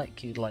would you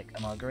like? You'd like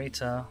a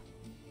margarita.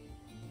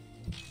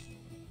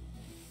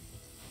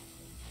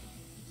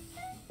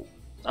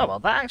 Oh well,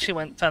 that actually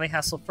went fairly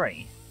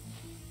hassle-free.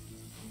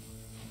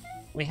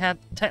 We had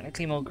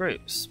technically more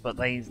groups, but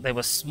they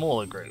were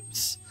smaller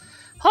groups.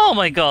 Oh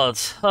my god,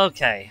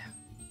 okay.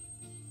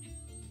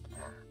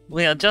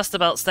 We are just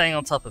about staying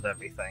on top of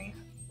everything.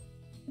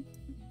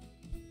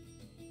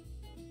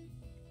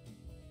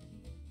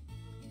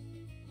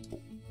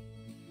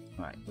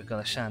 Right, we've got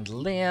a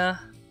chandelier.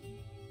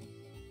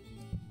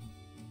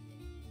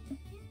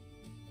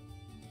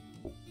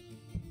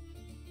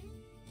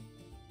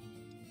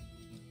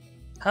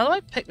 How do I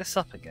pick this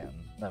up again?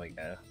 There we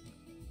go.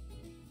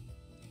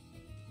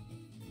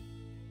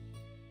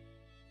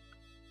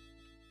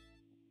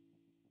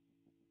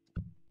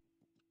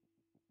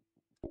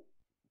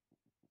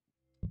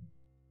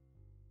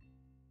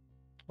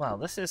 Wow,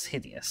 this is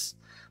hideous.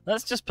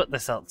 Let's just put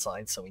this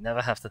outside so we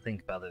never have to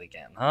think about it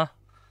again, huh?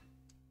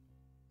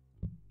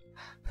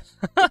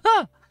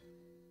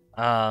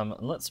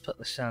 Let's put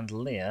the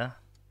chandelier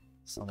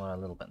somewhere a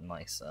little bit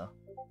nicer.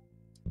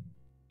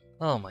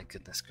 Oh my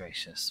goodness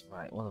gracious.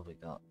 Right, what have we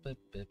got?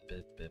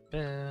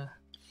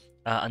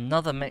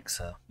 Another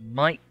mixer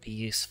might be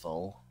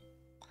useful.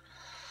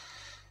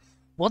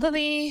 What are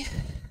the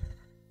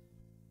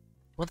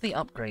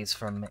upgrades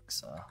for a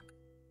mixer?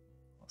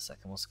 1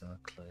 second, I'm just gonna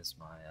close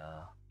my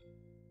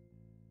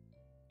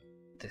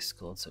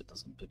Discord so it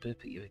doesn't boop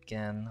at you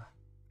again.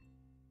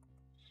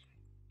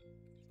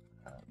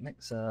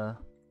 Mixer.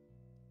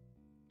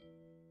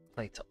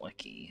 PlateUp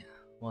wiki.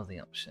 What are the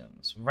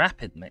options?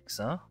 Rapid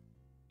mixer.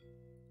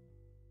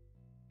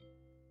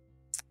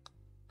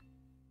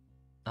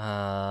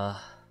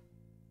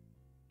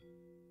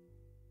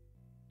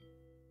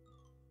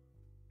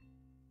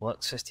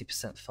 Works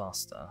 50%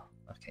 faster.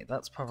 Okay,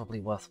 that's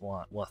probably worth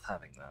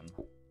having then.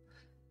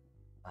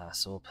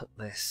 So we'll put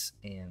this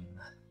in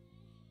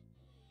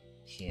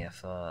here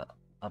for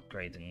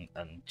upgrading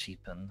and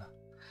cheapen.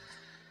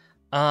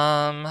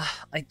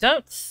 I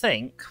don't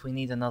think we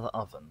need another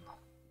oven.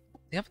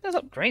 The oven is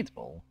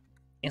upgradable.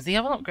 Is the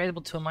oven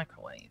upgradable to a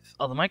microwave?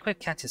 Oh, the microwave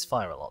catches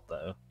fire a lot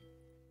though.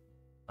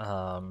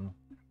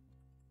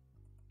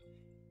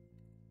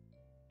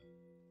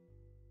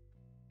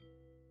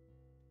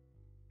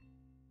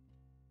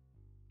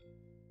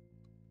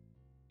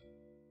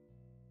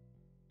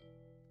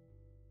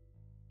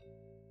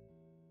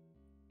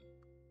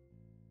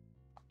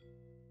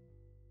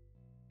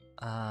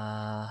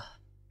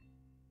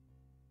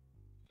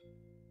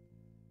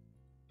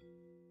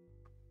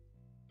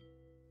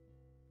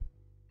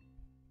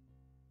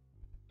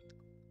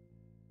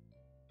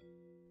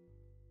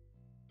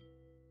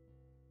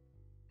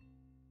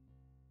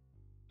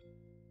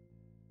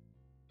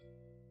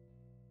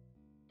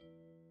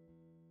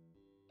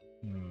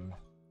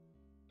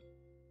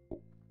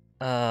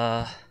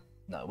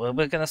 No,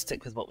 we're gonna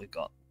stick with what we've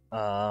got.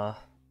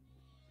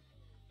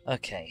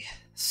 Okay,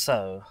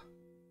 so...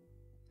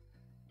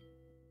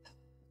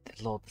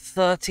 Good lord,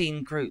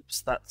 13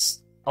 groups,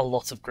 that's a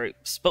lot of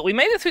groups. But we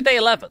made it through day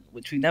 11,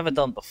 which we've never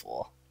done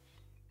before.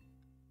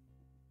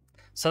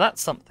 So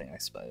that's something, I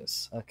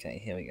suppose. Okay,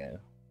 here we go.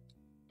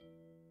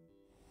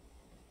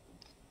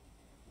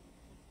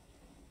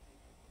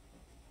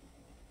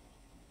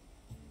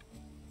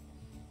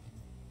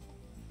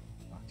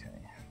 Okay,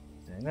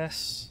 we're doing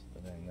this,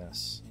 we're doing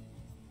this.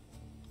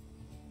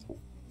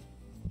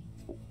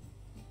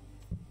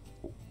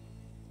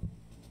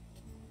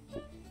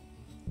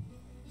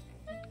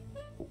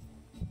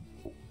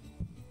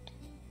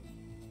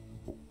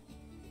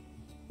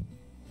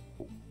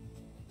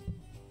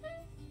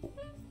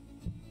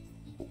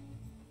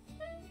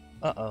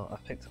 Uh-oh, I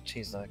picked up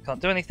cheese though. I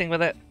can't do anything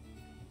with it.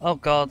 Oh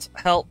god,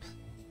 help!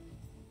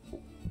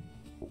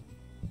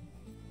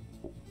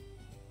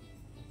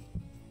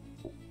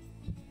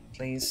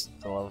 Please,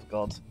 for the love of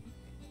God.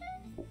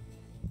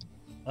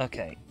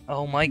 Okay.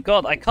 Oh my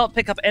god, I can't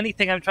pick up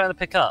anything I'm trying to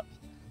pick up.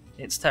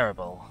 It's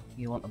terrible.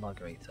 You want the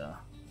margarita.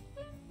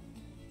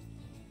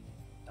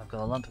 I've got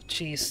a lump of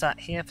cheese sat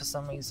here for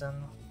some reason.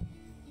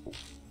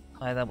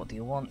 Hi there, what do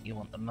you want? You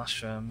want the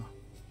mushroom.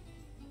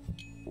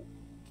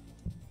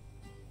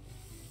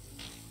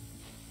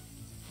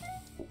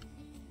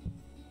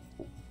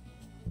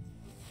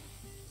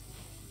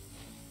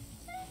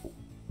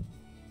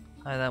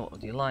 Hi there, what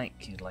would you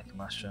like? You'd like a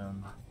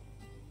mushroom.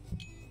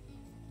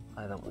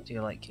 Hi there, what do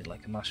you like? You'd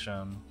like a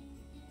mushroom.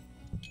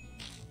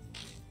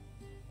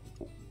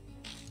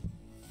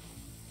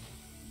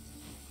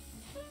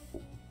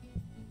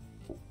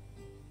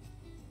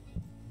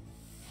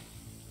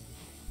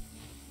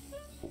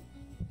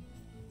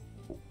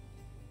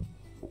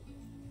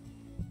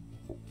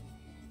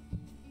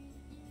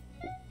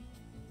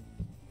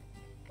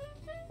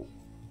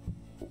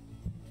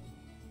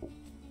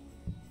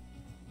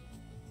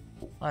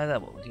 Hi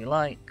there, what would you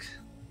like?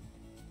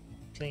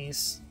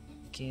 Please.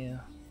 Thank you.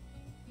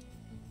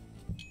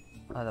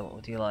 Hi there, what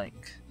would you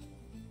like?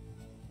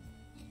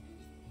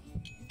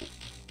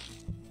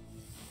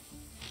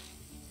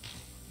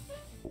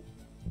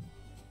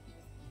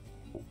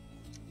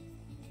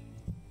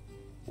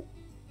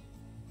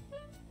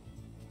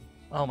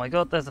 Oh my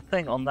god, there's a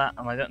thing on that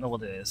and I don't know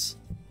what it is.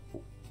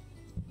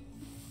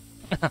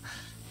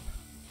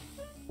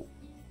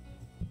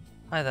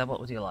 Hi there, what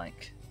would you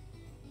like?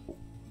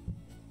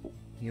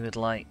 You would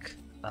like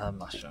a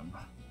mushroom.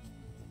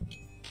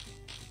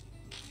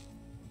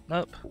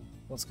 Nope.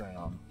 What's going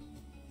on?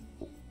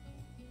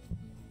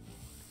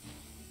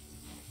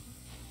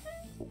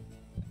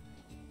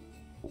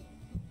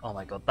 Oh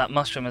my god, that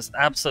mushroom has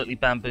absolutely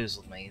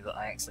bamboozled me that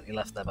I accidentally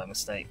left there by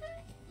mistake.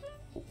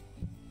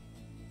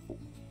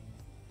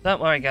 Don't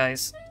worry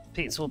guys,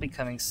 pizza will be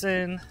coming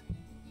soon.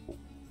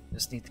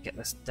 Just need to get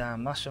this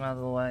damn mushroom out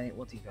of the way.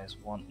 What do you guys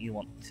want? You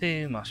want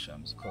 2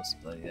 mushrooms, of course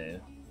you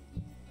do.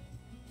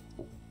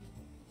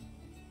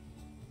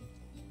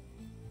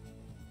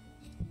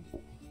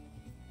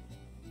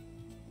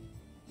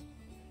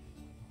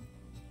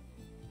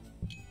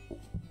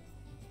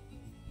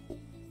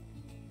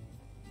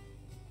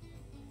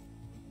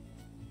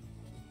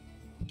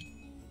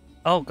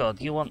 Oh god,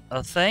 you want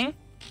a thing?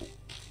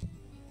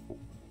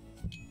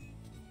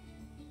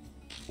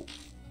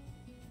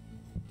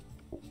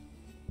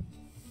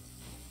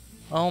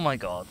 Oh my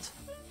god.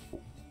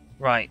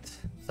 Right,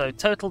 so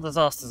total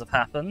disasters have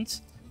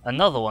happened.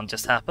 Another one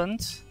just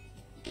happened.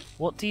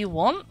 What do you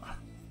want?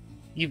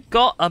 You've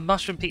got a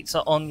mushroom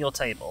pizza on your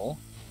table,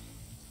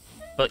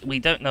 but we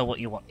don't know what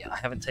you want yet. I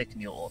haven't taken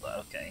your order,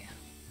 okay.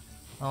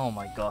 Oh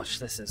my gosh,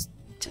 this is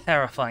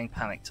terrifying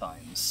panic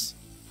times.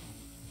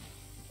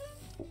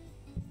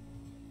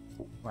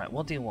 Right,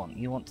 what do you want?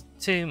 You want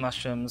 2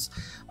 mushrooms.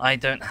 I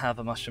don't have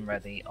a mushroom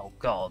ready. Oh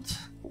god.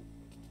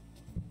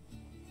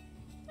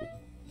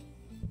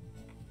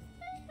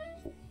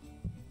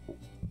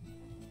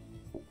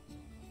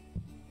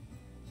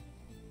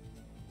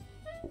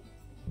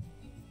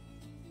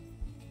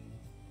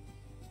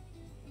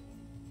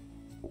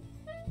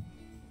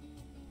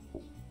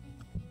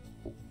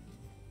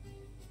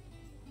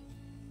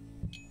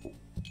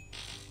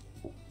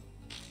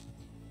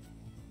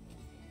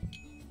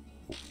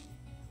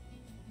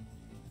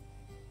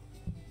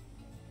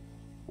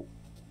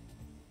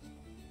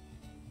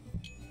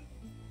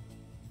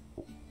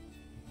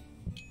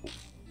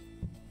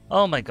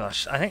 Oh my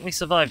gosh, I think we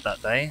survived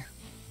that day.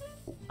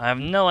 I have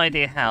no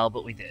idea how,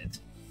 but we did.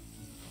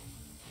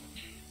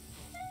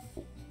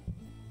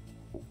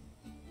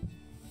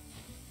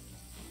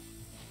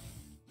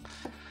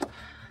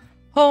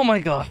 Oh my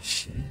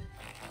gosh.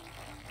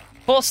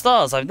 4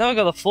 stars! I've never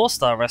got a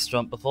 4-star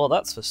restaurant before,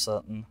 that's for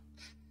certain.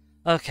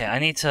 Okay, I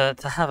need to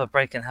have a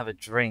break and have a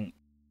drink.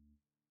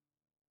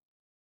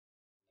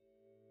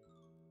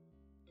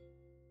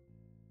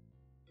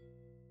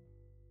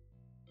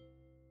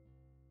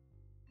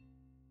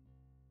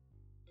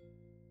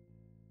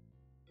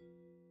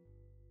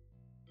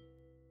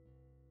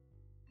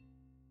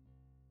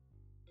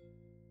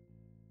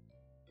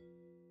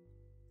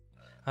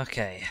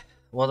 Okay,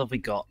 what have we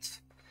got?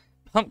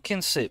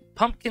 Pumpkin soup.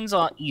 Pumpkins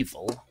are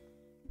evil.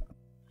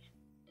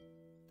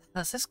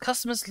 It says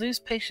customers lose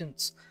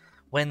patience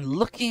when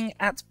looking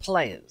at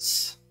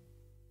players.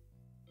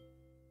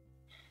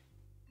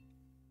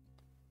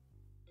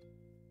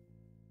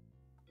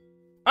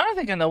 I don't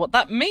think I know what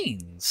that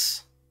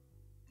means.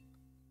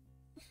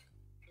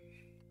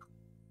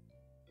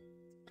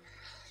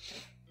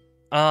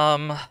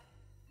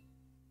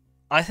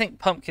 I think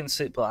pumpkin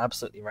soup will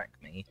absolutely wreck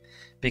me,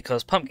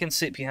 because pumpkin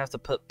soup you have to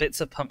put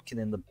bits of pumpkin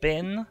in the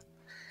bin,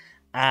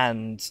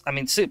 and I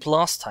mean soup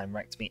last time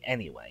wrecked me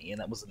anyway, and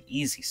that was an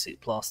easy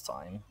soup last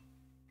time.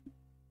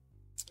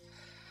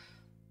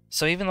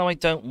 So even though I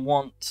don't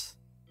want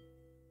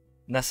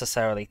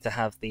necessarily to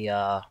have the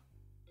yeah,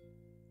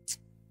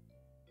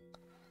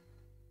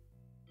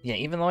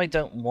 even though I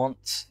don't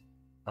want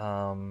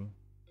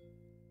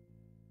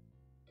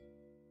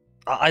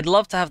I'd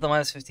love to have the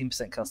minus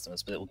 15%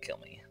 customers, but it will kill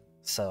me.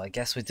 So I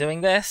guess we're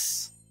doing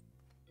this.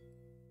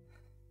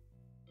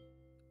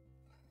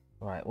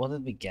 Right, what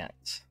did we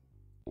get?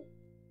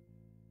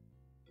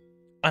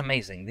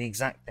 Amazing, the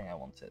exact thing I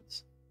wanted.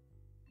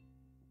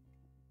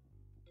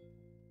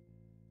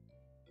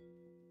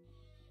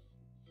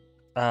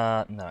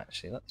 No,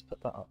 actually, let's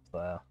put that up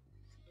there.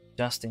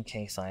 Just in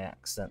case I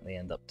accidentally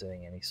end up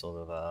doing any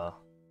sort of,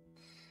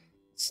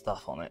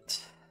 stuff on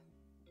it.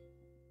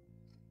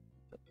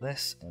 Put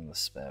this in the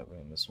spare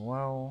room as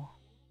well.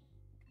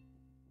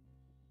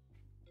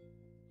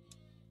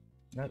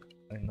 Nope,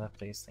 in there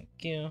please, thank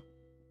you.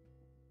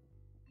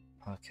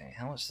 Okay,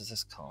 how much does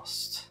this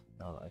cost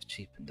now that I've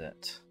cheapened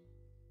it?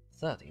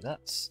 30,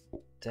 that's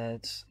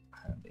dead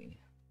handy.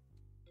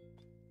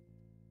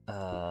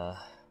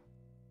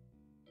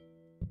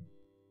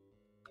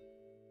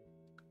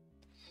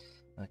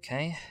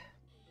 Okay.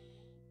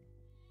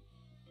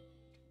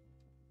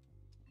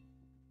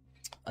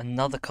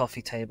 Another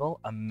coffee table,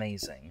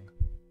 amazing.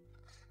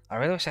 I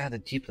really wish I had a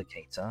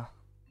duplicator.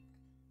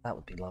 That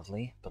would be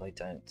lovely, but I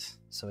don't.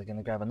 So we're going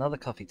to grab another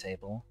coffee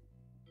table,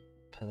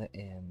 put it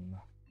in...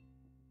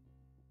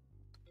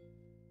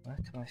 Where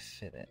can I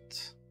fit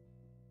it?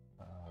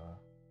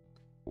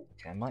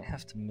 Okay, I might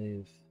have to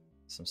move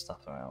some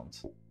stuff around.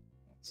 One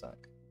sec.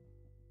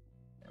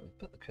 Yeah, we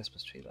put the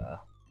Christmas tree there.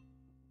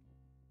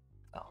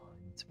 Oh,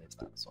 I need to move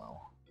that as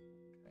well.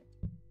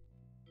 Okay.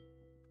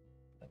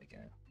 There we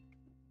go.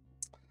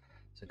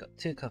 So we've got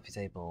 2 coffee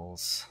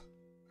tables.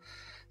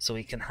 So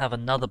we can have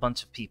another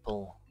bunch of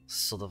people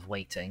sort of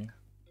waiting.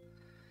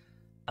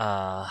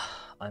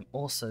 I'm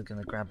also going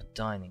to grab a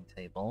dining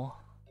table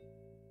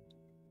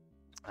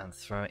and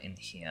throw it in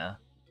here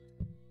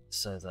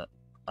so that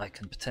I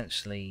can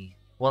potentially...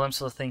 What I'm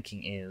sort of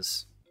thinking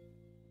is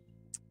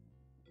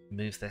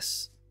move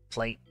this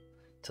plate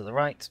to the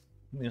right,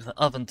 move the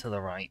oven to the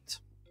right.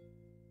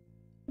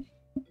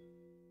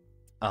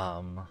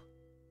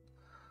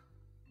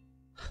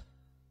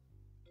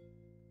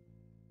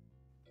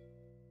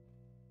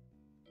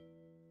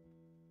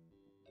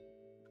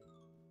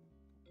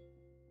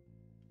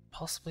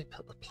 Possibly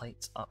put the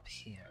plates up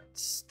here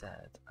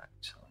instead,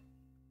 actually.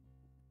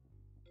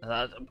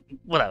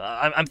 Whatever,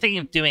 I'm thinking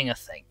of doing a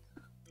thing,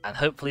 and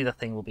hopefully the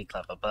thing will be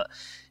clever, but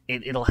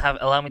it'll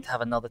allow me to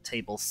have another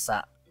table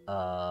sat, hang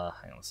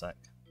on a sec,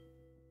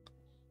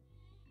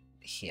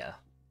 here,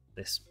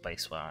 this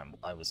place where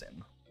I was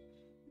in.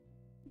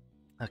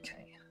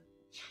 Okay.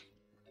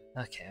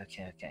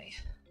 Okay.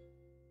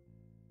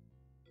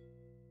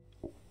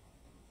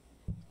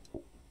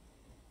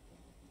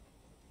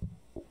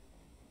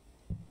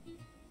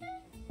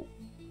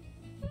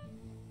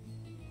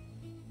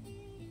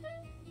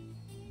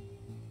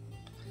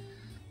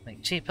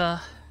 Make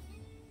cheaper.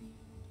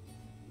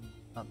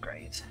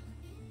 Upgrade.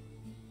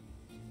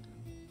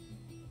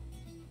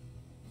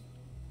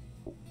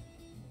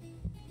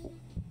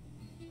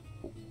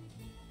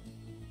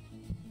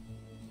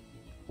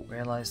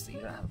 Realize that you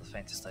don't have the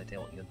faintest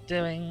idea what you're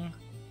doing.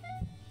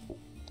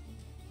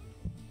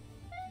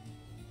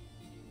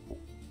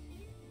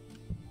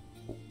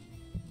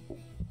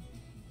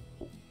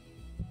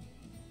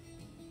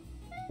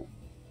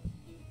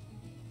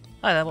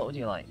 Hi there, what would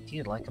you like?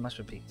 You'd like a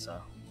mushroom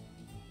pizza.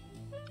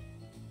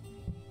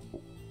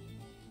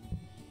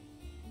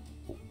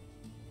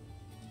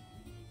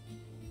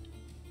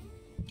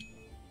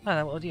 Hi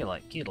there, what would you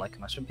like? You'd like a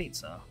mushroom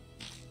pizza.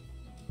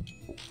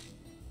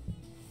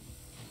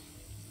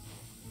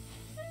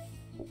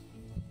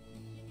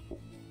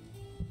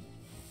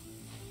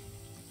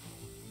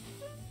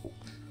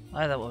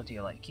 Hi there, what would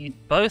you like?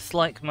 You'd both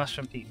like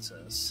mushroom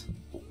pizzas.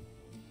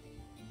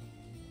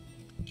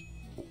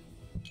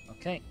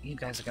 Okay, you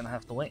guys are gonna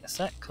have to wait a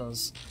sec,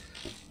 because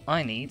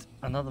I need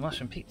another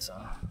mushroom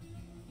pizza.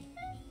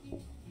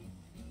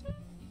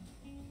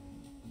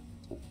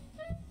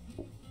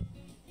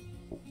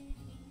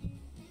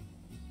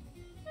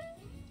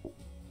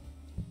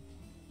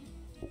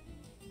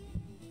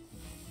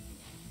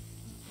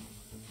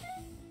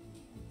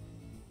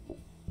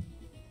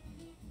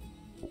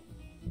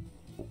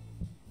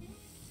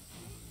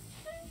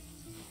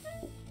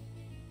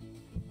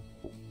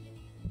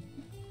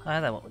 Hi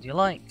there, what would you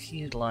like?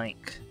 You'd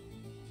like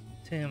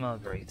 2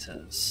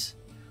 margaritas.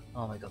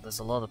 Oh my god, there's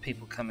a lot of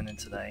people coming in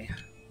today.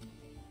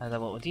 Hi there,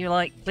 what would you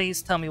like?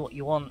 Please tell me what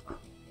you want.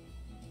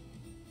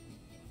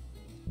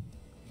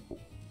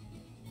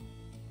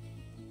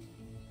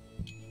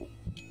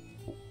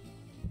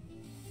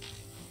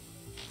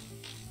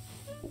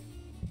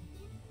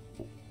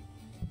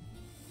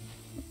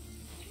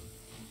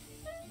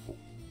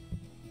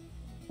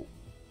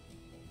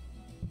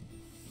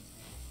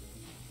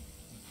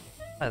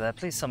 Hi there,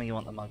 please tell me you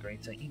want the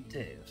margarita. You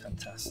do,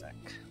 fantastic.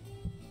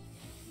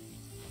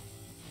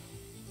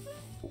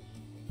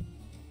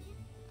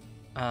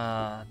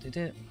 Did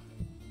it?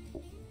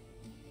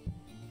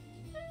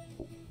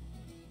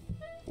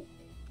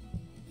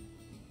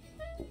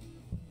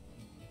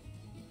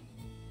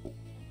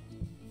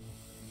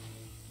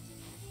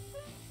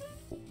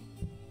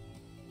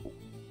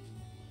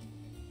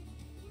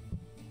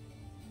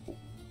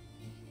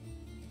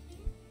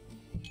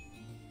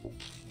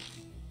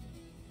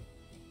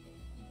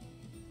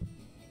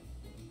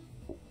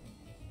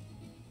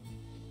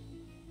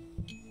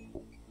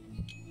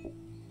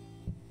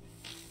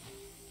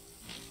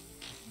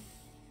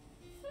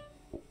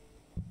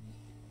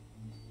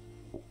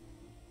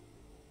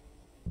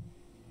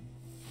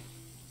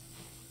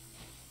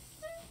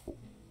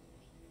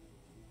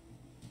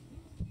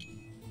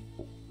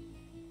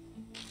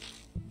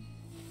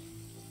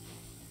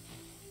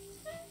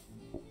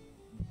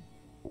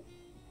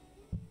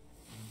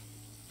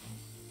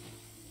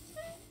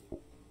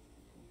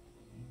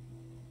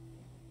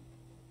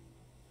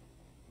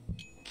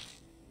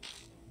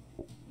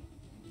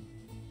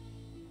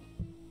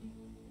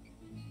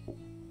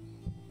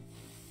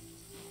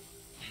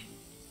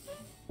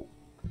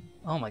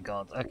 Oh my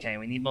god, okay,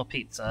 we need more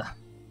pizza.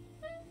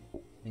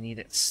 We need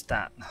it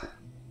stat.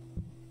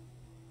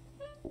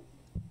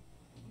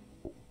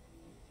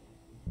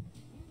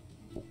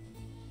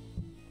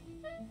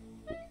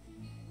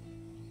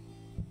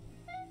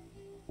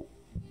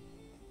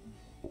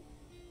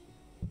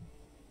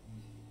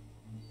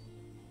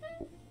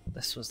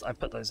 This was... I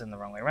put those in the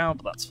wrong way around,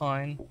 but that's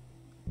fine.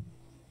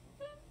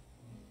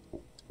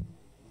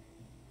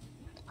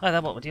 Hi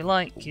there, what would you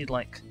like? You'd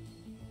like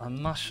a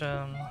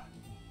mushroom,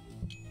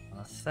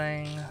 a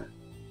thing.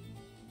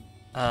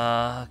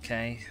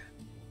 Okay.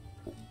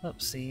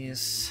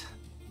 Oopsies.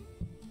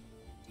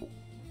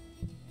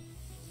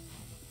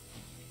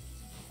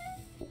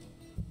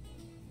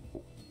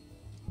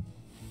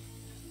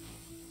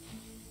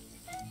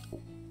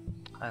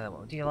 Hi there,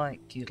 what would you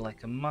like? You'd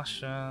like a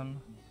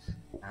mushroom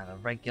and a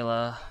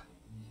regular.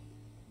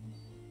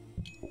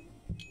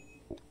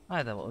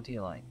 Hi there, what would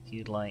you like?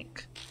 You'd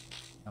like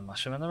a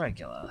mushroom and a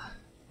regular.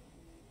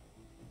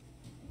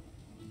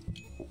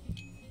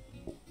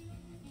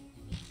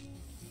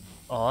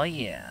 Oh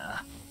yeah.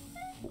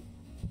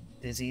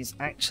 Dizzy's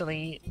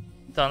actually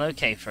done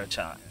okay for a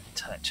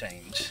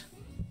change.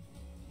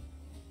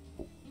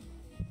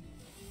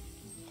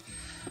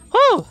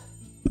 Whew!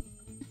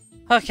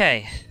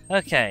 Okay,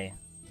 okay.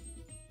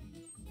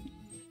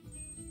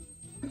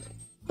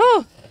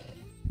 Whew!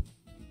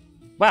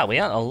 Wow, we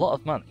earned a lot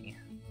of money.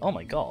 Oh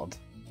my god.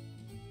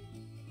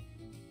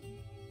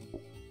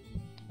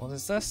 What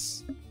is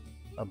this?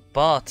 A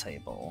bar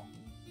table.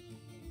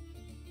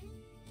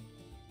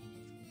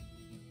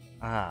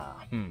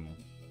 Ah,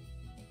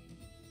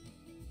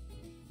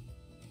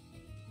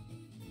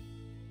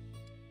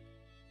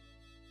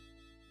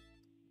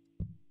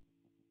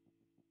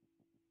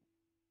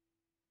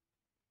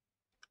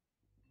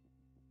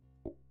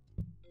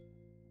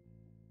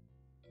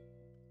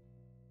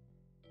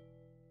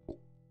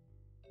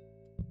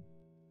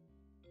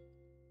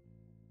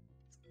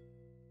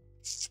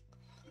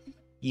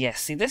 yeah,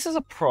 see, this is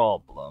a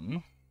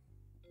problem.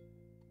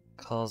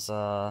 Because,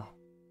 I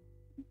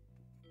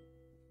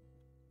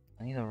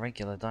need a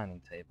regular dining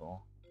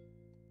table.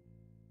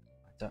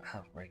 I don't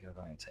have a regular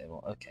dining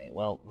table. Okay,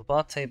 well, the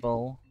bar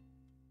table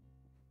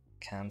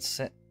can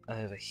sit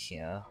over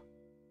here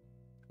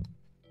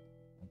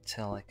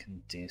until I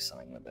can do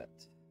something with it.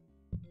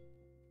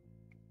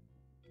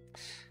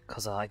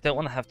 Because I don't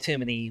want to have too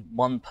many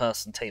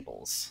one-person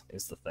tables,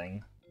 is the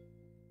thing.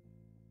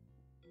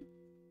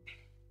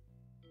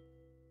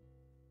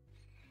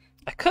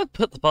 I could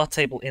put the bar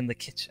table in the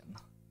kitchen,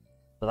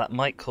 but that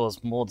might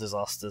cause more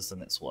disasters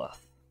than it's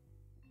worth.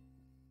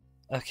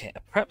 Okay, a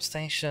prep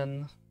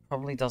station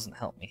probably doesn't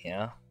help me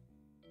here.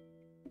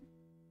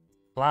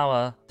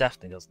 Flour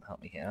definitely doesn't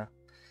help me here.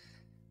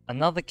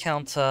 Another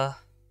counter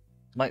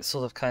might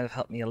sort of kind of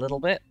help me a little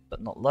bit, but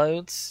not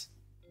loads.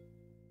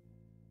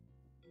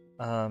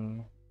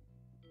 No!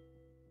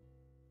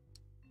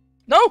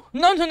 No,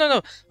 no, no,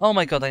 no! Oh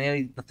my god, I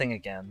nearly did the thing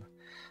again.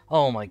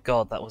 Oh my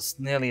god, that was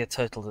nearly a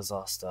total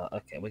disaster.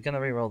 Okay, we're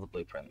gonna re-roll the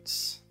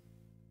blueprints.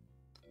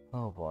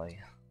 Oh boy.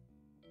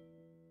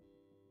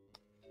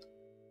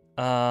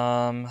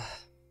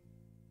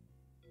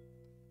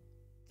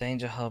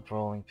 Danger hub,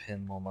 rolling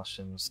pin, more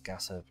mushrooms,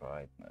 gas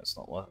override. No, it's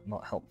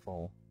not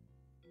helpful.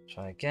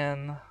 Try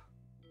again.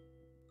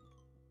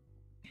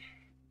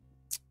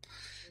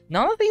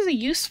 None of these are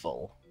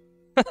useful.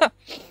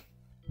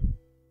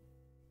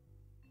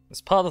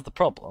 It's part of the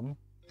problem.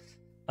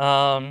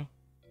 Okay,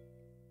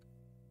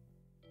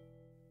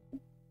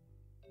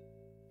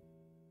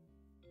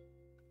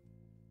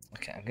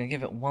 I'm gonna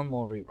give it one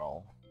more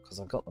reroll because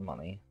I've got the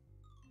money.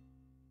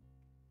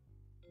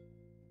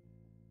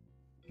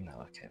 No,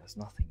 okay, there's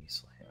nothing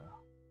useful here.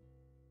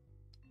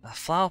 A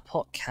flower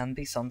pot can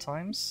be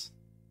sometimes,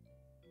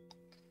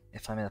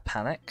 if I'm in a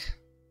panic.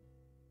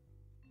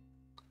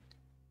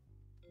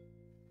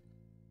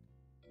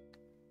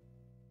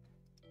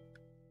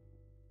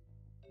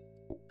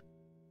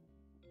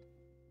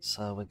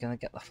 So we're gonna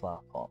get the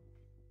flower pot,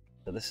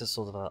 but this is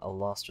sort of a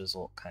last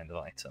resort kind of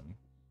item.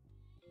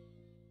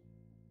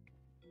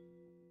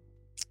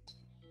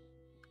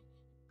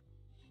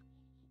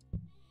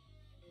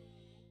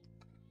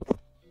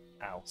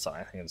 Ow, sorry,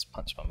 I think I just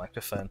punched my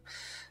microphone.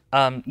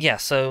 Yeah,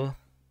 so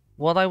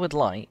what I would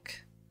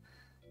like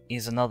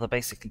is another,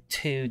 basically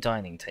 2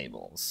 dining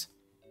tables.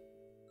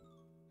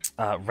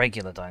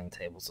 Regular dining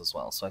tables as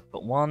well. So I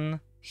put one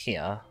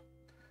here,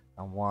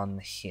 and one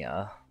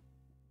here,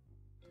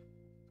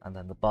 and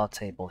then the bar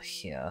table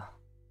here.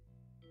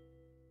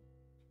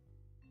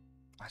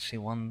 Actually,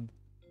 one...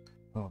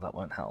 Oh, that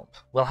won't help.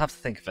 We'll have to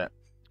think of it.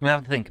 We'll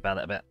have to think about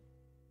it a bit.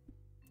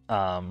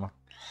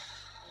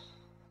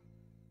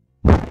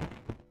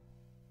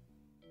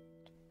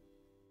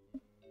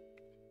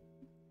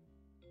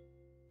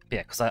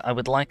 Yeah, because I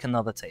would like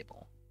another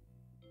table.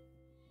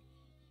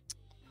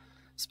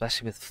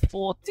 Especially with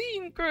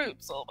 14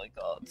 groups! Oh my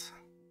god.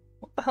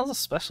 What the hell does a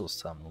specials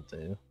terminal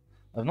do?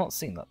 I've not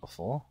seen that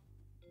before.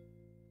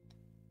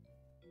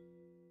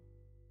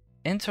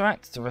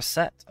 Interact to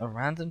reset a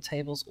random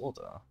table's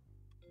order.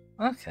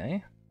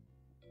 Okay.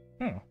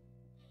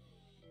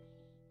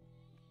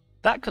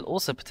 That could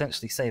also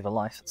potentially save a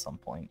life at some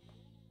point.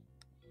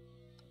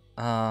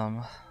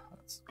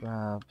 Let's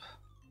grab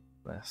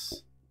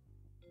this.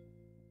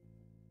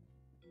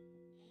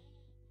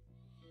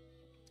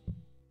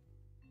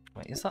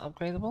 Wait, is that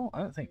upgradable? I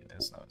don't think it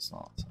is. No, it's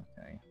not.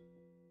 Okay.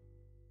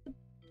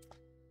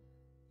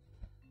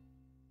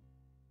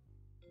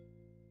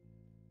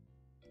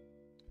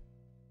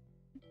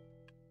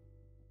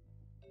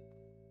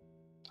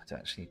 I don't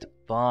actually need to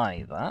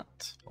buy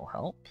that. Will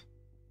help.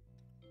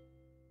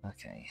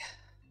 Okay.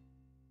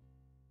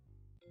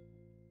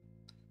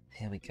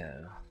 Here we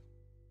go.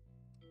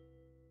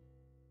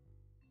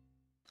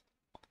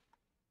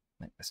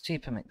 Make this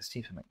cheaper, make this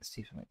cheaper, make this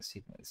cheaper, make this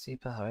cheaper, make this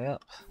cheaper. Hurry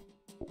up.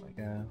 There we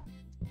go.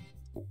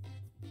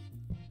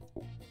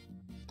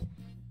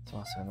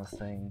 Tomato in the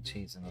thing,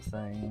 cheese in the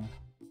thing.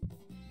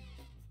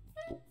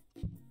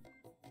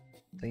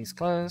 Please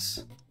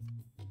close.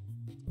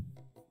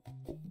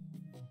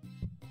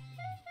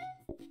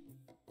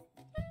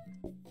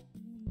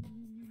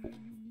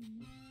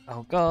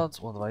 Oh god,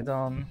 what have I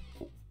done?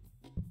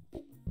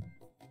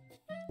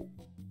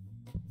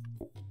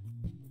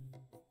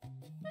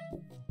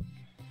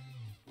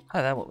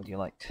 Hi there, what would you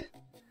like?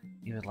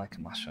 You would like a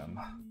mushroom.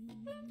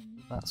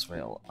 That's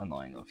real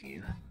annoying of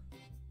you.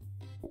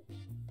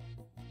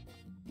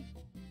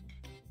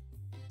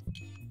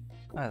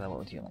 Hi there, what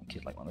would you like?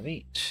 You'd like one of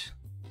each.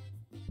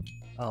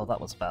 Oh, that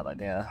was a bad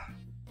idea.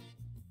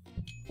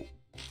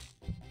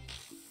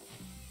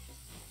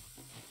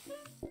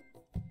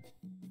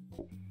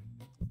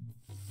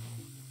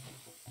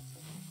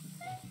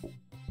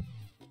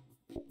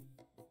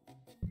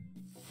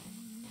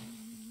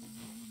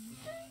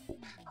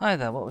 Hi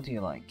there, what would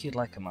you like? You'd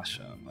like a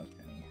mushroom,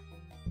 okay.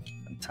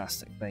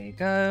 Fantastic, there you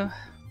go.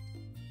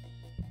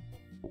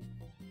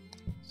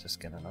 Let's just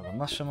get another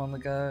mushroom on the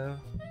go.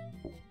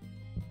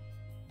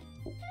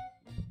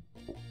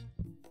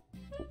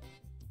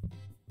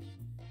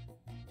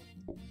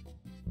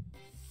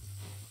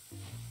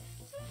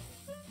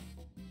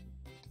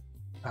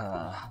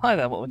 Hi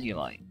there, what would you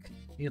like?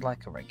 You'd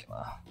like a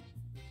regular.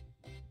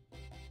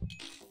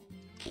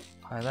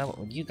 Hi there, what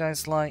would you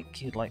guys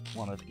like? You'd like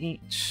one of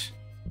each.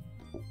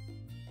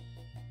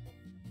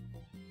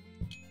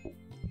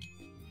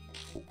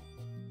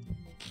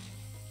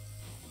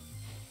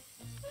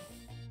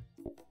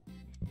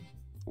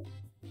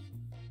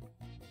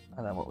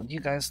 Hi there, what would you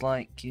guys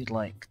like? You'd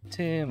like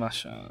 2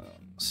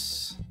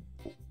 mushrooms.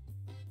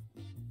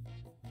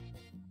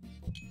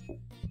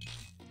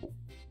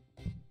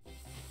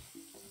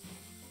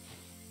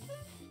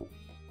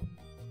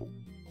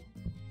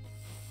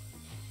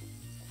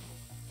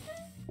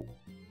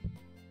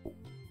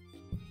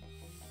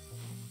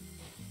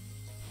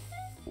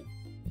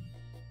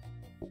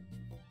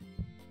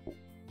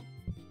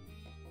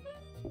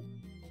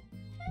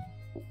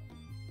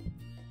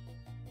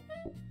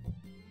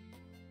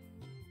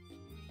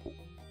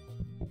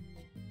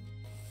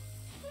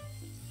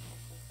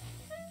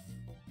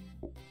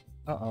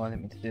 Uh-oh, I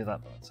didn't mean to do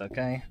that, but it's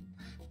okay.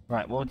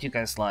 Right, what would you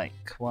guys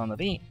like? 1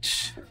 of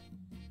each.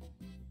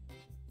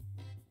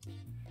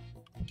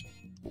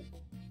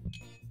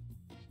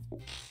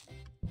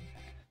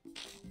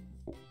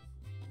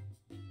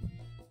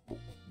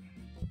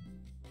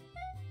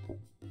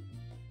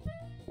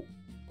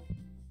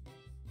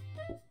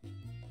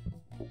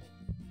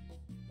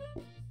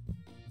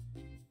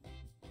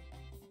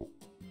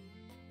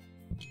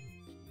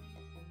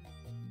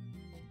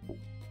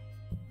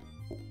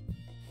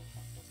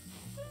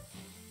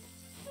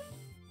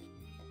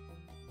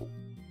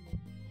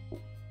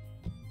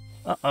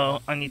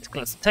 Uh-oh, I need to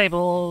clear some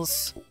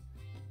tables.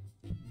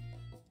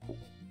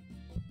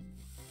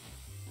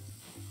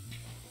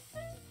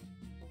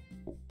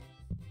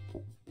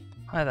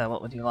 Hi there,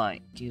 what would you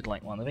like? You'd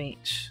like 1 of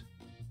each.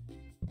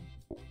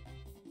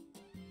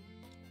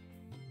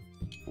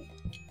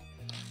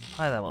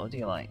 Hi there, what would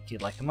you like?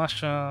 You'd like a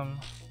mushroom.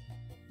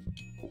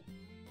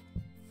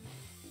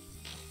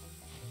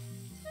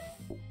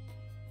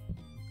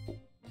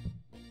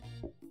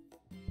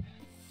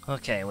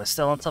 Okay, we're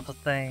still on top of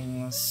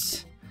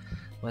things.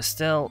 We're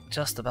still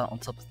just about on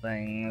top of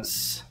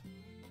things.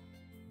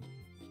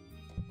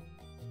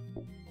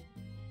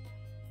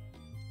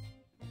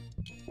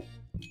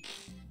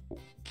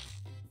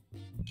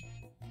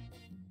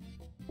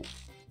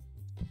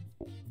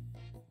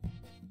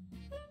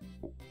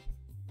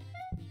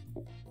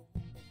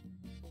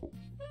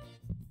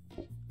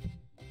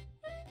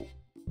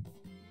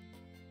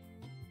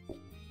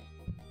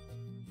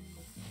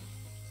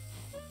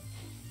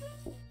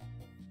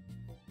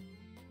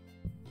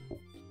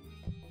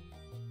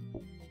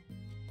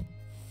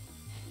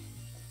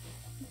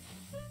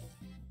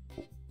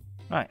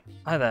 Right,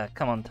 hi there,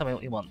 come on, tell me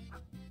what you want.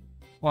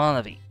 1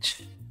 of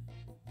each.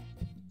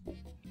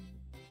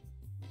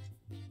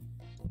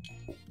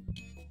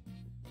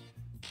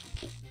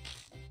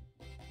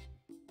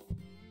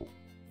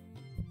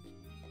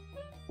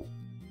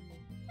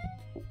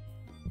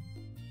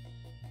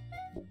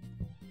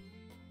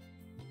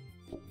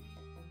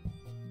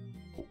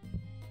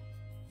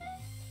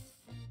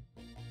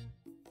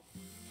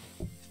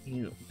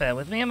 you bear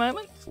with me a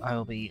moment, I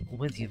will be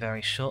with you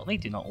very shortly,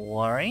 do not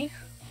worry.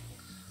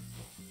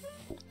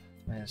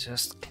 We're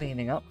just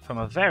cleaning up from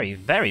a very,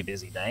 very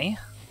busy day.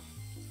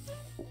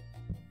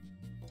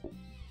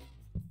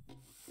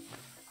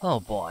 Oh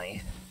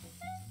boy.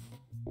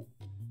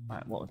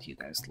 Right, what would you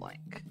guys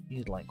like?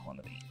 You'd like one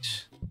of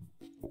each.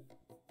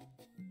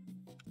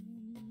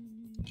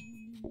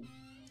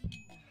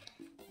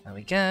 There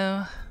we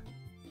go.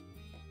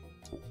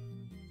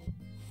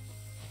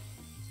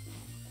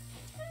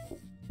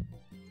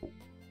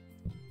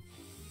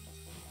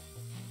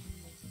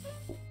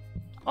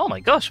 Oh my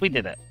gosh, we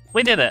did it!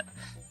 We did it!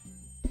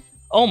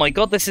 Oh my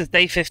god, this is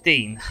day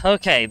 15.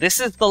 Okay, this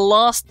is the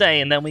last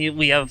day and then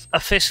we have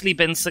officially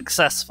been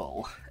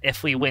successful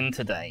if we win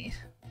today.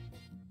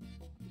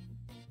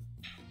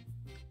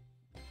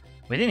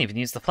 We didn't even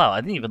use the flower.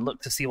 I didn't even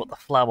look to see what the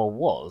flower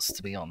was,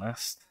 to be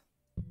honest.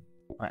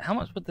 Right, how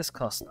much would this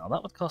cost now?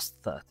 That would cost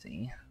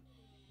 30.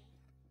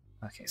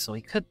 Okay, so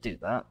we could do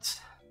that.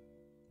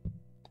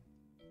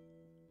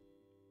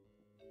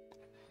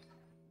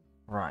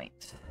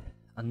 Right.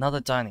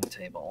 Another dining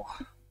table.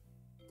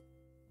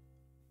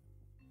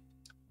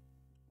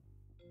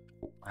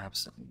 I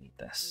absolutely need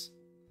this.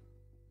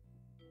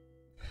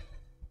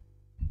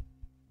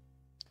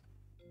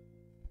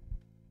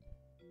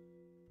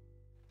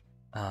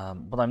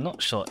 What I'm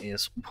not sure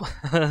is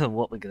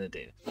what we're gonna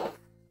do.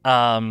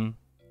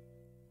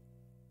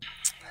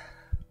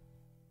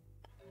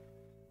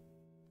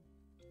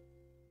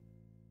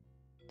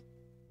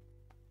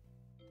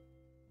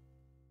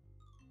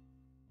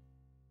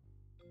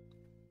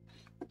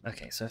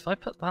 Okay, so if I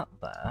put that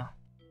there,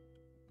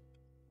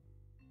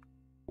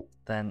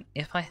 then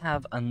if I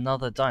have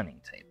another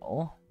dining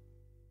table,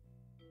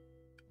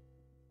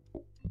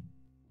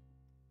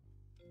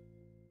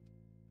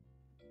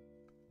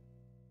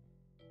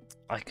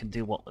 I can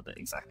do what with it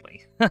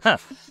exactly? I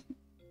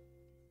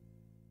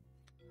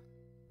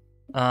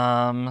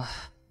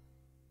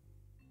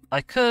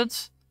could,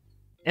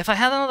 if I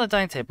had another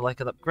dining table, I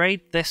could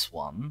upgrade this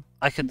one.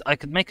 I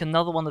could make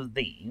another one of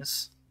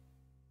these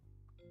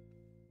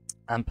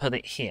and put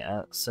it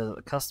here so that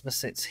the customer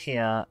sits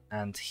here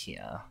and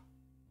here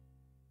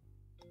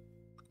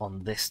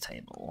on this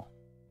table.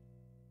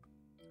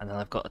 And then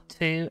I've got a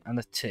 2 and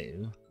a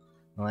 2,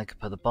 and I could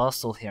put a bar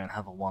stool here and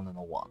have a 1 and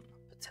a 1,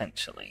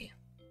 potentially.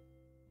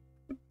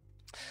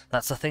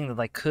 That's a thing that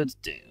I could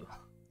do.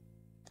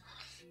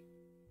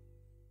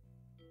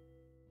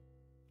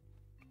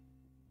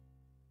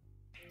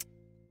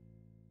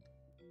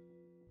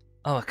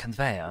 Oh, a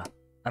conveyor.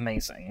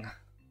 Amazing.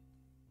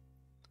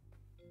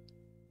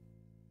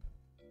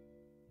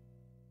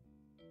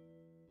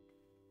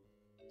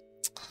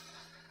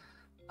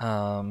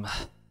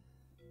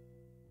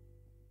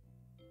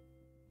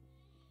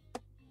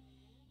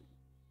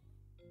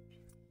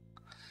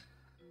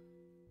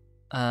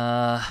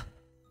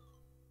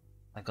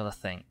 I gotta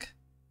think.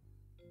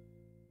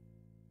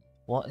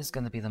 What is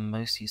going to be the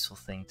most useful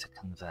thing to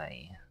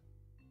convey?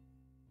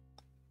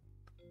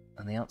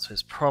 And the answer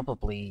is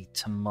probably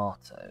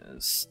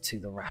tomatoes to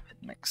the rapid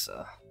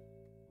mixer.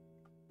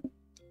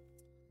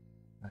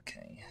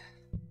 Okay.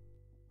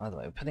 By the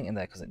way, we're putting it in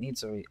there because it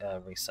needs a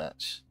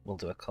research. We'll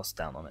do a cost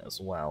down on it as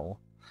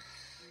well.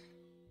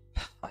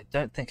 I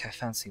don't think I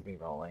fancy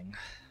re-rolling.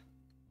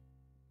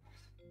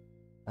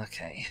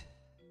 Okay.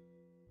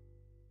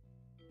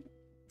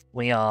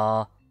 We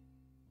are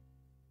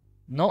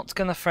not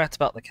going to fret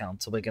about the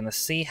counter. We're going to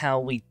see how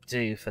we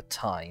do for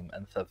time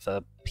and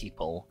for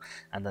people.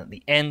 And at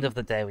the end of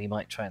the day, we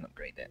might try and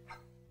upgrade it.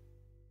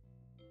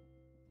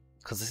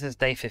 Because this is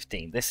day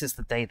 15. This is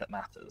the day that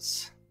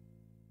matters.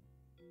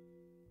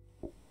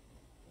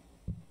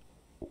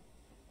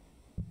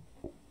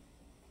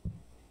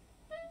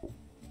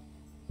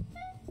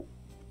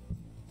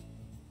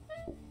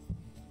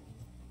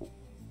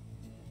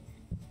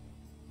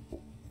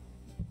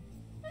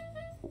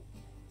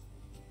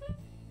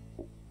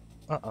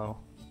 Uh-oh.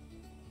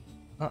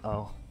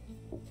 Uh-oh.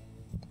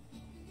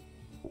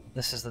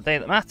 This is the day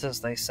that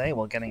matters, they say,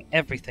 while getting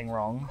everything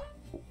wrong.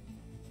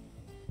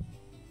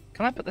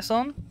 Can I put this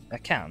on? I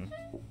can.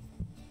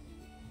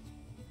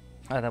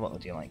 Oh, then what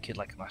would you like? You'd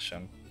like a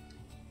mushroom.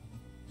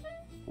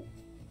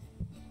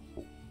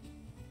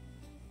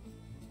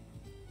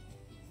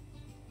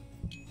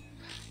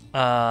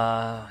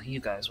 You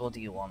guys, what do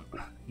you want?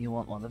 You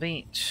want one of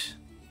each?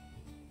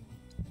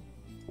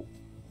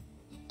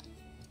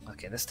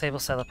 Okay, this table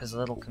setup is a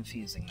little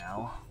confusing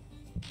now.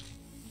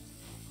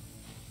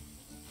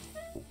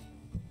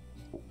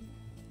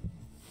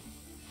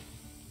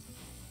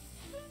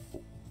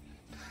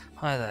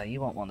 Hi there,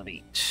 you want one of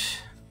each.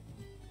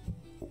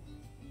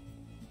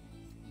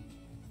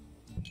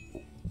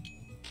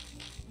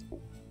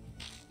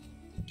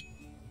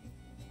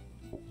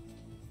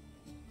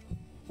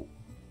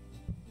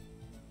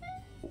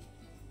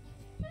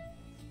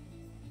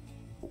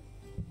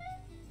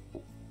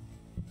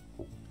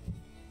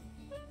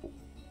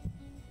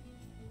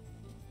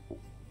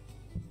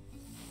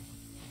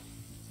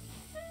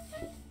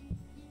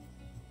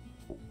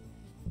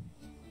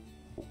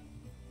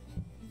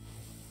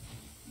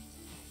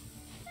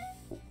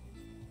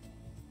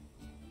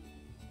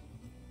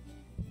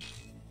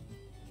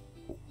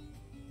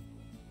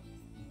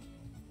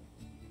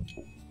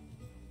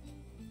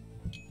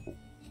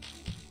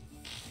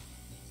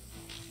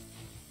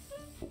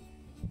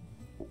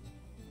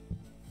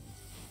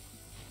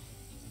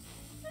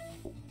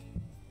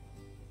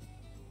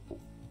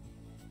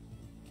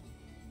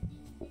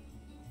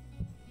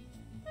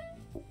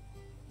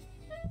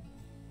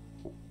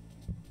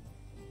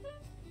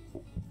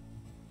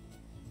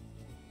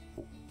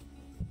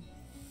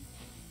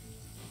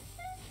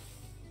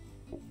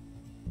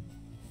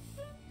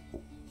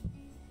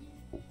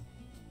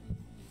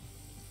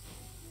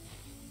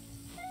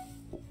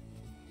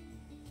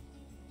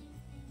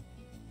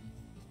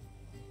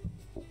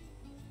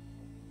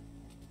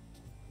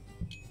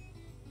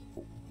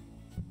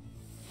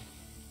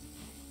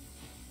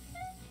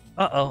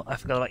 Uh-oh, I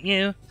forgot about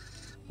you.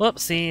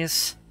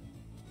 Whoopsies.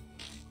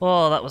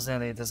 Oh, that was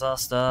nearly a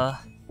disaster.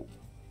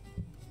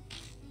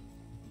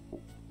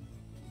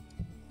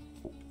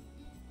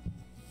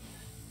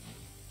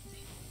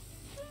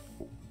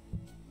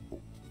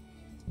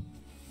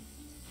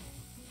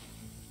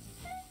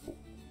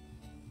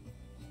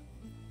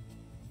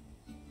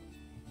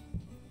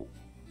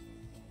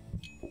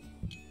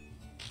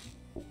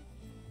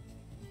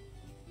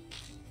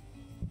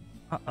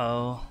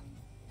 Uh-oh.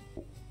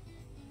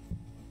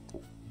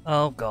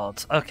 Oh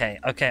god. Okay,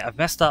 I've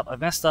messed up,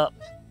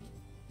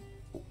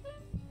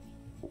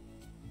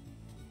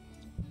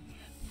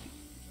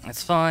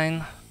 It's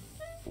fine.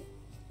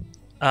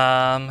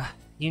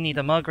 You need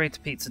a margherita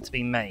pizza to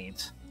be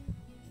made.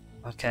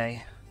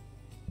 Okay.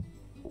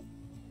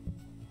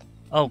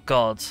 Oh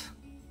god.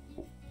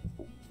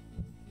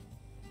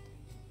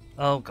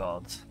 Oh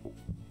god.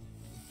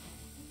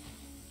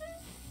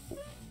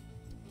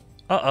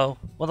 Uh-oh,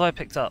 what have I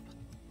picked up?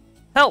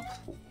 Help!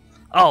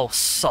 Oh,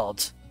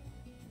 sod.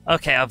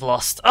 Okay, I've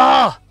lost.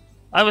 Ah! Oh,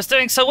 I was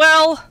doing so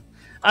well!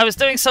 I was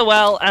doing so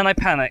well, and I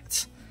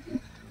panicked.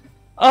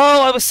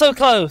 Oh, I was so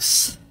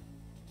close!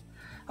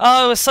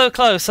 Oh, I was so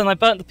close, and I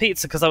burnt the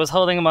pizza because I was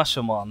holding a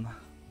mushroom one.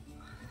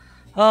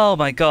 Oh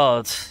my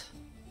god.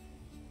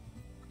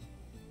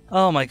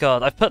 Oh my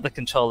god, I've put the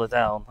controller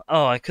down.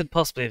 Oh, I could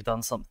possibly have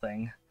done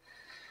something.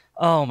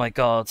 Oh my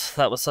god,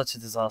 that was such a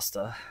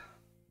disaster.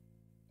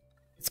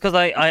 It's because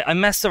I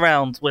messed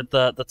around with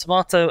the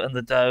tomato and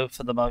the dough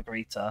for the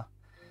margarita.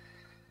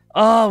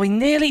 Oh, we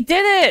nearly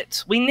did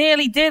it! We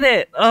nearly did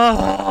it!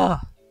 Oh,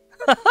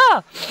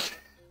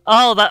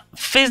 oh, that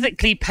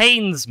physically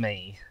pains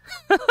me.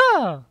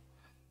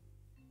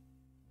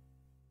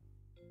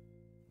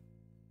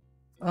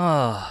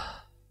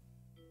 Oh,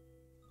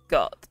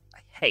 God, I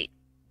hate.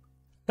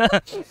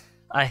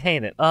 I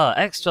hate it. Oh,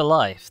 extra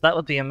life. That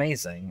would be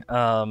amazing.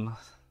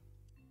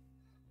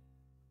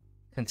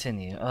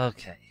 Continue.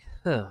 Okay.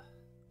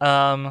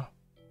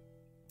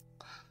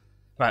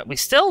 Right, we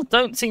still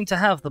don't seem to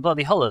have the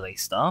bloody holiday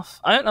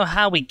stuff. I don't know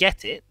how we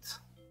get it.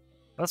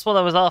 That's what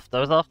I was after. I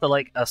was after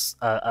like a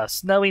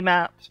snowy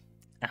map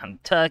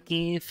and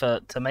turkey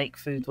to make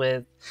food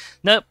with.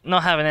 Nope,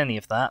 not having any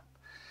of that.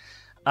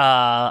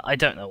 I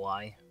don't know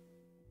why.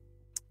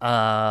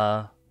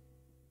 But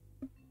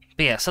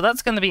yeah, so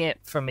that's going to be it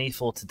from me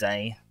for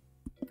today.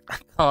 I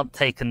can't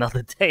take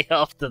another day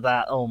after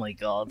that. Oh my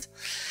god.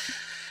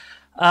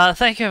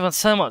 Thank you everyone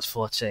so much for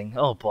watching.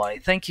 Oh boy,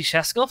 thank you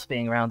Shaskov for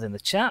being around in the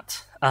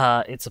chat.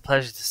 It's a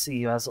pleasure to see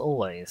you as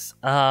always.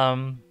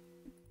 Good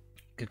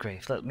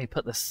grief, let me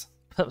put this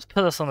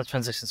on the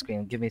transition screen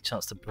and give me a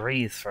chance to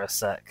breathe for a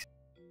sec.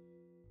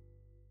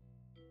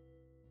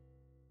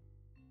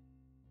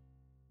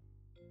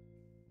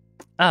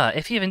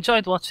 If you've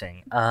enjoyed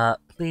watching,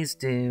 please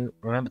do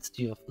remember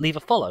to leave a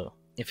follow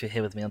if you're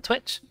here with me on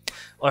Twitch,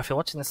 or if you're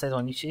watching this later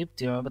on YouTube,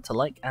 do remember to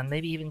like and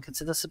maybe even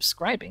consider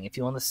subscribing if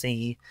you want to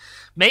see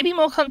maybe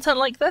more content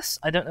like this.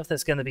 I don't know if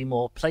there's going to be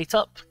more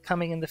PlateUp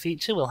coming in the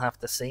future, we'll have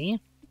to see.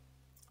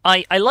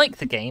 I like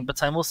the game,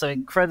 but I'm also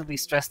incredibly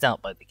stressed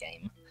out by the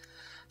game.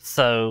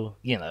 So,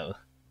 you know,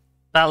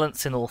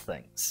 balance in all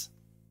things.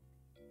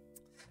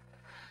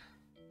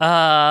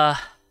 But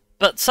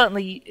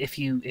certainly, if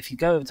you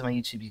go over to my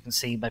YouTube, you can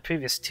see my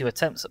previous 2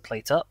 attempts at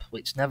PlateUp,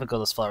 which never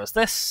got as far as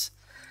this.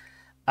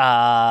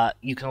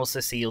 You can also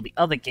see all the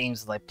other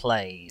games that I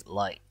play,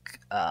 like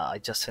I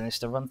just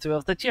finished a run-through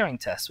of the Turing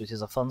Test, which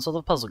is a fun sort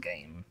of puzzle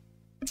game.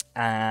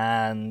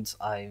 And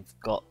I've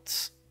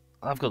got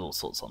all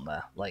sorts on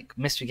there, like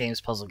mystery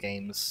games, puzzle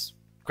games,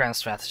 grand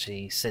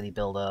strategy, city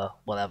builder,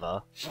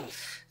 whatever.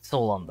 It's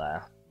all on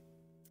there.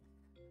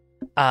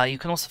 You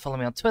can also follow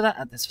me on Twitter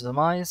at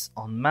ThisForDemise,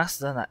 on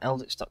Mastodon at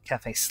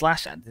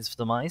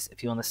eldritch.cafe/@ThisForDemise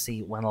if you want to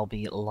see when I'll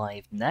be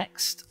live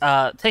next.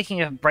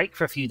 Taking a break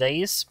for a few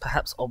days,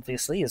 perhaps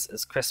obviously,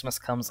 as Christmas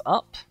comes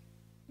up.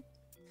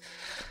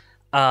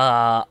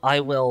 I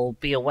will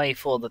be away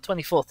for the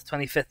 24th, the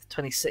 25th,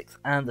 26th,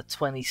 and the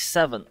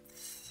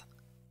 27th,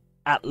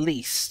 at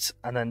least,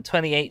 and then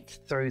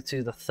 28th through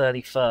to the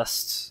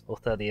 31st, or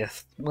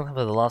 30th,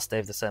 whatever the last day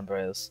of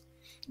December is.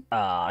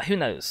 Who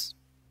knows?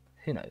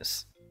 Who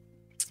knows?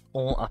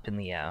 All up in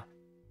the air.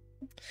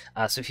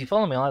 So if you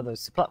follow me on either of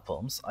those 2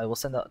 platforms, I will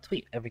send out a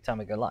tweet every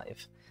time I go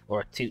live, or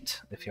a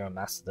toot if you're on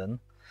Mastodon,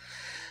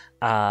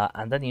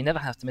 and then you never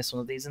have to miss one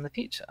of these in the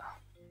future.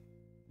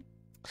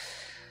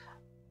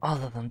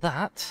 Other than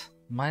that,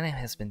 my name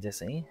has been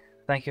Dizzy.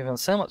 Thank you everyone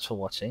so much for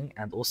watching,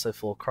 and also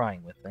for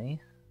crying with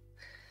me.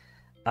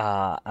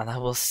 And I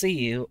will see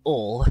you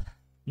all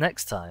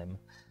next time.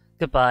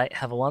 Goodbye,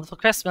 have a wonderful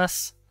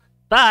Christmas.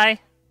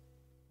 Bye!